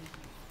slain.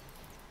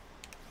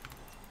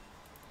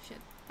 Shit.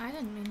 I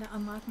didn't mean to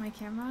unlock my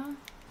camera,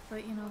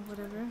 but you know,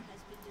 whatever.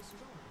 Has been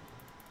destroyed.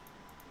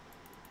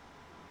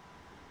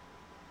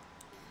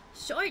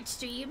 Short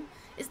stream?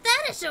 Is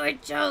that a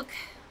short joke?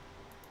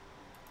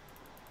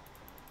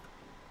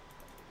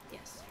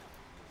 Yes.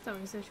 It's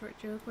always a short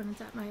joke when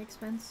it's at my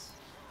expense.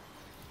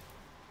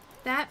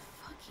 That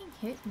fucking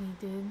hit me,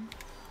 dude.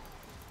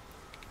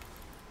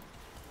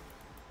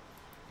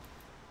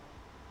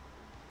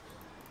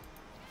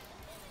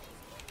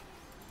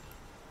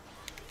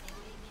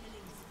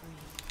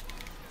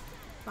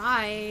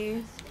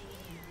 Bye.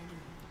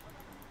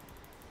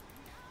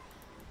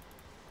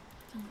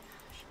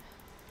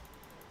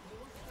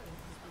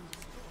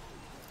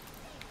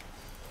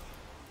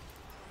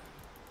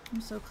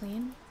 I'm so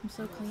clean. I'm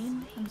so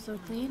clean. I'm so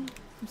clean.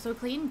 I'm so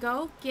clean.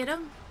 Go. Get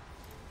him.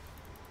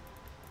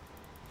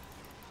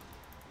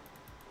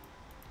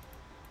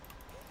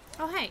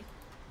 Oh, hey.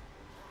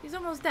 He's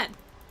almost dead.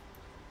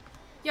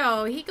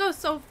 Yo, he goes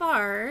so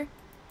far.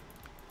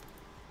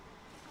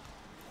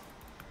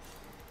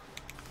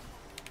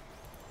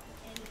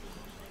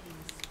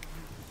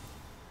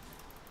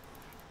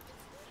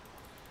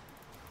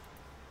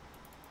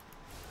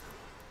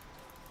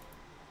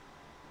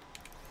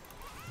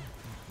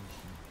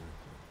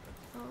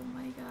 Oh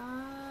my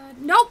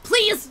god. No,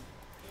 please!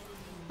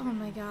 Oh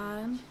my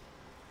god.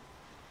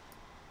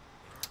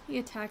 He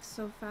attacks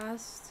so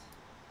fast.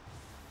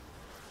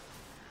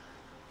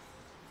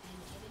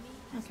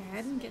 Okay, I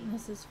didn't get an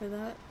assist for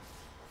that.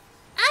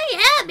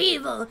 I am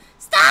evil!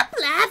 Stop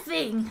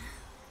laughing!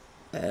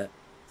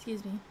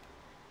 Excuse me.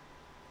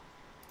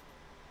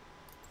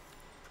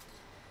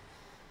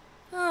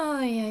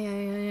 Oh, yeah.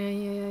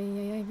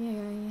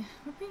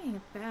 We're bringing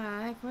it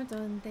back. We're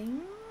doing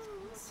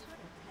things.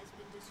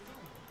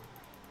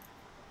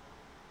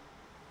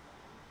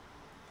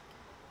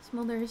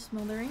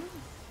 Smoldering.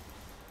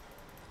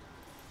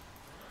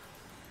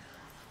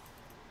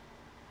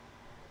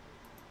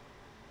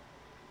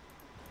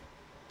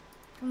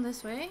 Come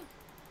this way.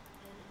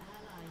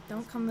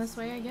 Don't come this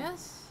way, I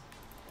guess.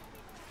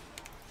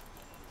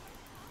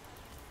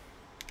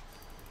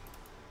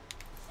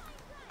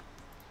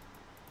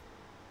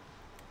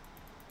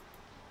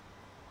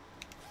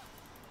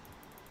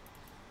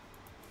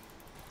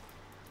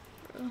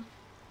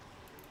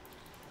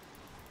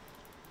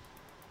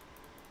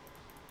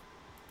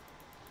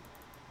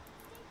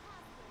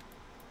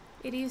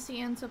 ADC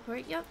and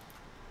support, yep.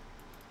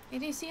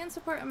 ADC and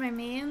support on my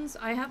mains.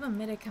 I have a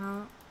mid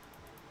account.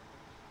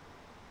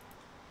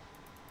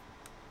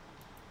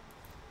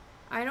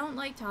 I don't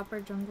like top or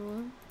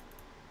jungle.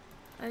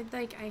 I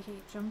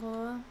hate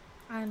jungle.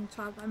 And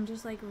top, I'm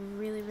just like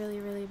really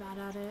bad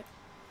at it.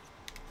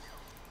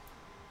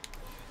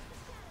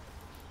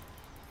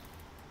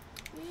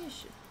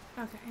 Yeesh.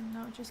 Okay,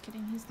 no, just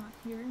kidding. He's not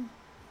here.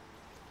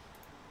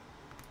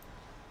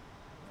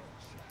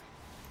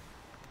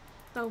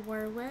 The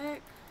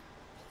Warwick.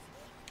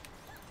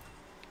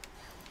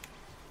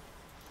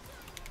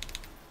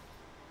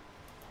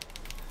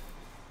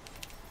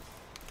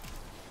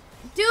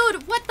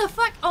 Dude, what the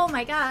fuck? Oh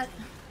my god.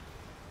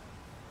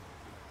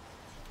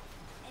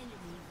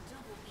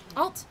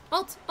 Alt.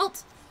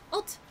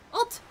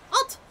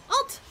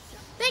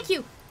 Thank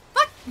you.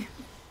 Fuck.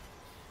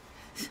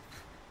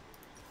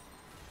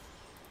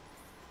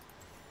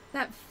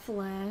 That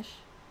flash.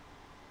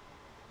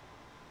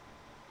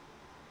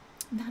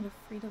 I'm not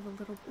afraid of a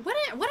little. What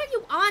are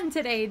you on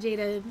today,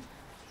 Jaded?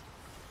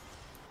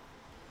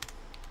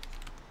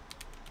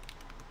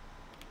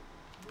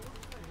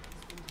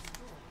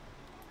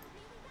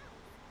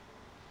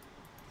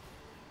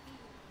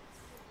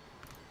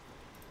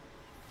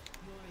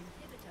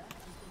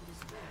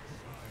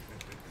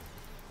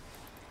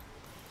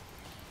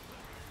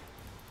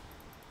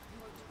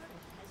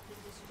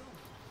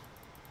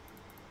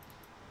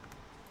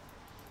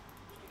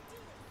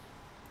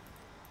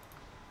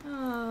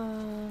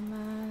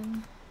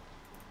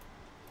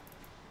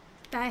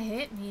 That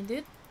hit me,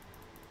 dude.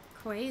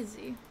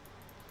 Crazy.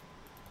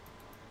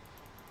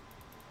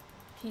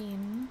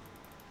 Pain.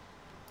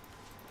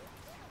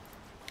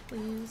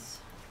 Please.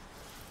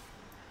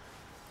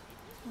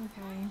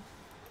 Okay.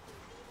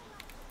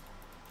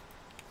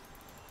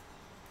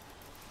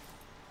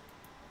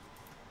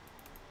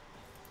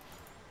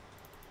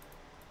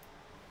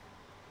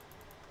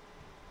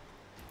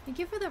 Thank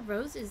you for the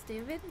roses,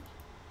 David.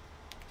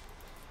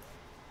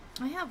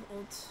 I have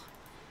ult.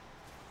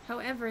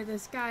 However,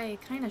 this guy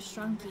kinda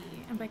shrunky,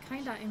 and by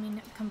kinda I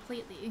mean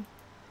completely.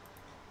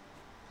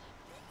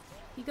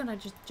 He gonna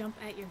just jump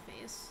at your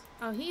face.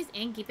 Oh, he's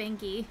anky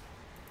banky.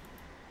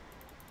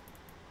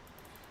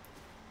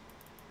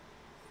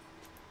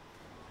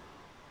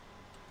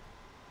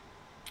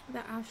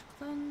 The ash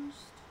cleansed.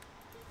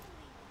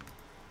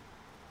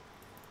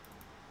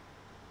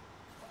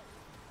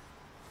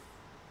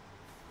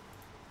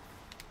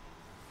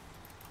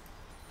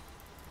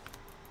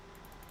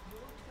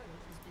 Your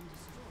turret has been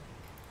destroyed.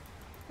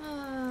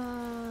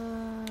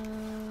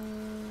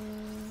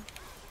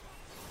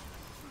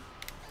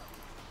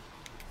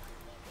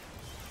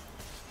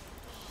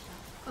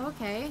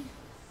 Okay.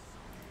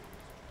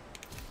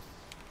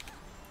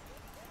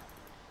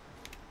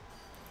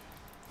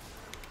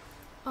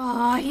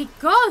 Oh, he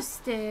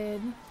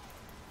ghosted.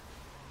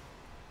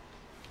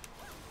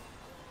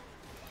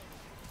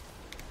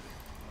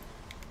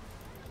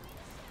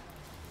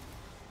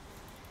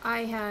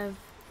 I have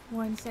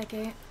 1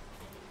 second.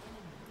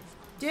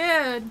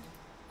 Dude,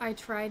 I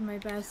tried my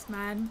best,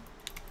 man.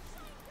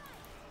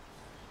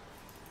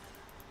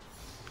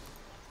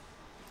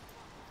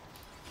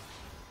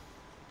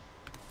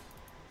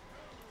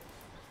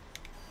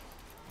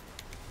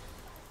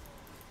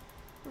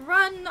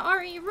 Run,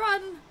 Ari,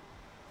 run! An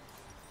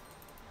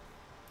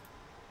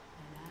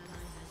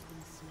ally has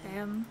been slain.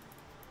 Damn.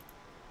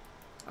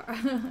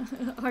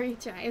 Ari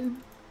tried. Your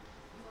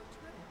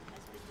turret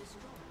has been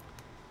destroyed.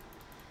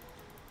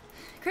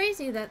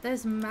 Crazy that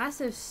this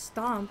massive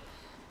stomp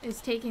is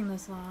taking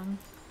this long.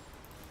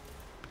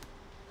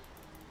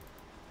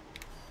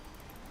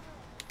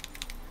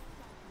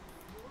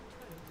 Your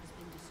turret has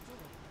been destroyed.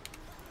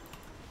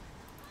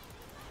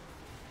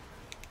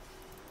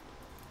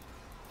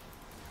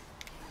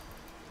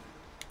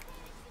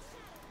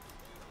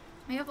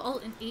 I have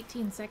ult in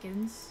 18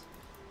 seconds.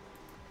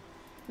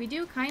 We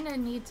do kind of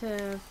need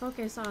to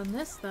focus on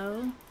this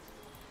though.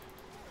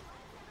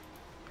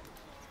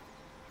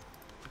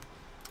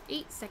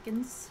 8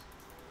 seconds.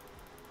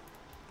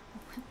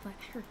 What the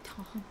heck,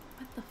 Tom?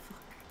 What the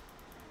fuck?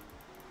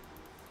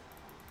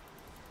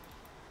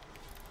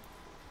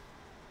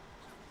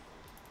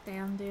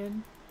 Damn,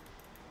 dude.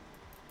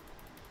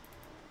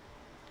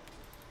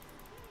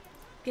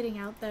 Getting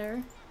out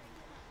there.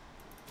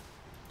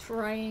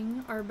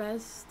 Trying our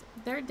best.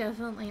 They're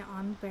definitely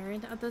on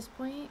Baron at this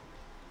point.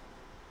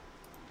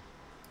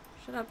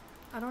 Shut up.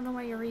 I don't know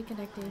why you're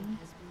reconnecting.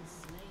 Has been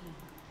slain.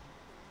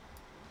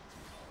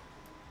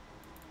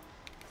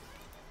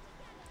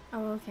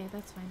 Oh, okay,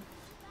 that's fine.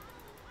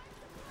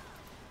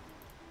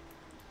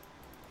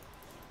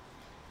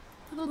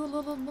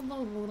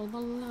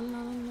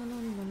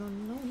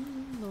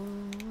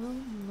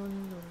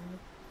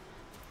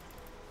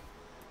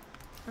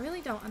 I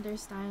really don't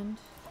understand.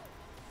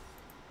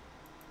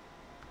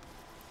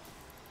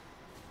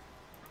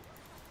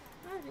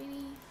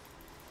 Alrighty.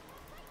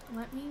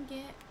 Let me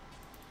get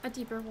a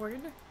deeper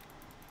ward.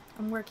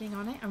 I'm working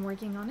on it. I'm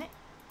working on it.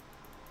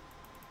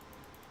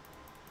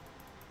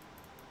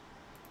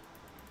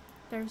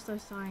 There's the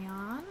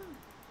Scion.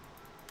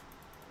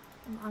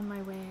 I'm on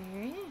my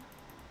way.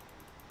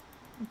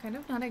 I'm kind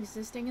of not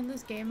existing in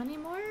this game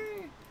anymore.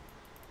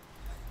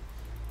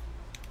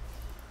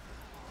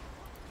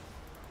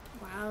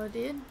 Wow,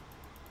 dude.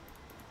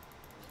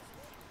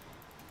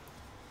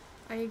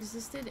 I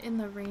existed in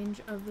the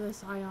range of the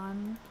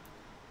Scion.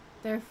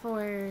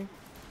 Therefore,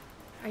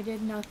 I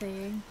did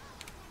nothing.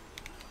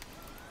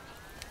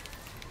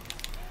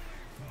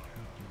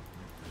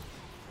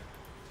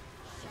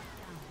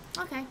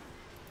 Okay.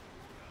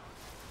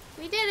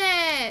 We did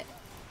it!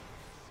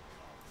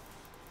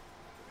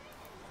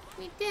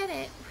 We did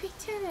it! We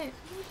did it!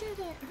 We did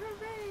it!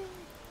 Hooray!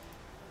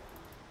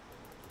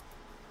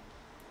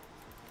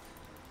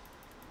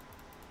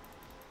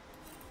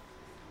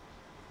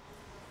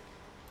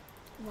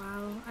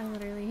 Wow, I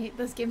literally hate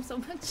this game so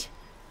much.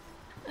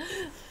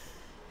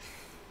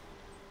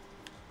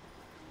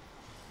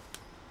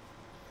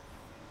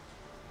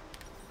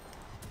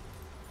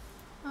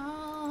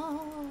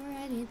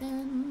 Alrighty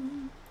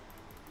then.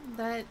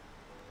 That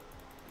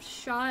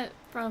shot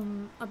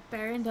from a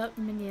baroned up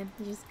minion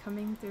just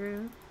coming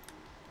through.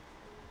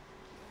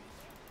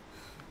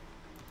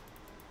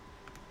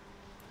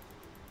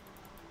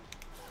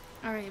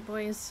 Alright,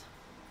 boys.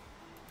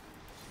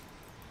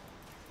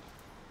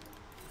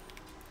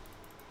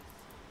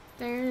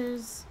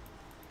 There's...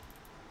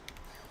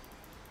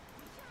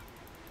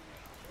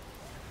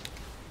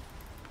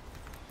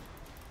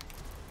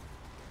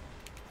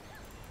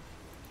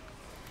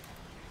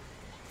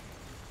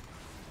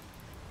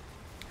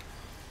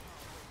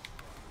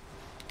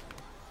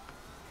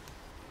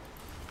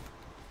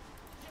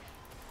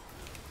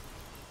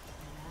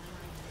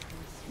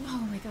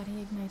 Oh my god,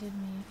 he ignited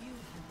me. You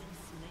have been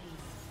slain.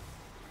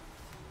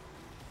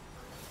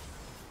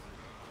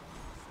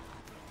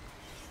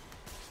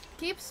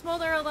 Keep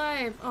Smolder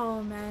alive!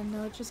 Oh man,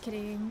 no, just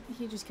kidding.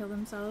 He just killed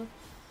himself. An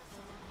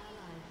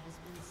ally has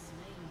been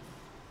slain.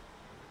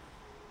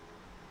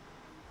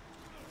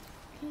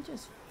 He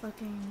just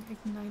fucking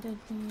ignited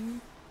me.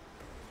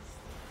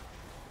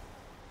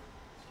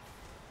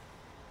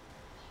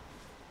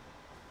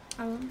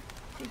 Oh,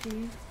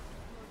 GG.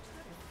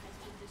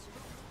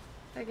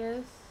 I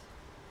guess.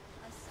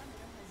 A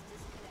summoner has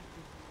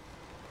disconnected.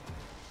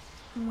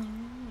 Wow.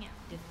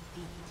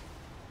 Defeat.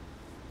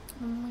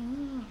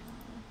 Wow.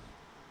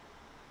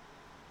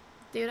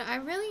 Dude, I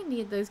really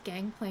need this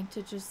Gangplank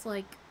to just,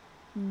 like,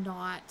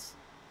 not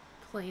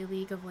play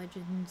League of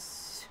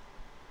Legends.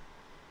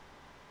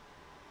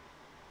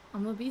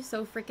 I'm gonna be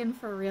so freaking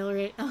for real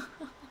right now.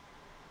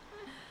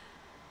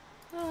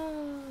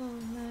 Oh,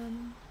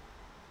 man.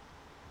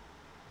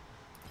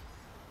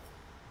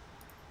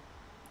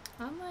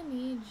 I'm gonna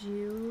need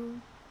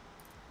you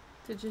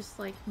to just,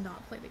 like,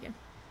 not play the game.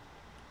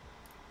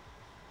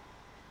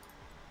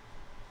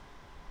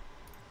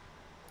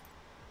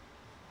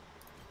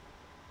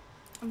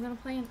 I'm gonna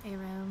play an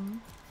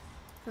ARAM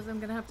because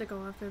I'm gonna have to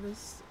go after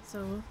this,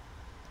 so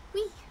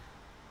whee!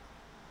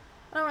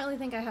 I don't really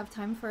think I have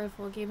time for a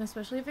full game,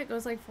 especially if it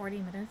goes like 40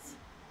 minutes.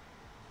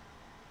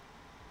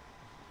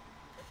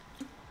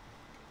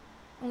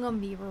 I'm gonna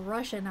be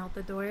rushing out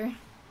the door.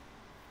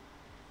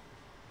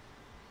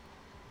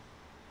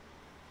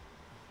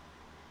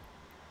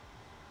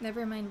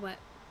 Never mind what.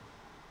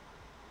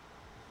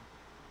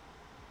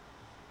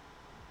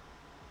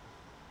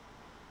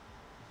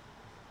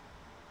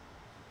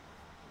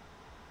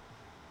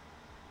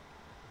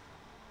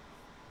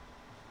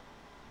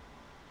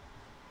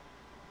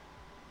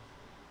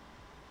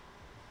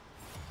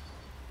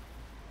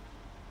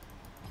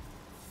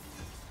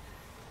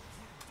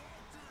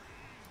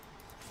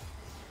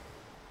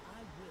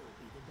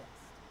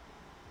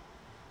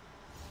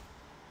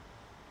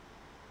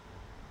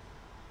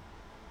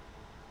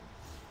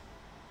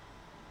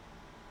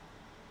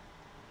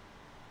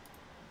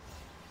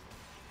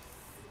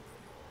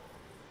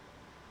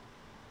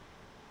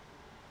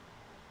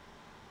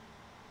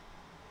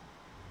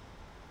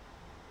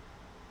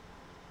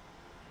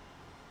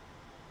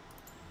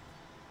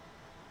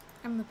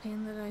 I'm the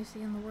pain that I see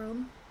in the world.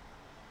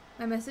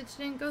 My message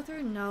didn't go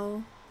through?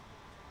 No.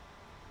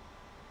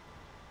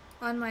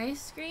 On my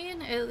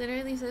screen, it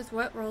literally says,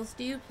 what roles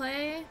do you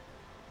play?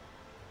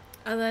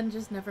 And then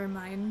just never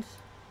mind.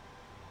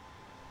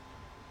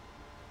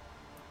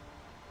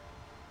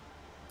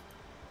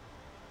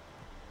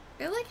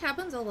 It like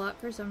happens a lot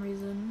for some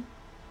reason.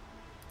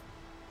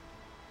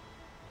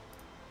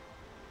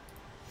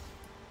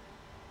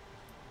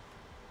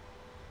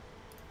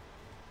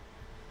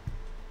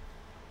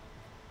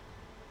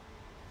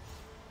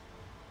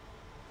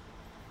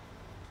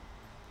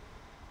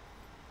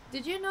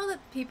 Did you know that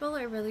people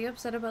are really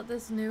upset about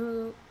this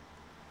new...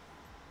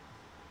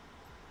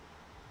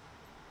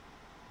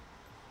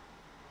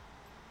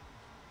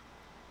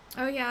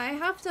 Oh yeah, I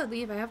have to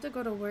leave. I have to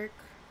go to work.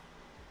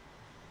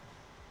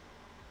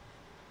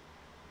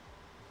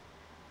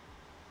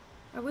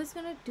 I was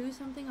gonna do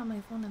something on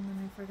my phone and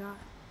then I forgot.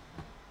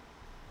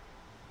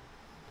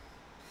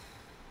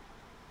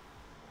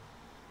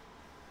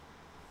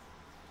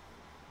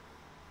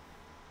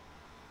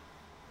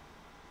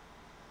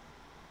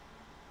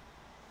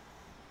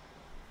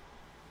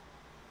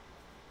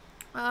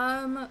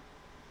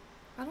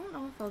 I don't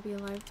know if I'll be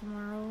live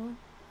tomorrow.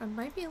 I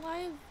might be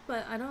live,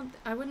 but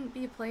I wouldn't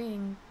be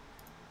playing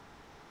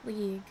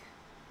League.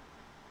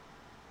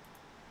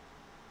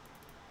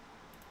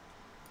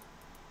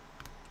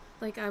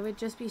 Like, I would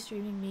just be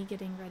streaming me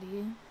getting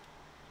ready.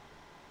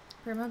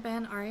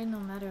 Permaban Ari no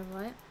matter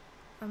what.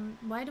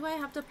 Why do I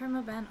have to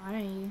permaban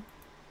Ari?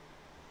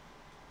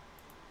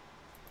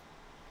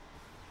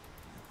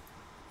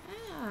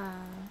 Yeah.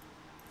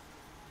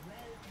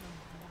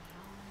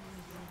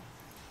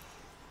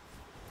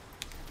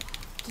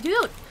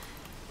 Dude!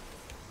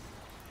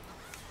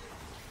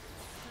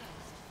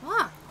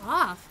 Fuck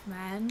off,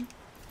 man.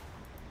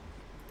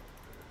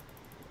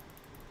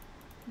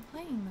 I'm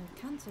playing the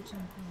cancer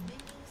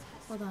champion.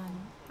 Hold on.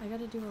 I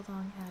gotta do a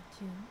long ad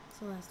too. It's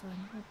the last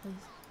one. Oh, please.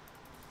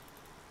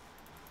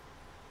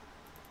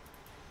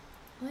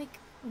 Like,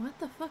 what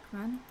the fuck,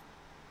 man?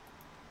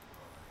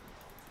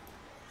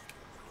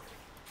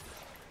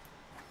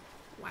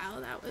 Wow,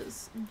 that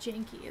was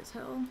janky as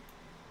hell.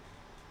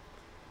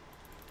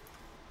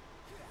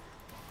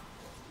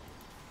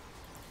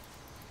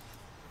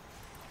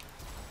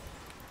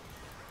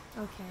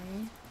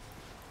 Okay.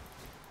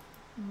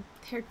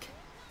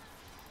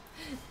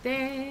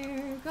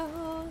 There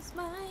goes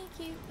my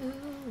cue.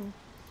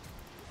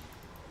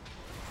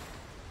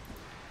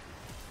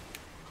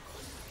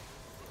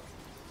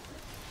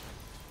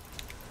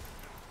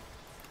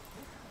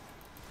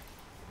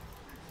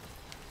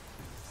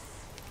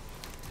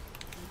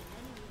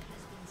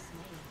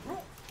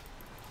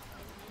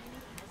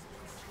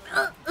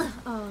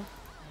 Oh.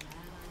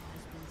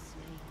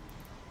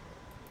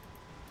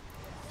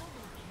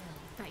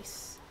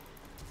 Nice.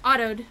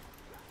 Autoed.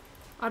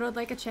 Autoed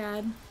like a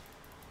Chad.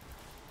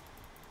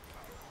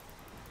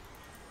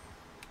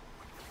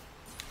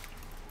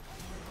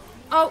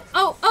 Oh,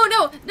 oh, oh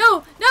no,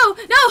 no, no,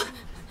 no!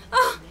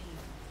 Oh.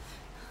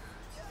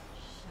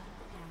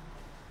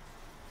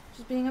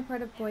 Just being a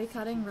part of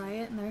boycotting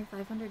Riot and their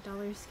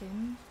 $500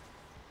 skin.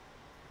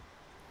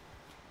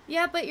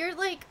 Yeah, but you're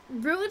like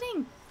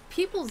ruining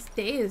people's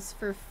days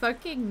for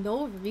fucking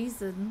no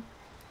reason.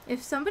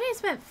 If somebody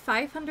spent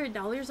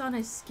 $500 on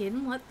a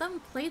skin, let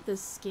them play the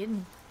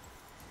skin.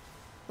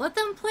 Let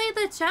them play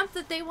the champ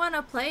that they want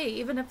to play,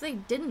 even if they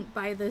didn't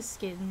buy the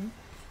skin.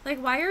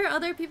 Like, why are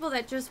other people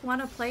that just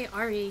want to play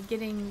Ahri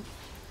getting,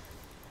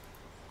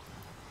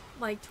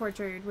 like,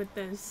 tortured with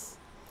this?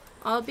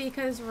 All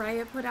because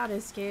Riot put out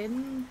a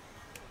skin?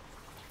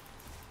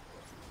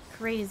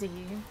 Crazy.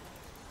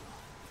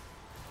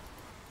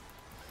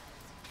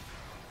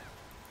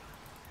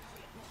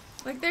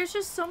 Like, there's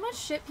just so much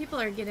shit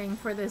people are getting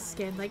for this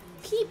skin. Like,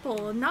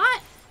 people,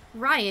 not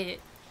Riot.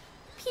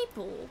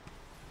 People.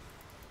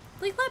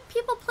 Like, let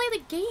people play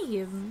the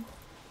game.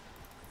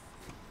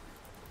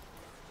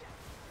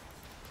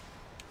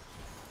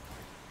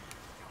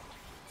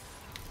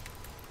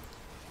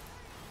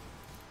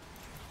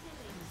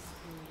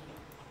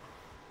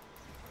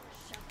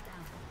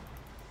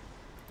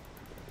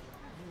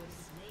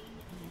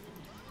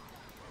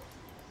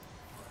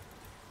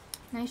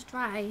 Nice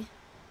try.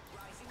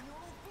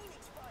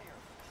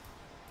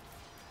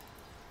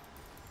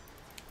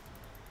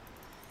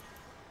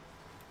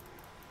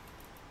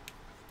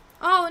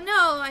 Oh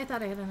no! I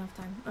thought I had enough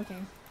time. Okay.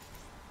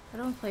 I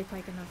don't play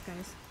Pyke enough,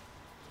 guys.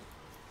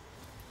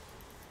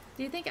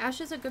 Do you think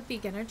Ashe is a good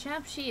beginner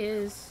champ? She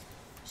is.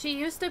 She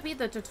used to be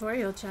the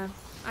tutorial champ.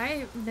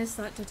 I miss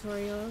that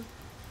tutorial.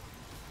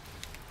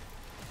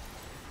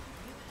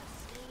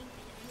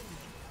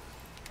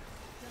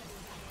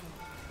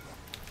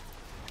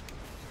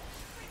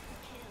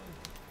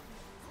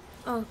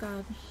 Oh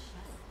god.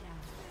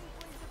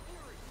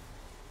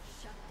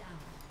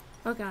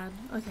 Oh god,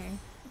 okay.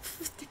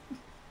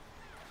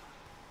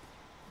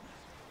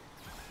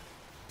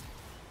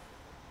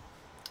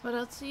 What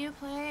else do you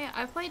play?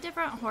 I play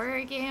different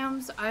horror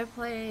games. I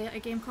play a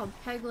game called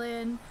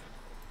Peglin.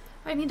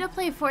 I need to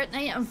play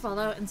Fortnite and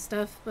Fallout and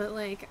stuff, but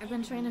like, I've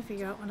been trying to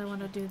figure out when I want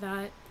to do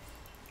that.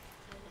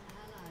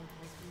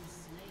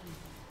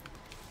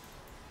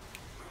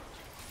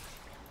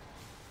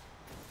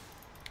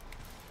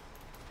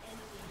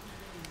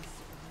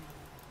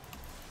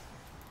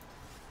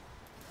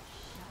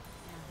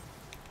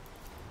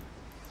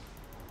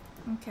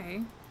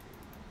 Okay.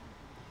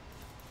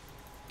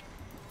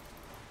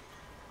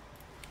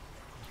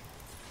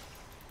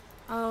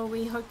 Oh,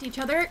 we hooked each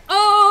other.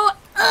 Oh!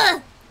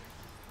 Ugh!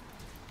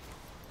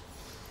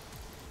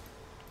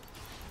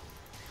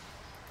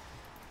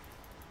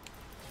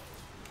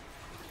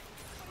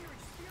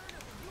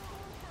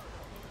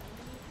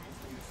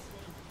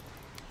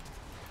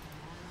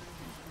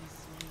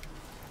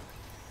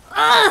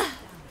 Ugh!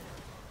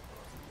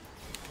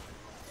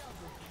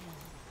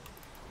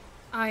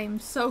 I'm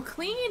so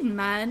clean,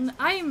 man.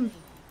 I'm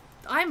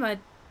a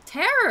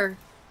terror.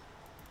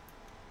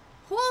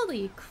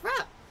 Holy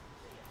crap.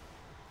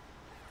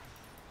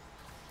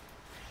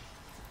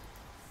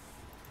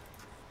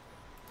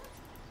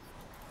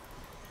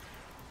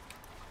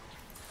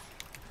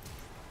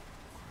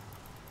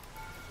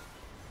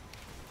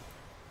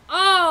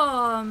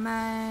 Oh,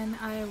 man.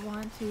 I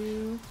want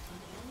to.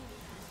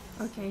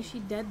 Okay, she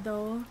dead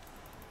though.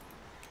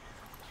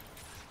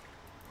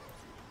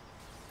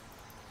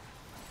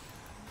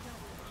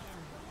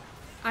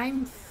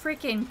 I'm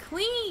freaking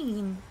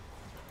clean!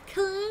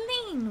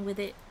 Clean with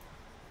it!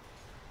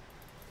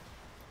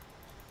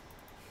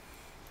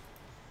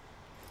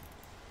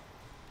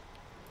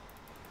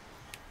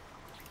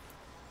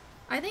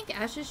 I think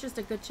Ashe is just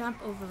a good champ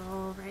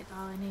overall right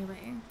now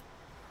anyway.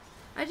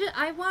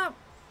 I want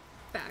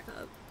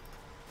backup.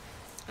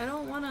 I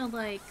don't want to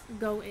like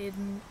go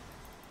in.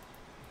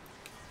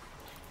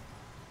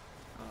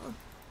 Oh,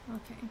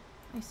 okay.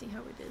 I see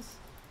how it is.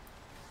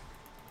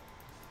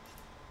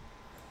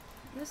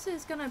 This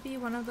is gonna be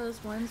one of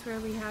those ones where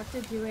we have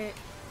to do it.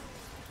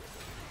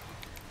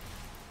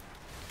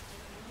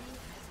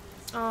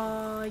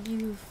 Oh,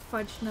 you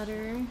fudge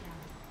nutter.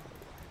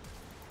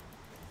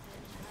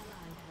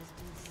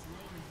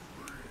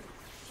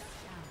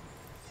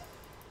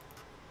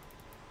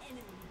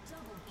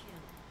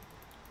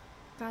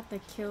 Got the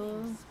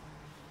kill.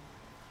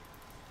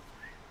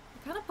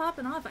 Kind of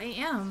popping off. I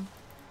am.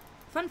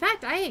 Fun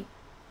fact, I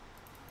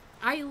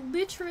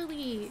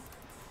literally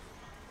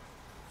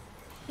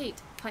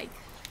hate Pyke.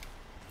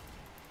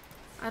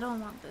 I don't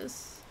want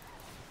this.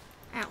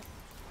 Ow.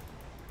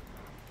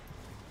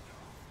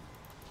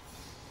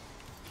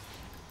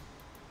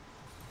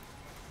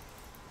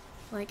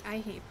 Like, I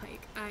hate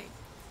Pyke.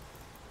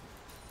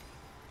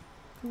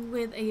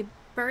 With a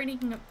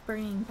burning,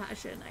 burning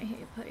passion, I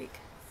hate Pyke.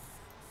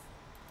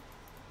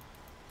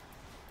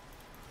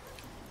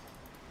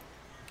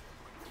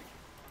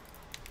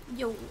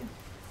 Yo.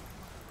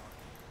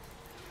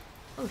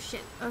 Oh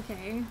shit,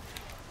 okay.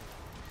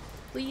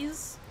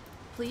 Please,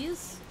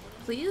 please,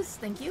 please,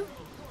 thank you.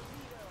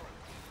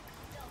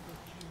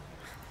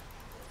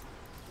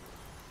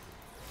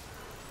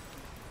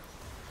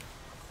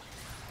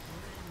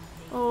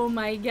 Oh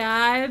my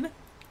god.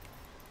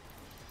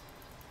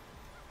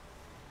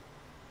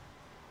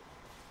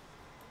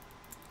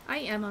 I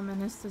am a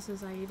menace to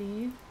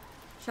society.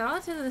 Shout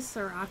out to this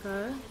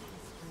Soraka.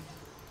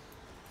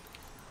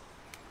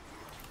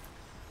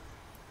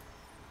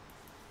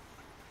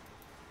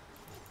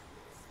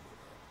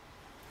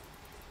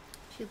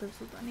 She lives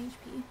with 1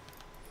 HP.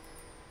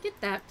 Get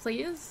that,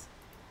 please.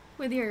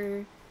 With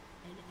your...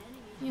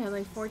 Yeah,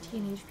 like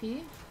 14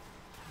 HP.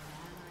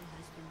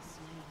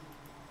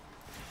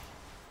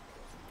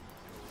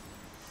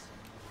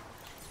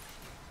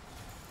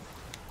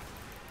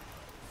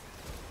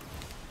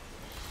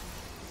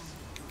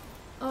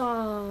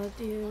 Oh,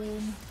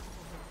 dude.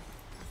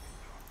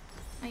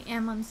 I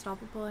am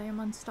unstoppable. I am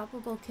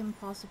unstoppable Kim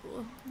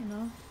Possible, you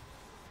know?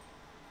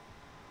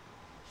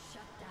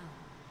 Shut down.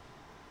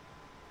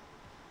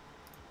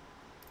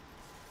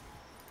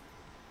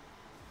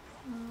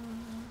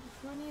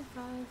 Uh,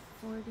 25,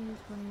 40,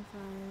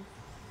 25.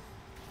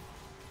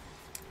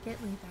 Get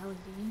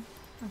lethality.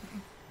 Okay.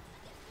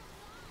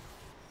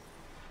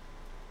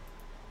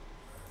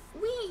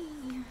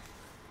 Whee!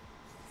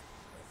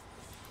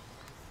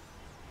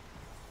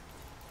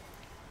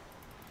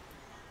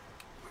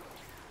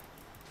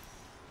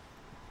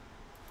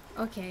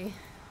 Okay,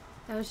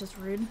 that was just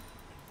rude.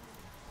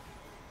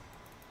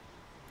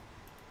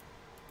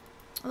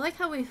 I like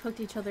how we've hooked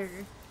each other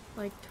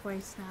like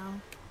twice now.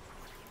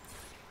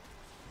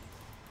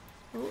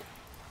 Oh.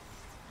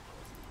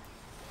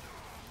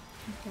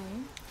 Okay.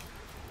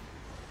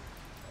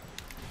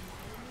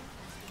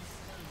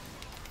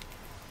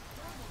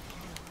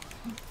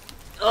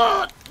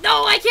 Oh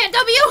no, I can't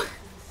W!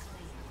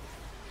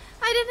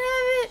 I didn't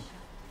have it!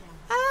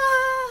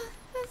 Ah,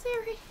 that's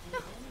eerie. No.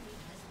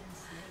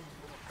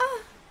 Ah.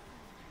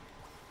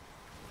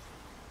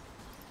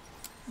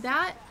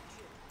 That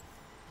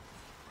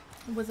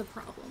was a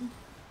problem.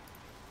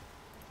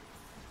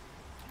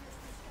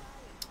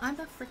 I'm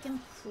a freaking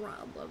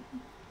problem.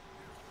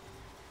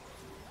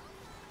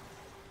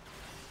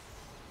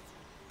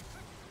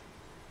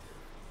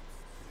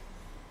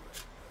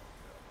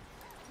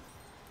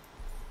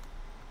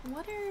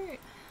 What are...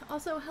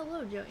 Also,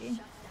 hello, Joey.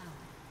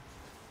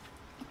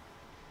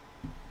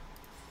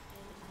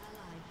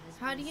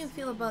 How do you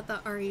feel about the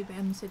Ari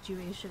ban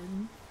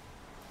situation?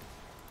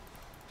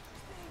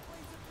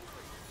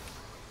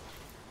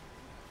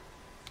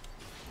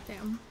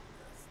 Damn.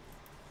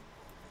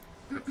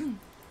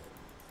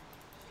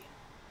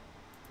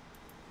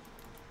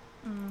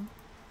 Mm.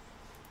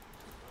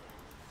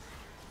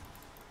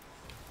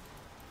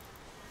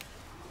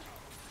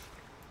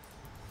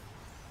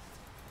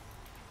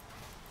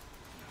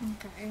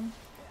 Okay.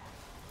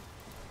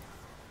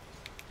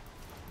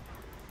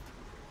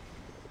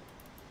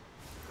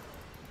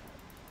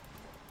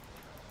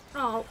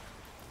 Oh.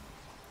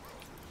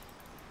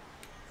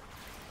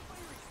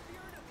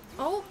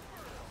 Oh.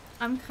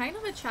 I'm kind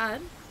of a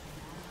Chad.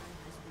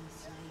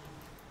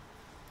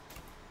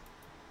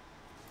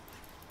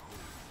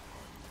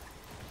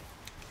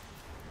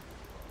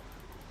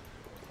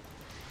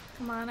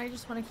 Come on, I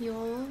just want to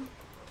heal.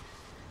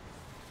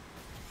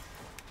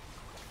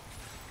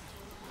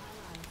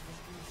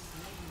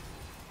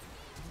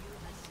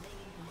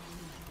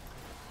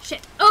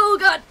 Shit. Oh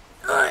god!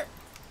 Ugh.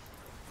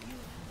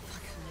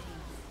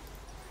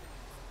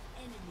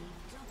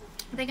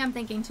 I think I'm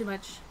thinking too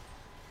much.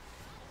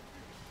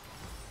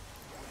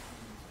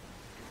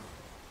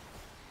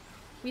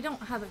 We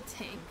don't have a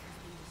tank.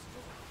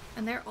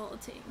 And they're all a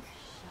tank.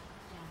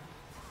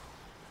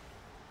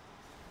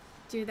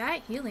 Dude,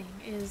 that healing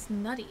is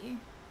nutty.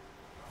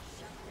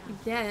 You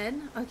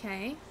dead?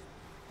 Okay.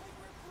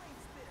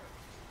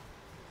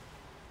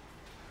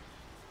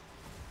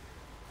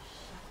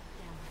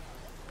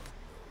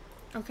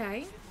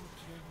 Okay.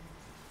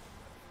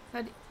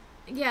 But,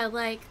 yeah,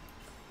 like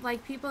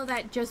people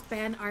that just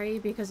ban Ari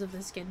because of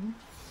the skin.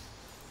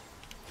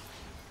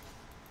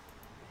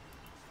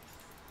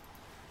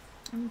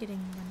 I'm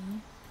getting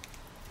money.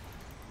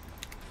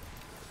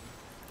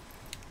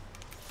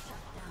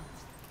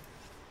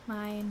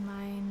 Mine,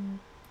 mine,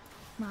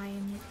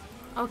 mine.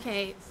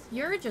 Okay,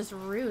 you're just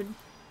rude.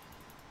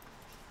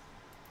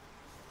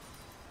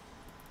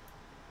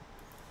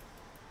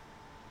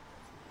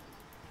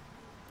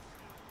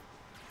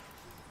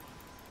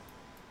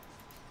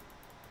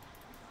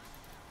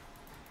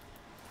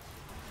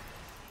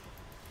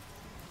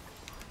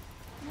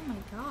 Oh my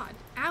god.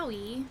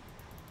 Owie.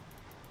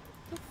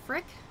 The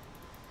frick?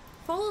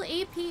 Full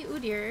AP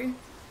Udyr.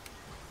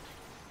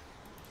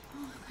 Oh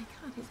my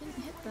god, I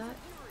didn't hit that.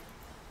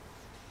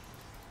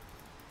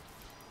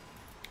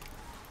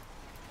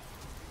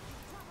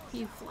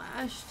 He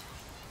flashed.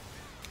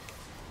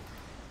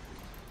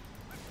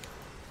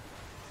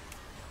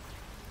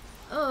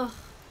 Ugh.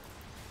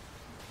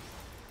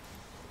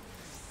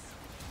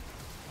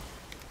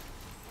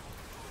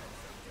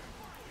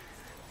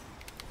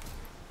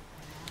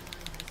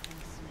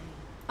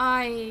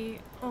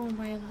 Oh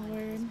my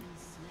lord.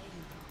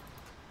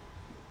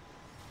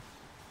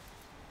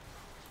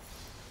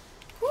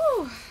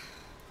 Whew.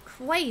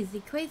 Crazy,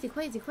 crazy,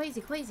 crazy,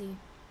 crazy, crazy.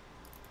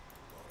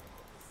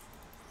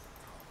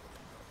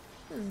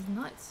 This is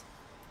nuts.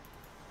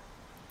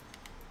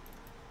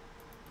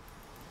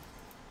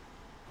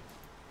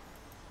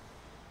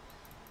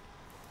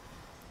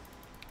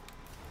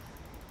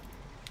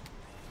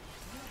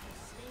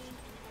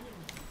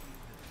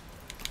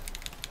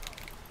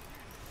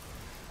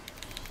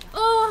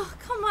 Oh,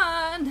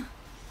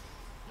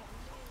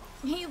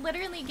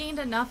 literally gained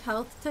enough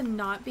health to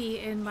not be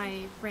in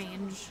my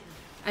range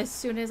as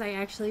soon as I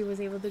actually was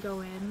able to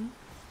go in.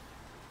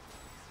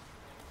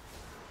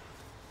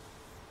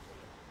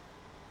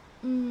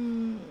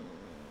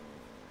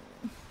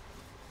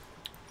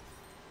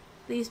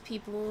 These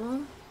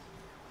people.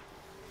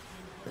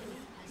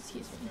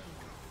 Excuse me.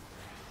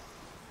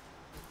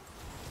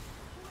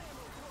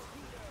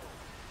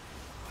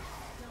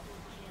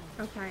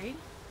 Okay.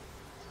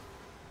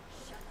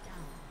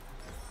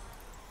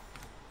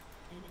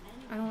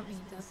 I don't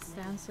need death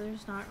stance, so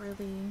there's not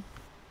really...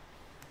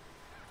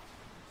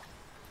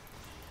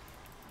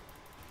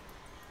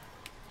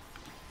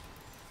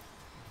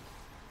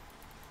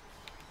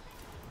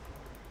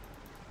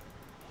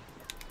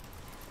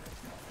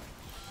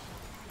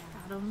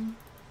 Got him.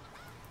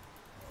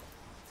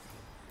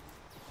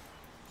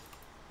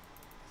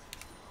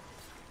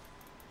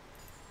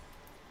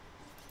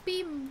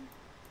 Beam!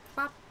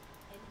 Bop!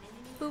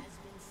 Boop!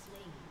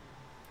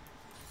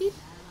 Beep!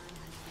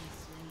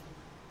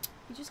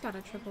 You just got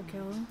a triple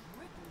kill.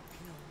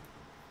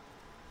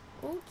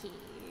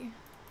 Okay.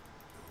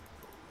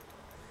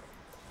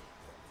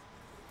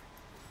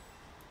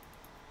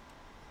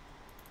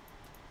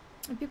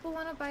 If people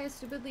want to buy a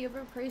stupidly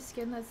overpriced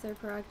skin, that's their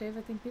prerogative.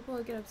 I think people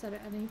will get upset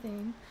at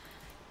anything.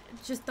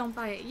 Just don't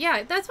buy it.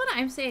 Yeah, that's what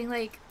I'm saying.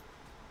 Like,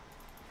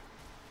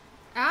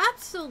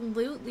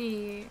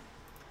 absolutely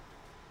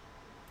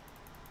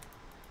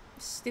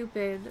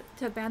stupid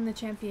to ban the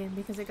champion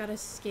because it got a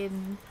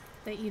skin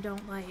that you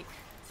don't like.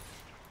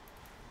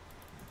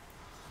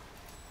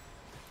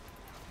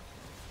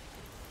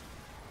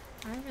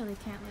 I really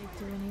can't like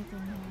do anything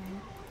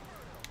here.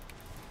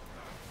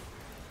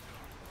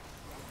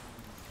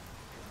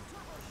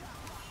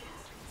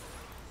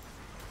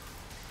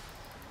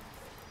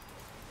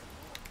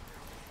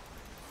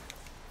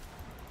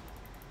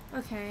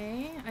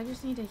 Okay, I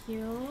just need to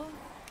heal.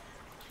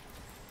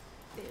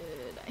 Dude,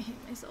 I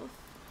hate myself.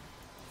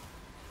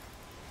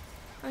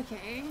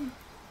 Okay.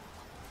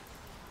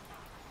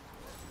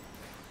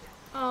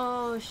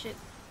 Oh shit.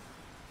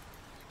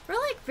 We're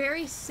like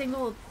very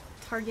single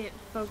target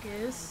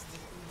focused.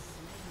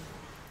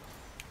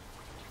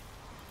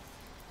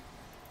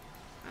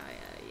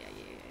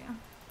 Yeah.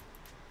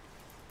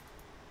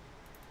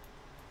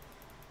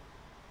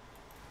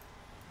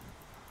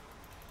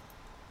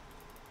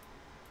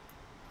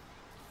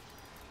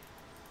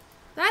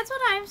 That's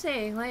what I'm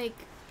saying, like...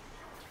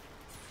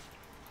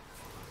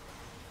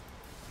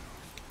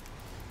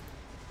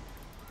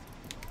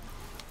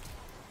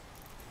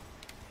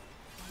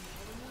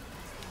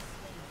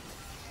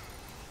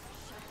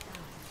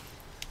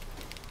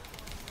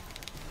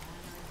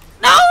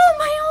 No!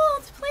 My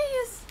ult,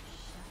 please!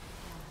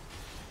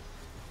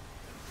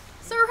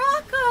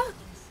 Soraka!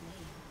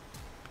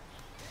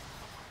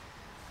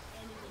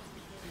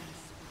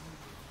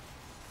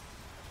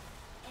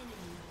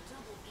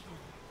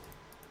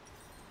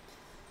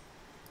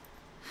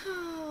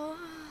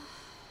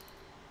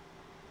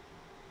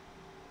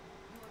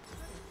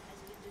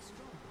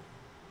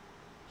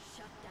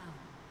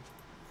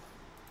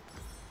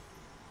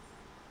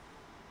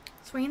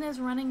 Swain is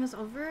running us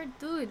over?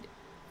 Dude,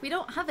 we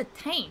don't have a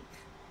tank.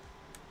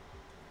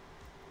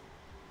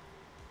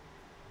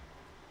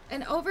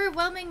 An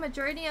overwhelming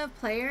majority of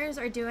players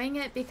are doing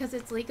it because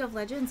it's League of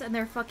Legends and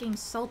they're fucking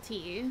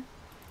salty.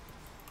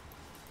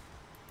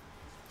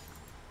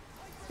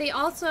 They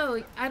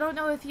also, I don't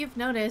know if you've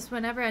noticed,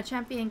 whenever a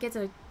champion gets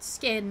a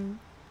skin,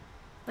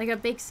 like a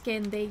big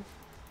skin, they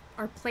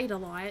are played a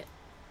lot.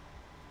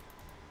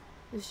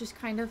 It's just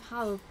kind of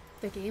how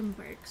the game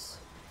works.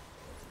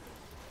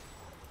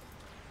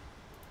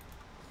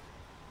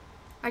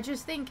 I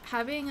just think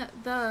having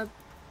the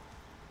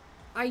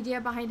idea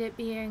behind it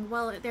being,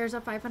 well, there's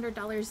a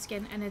 $500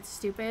 skin and it's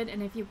stupid,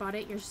 and if you bought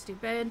it, you're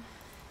stupid,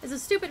 is a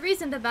stupid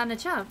reason to ban a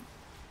champ.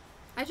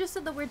 I just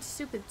said the word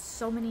stupid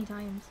so many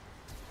times.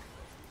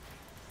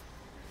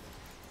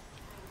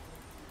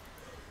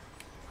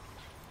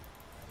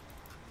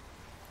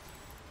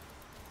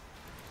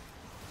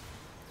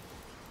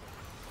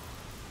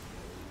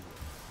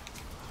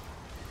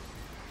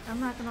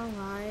 I'm not gonna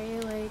lie,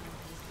 like...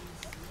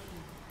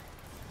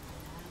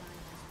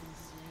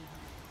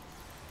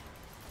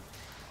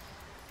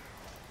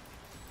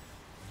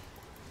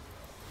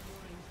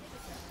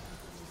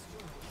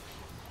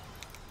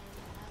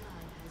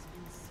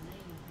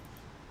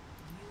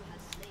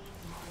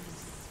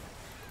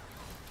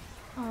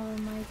 Oh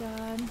my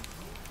god.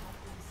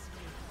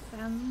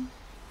 Them.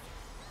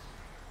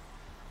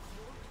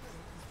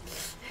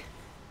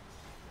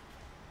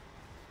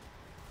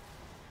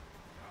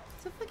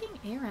 It's a fucking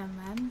ARAM,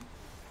 man.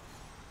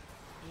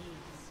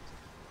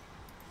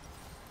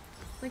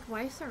 Like,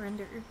 why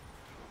surrender?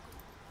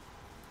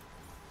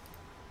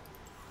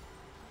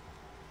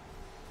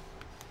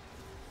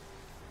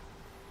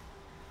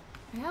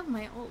 I have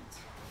my ult.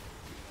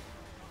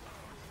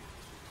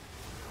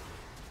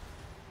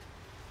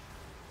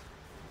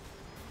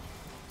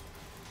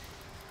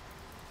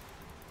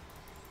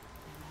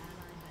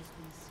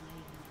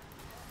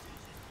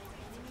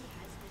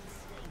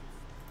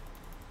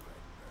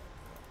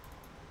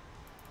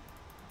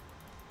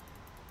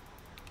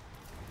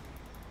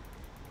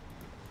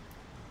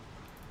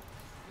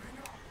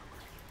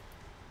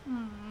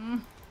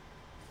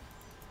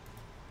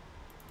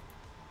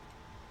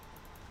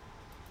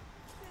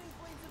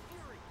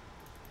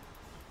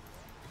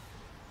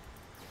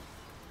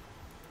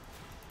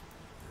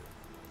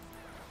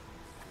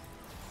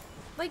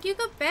 Like, you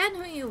could ban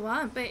who you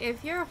want, but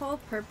if your whole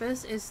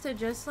purpose is to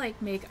just, like,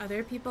 make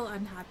other people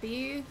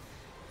unhappy,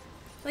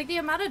 like, the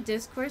amount of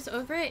discourse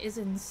over it is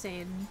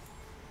insane.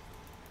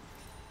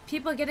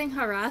 People getting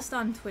harassed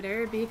on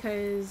Twitter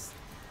because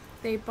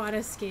they bought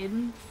a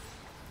skin.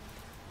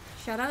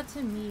 Shout out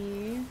to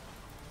me.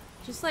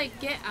 Just, like,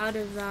 get out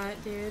of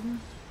that, dude.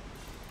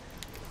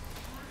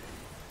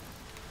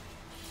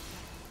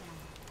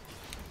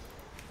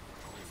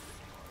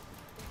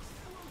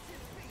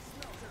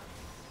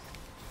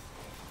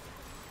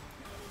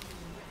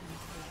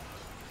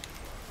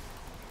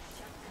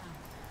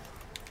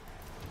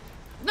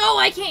 No,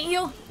 I can't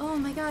heal! Oh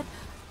my god.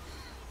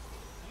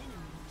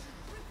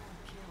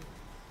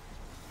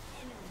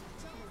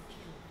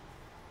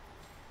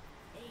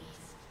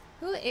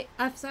 Who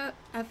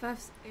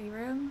FF's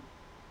Aram?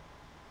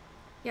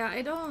 Yeah,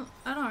 I don't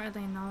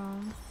really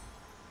know.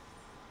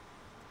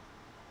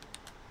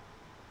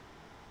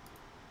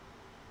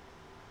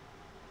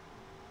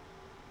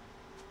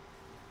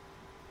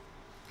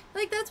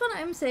 Like, that's what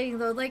I'm saying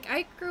though. Like,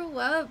 I grew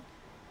up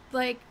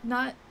like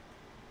not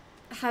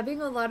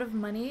having a lot of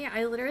money.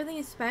 I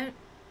literally spent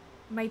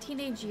my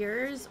teenage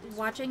years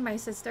watching my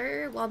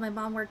sister while my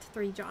mom worked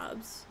 3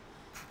 jobs.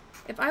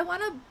 If I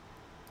want to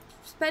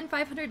spend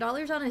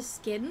 $500 on a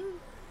skin,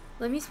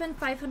 let me spend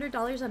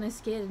 $500 on a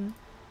skin.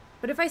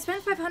 But if I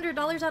spend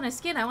 $500 on a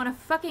skin, I want to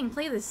fucking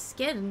play the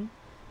skin.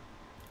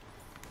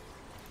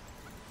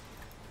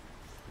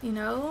 You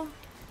know?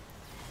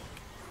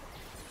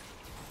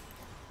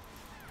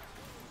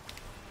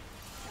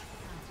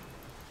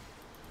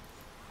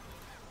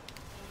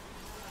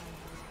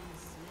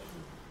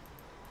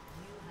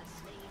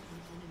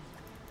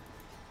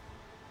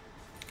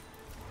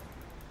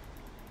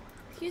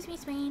 Excuse me,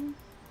 Spain.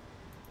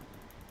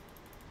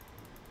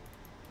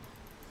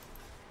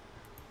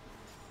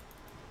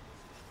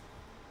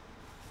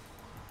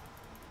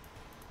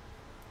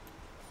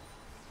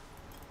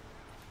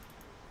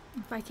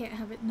 If I can't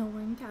have it, no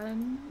one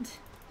can.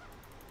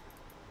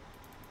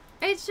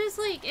 It's just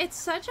like, it's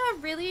such a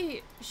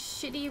really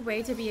shitty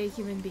way to be a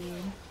human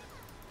being.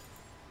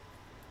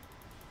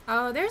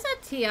 Oh, there's a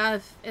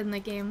TF in the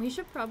game. We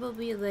should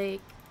probably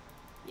like,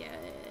 yeah,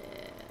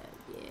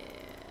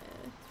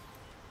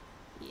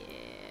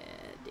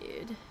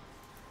 dude.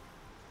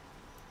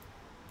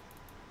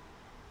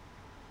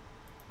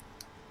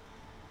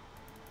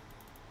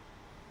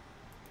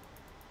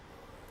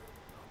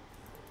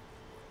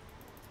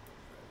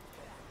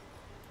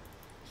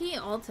 He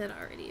ulted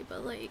already,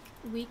 but like,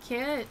 we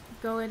can't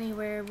go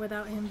anywhere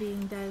without him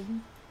being dead.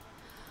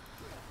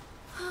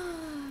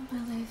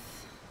 My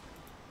life.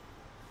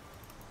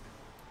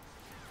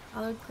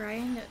 I'll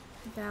grind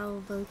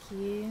Val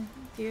low-key.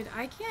 Dude,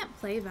 I can't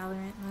play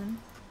Valorant, man.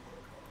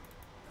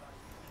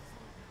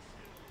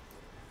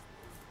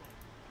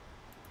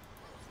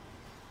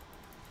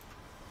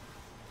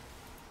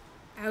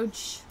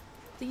 Ouch.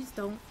 Please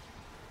don't.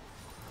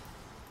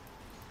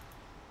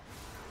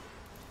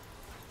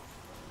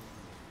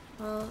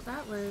 Well,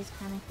 that was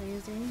kind of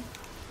crazy.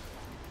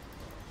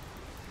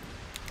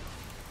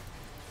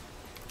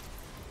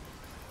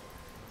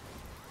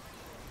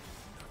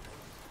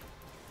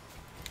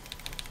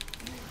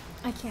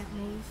 I can't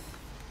move.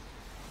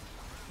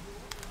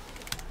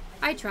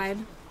 I tried.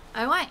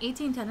 I want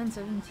 18, 10, and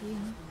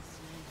 17.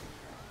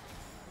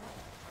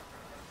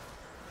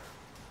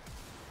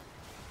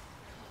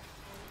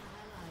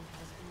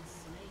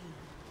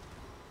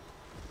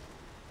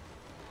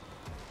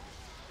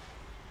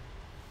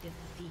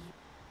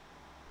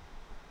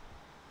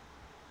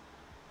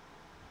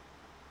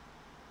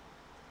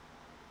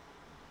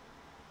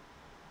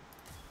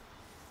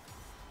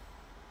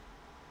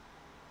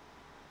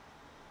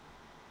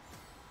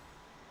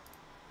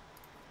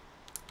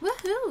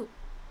 Woohoo!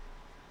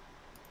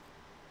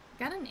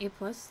 Got an A+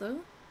 though.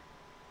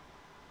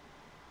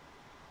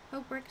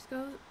 Hope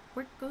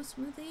work goes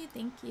smoothly.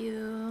 Thank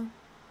you.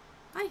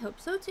 I hope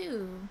so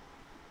too.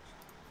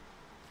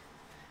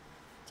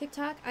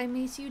 TikTok, I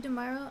may see you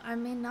tomorrow. I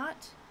may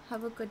not.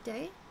 Have a good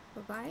day.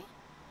 Bye bye.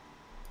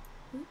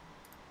 Boop,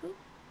 boop.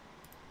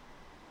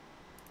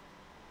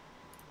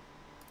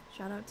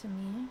 Shout out to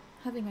me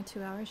having a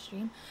 2-hour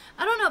stream.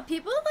 I don't know,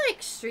 people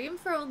like stream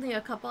for only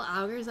a couple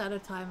hours at a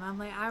time. I'm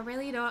like, I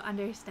really don't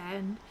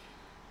understand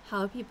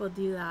how people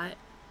do that.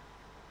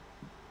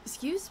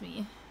 Excuse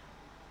me.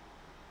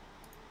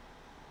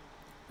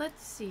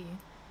 Let's see.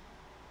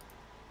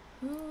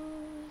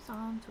 Who's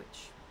on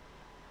Twitch?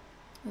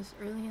 It's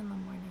early in the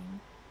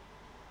morning.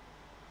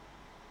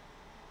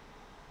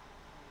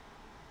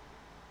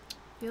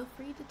 Feel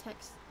free to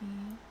text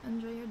me.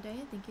 Enjoy your day.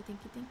 Thank you, thank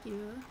you, thank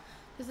you.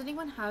 Does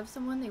anyone have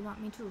someone they want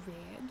me to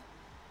raid?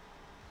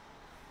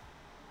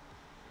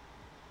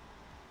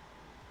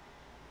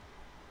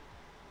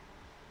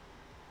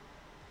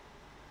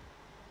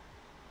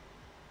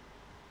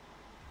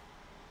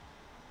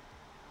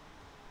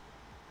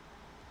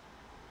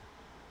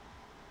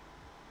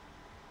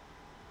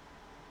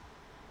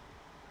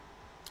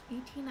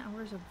 "18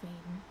 hours of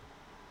Vayne."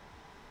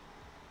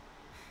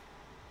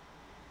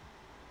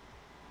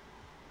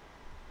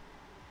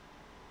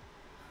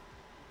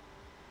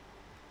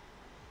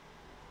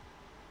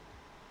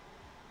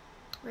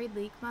 Raid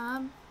Leak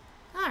Mom.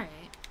 Alright.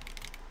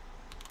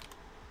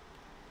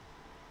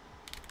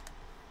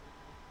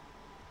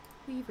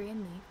 We ran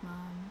Leak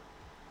Mom.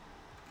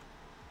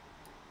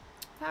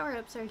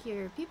 Power-ups are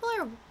here. People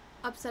are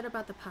upset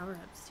about the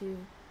power-ups too.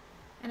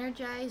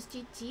 Energize,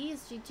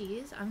 GG's,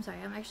 GG's. I'm sorry,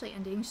 I'm actually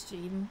ending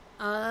stream.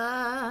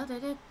 Guys,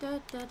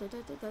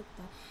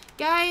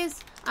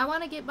 I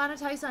want to get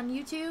monetized on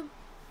YouTube.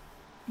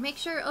 Make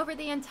sure over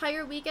the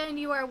entire weekend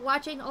you are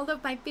watching all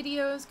of my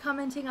videos,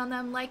 commenting on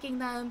them, liking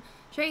them,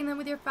 sharing them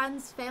with your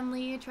friends,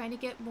 family, trying to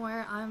get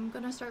more. I'm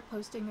gonna start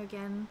posting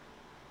again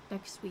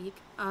next week.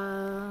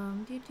 I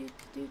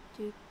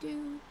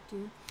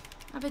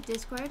have a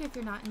Discord. If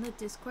you're not in the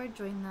Discord,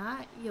 join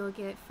that. You'll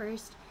get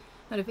first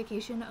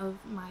notification of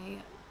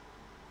my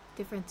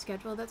different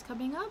schedule that's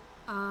coming up.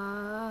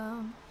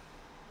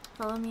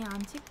 Follow me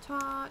on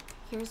TikTok.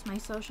 Here's my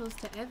socials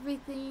to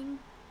everything.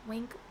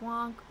 Wink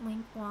wonk,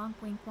 wink wonk,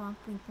 wink wonk,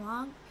 wink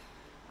wonk.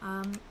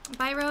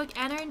 Buy Rogue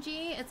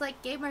Energy. It's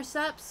like Gamer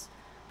Sups,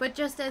 but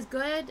just as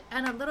good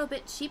and a little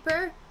bit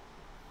cheaper.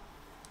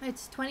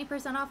 It's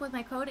 20% off with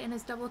my code and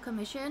it's double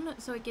commission,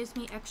 so it gives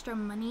me extra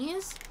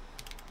monies.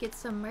 Get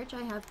some merch.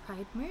 I have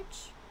Pride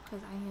merch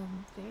because I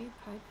am very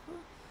prideful.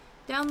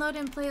 Download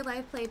and play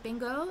Live Play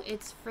Bingo.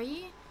 It's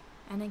free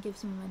and it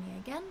gives me money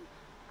again.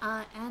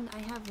 And I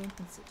have link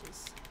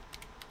messages.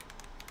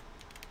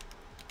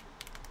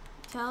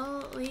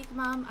 Tell League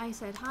Mom I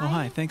said hi. Oh,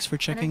 hi. Thanks for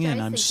checking Energize,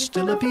 in. I'm thank you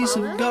still for a the piece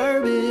of follow.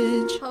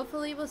 garbage.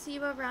 Hopefully we'll see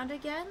you around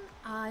again.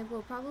 I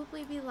will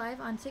probably be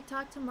live on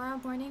TikTok tomorrow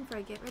morning for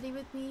a Get Ready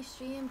With Me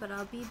stream, but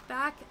I'll be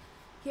back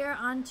here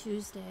on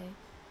Tuesday.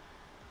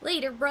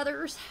 Later,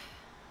 brothers.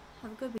 Have a good week.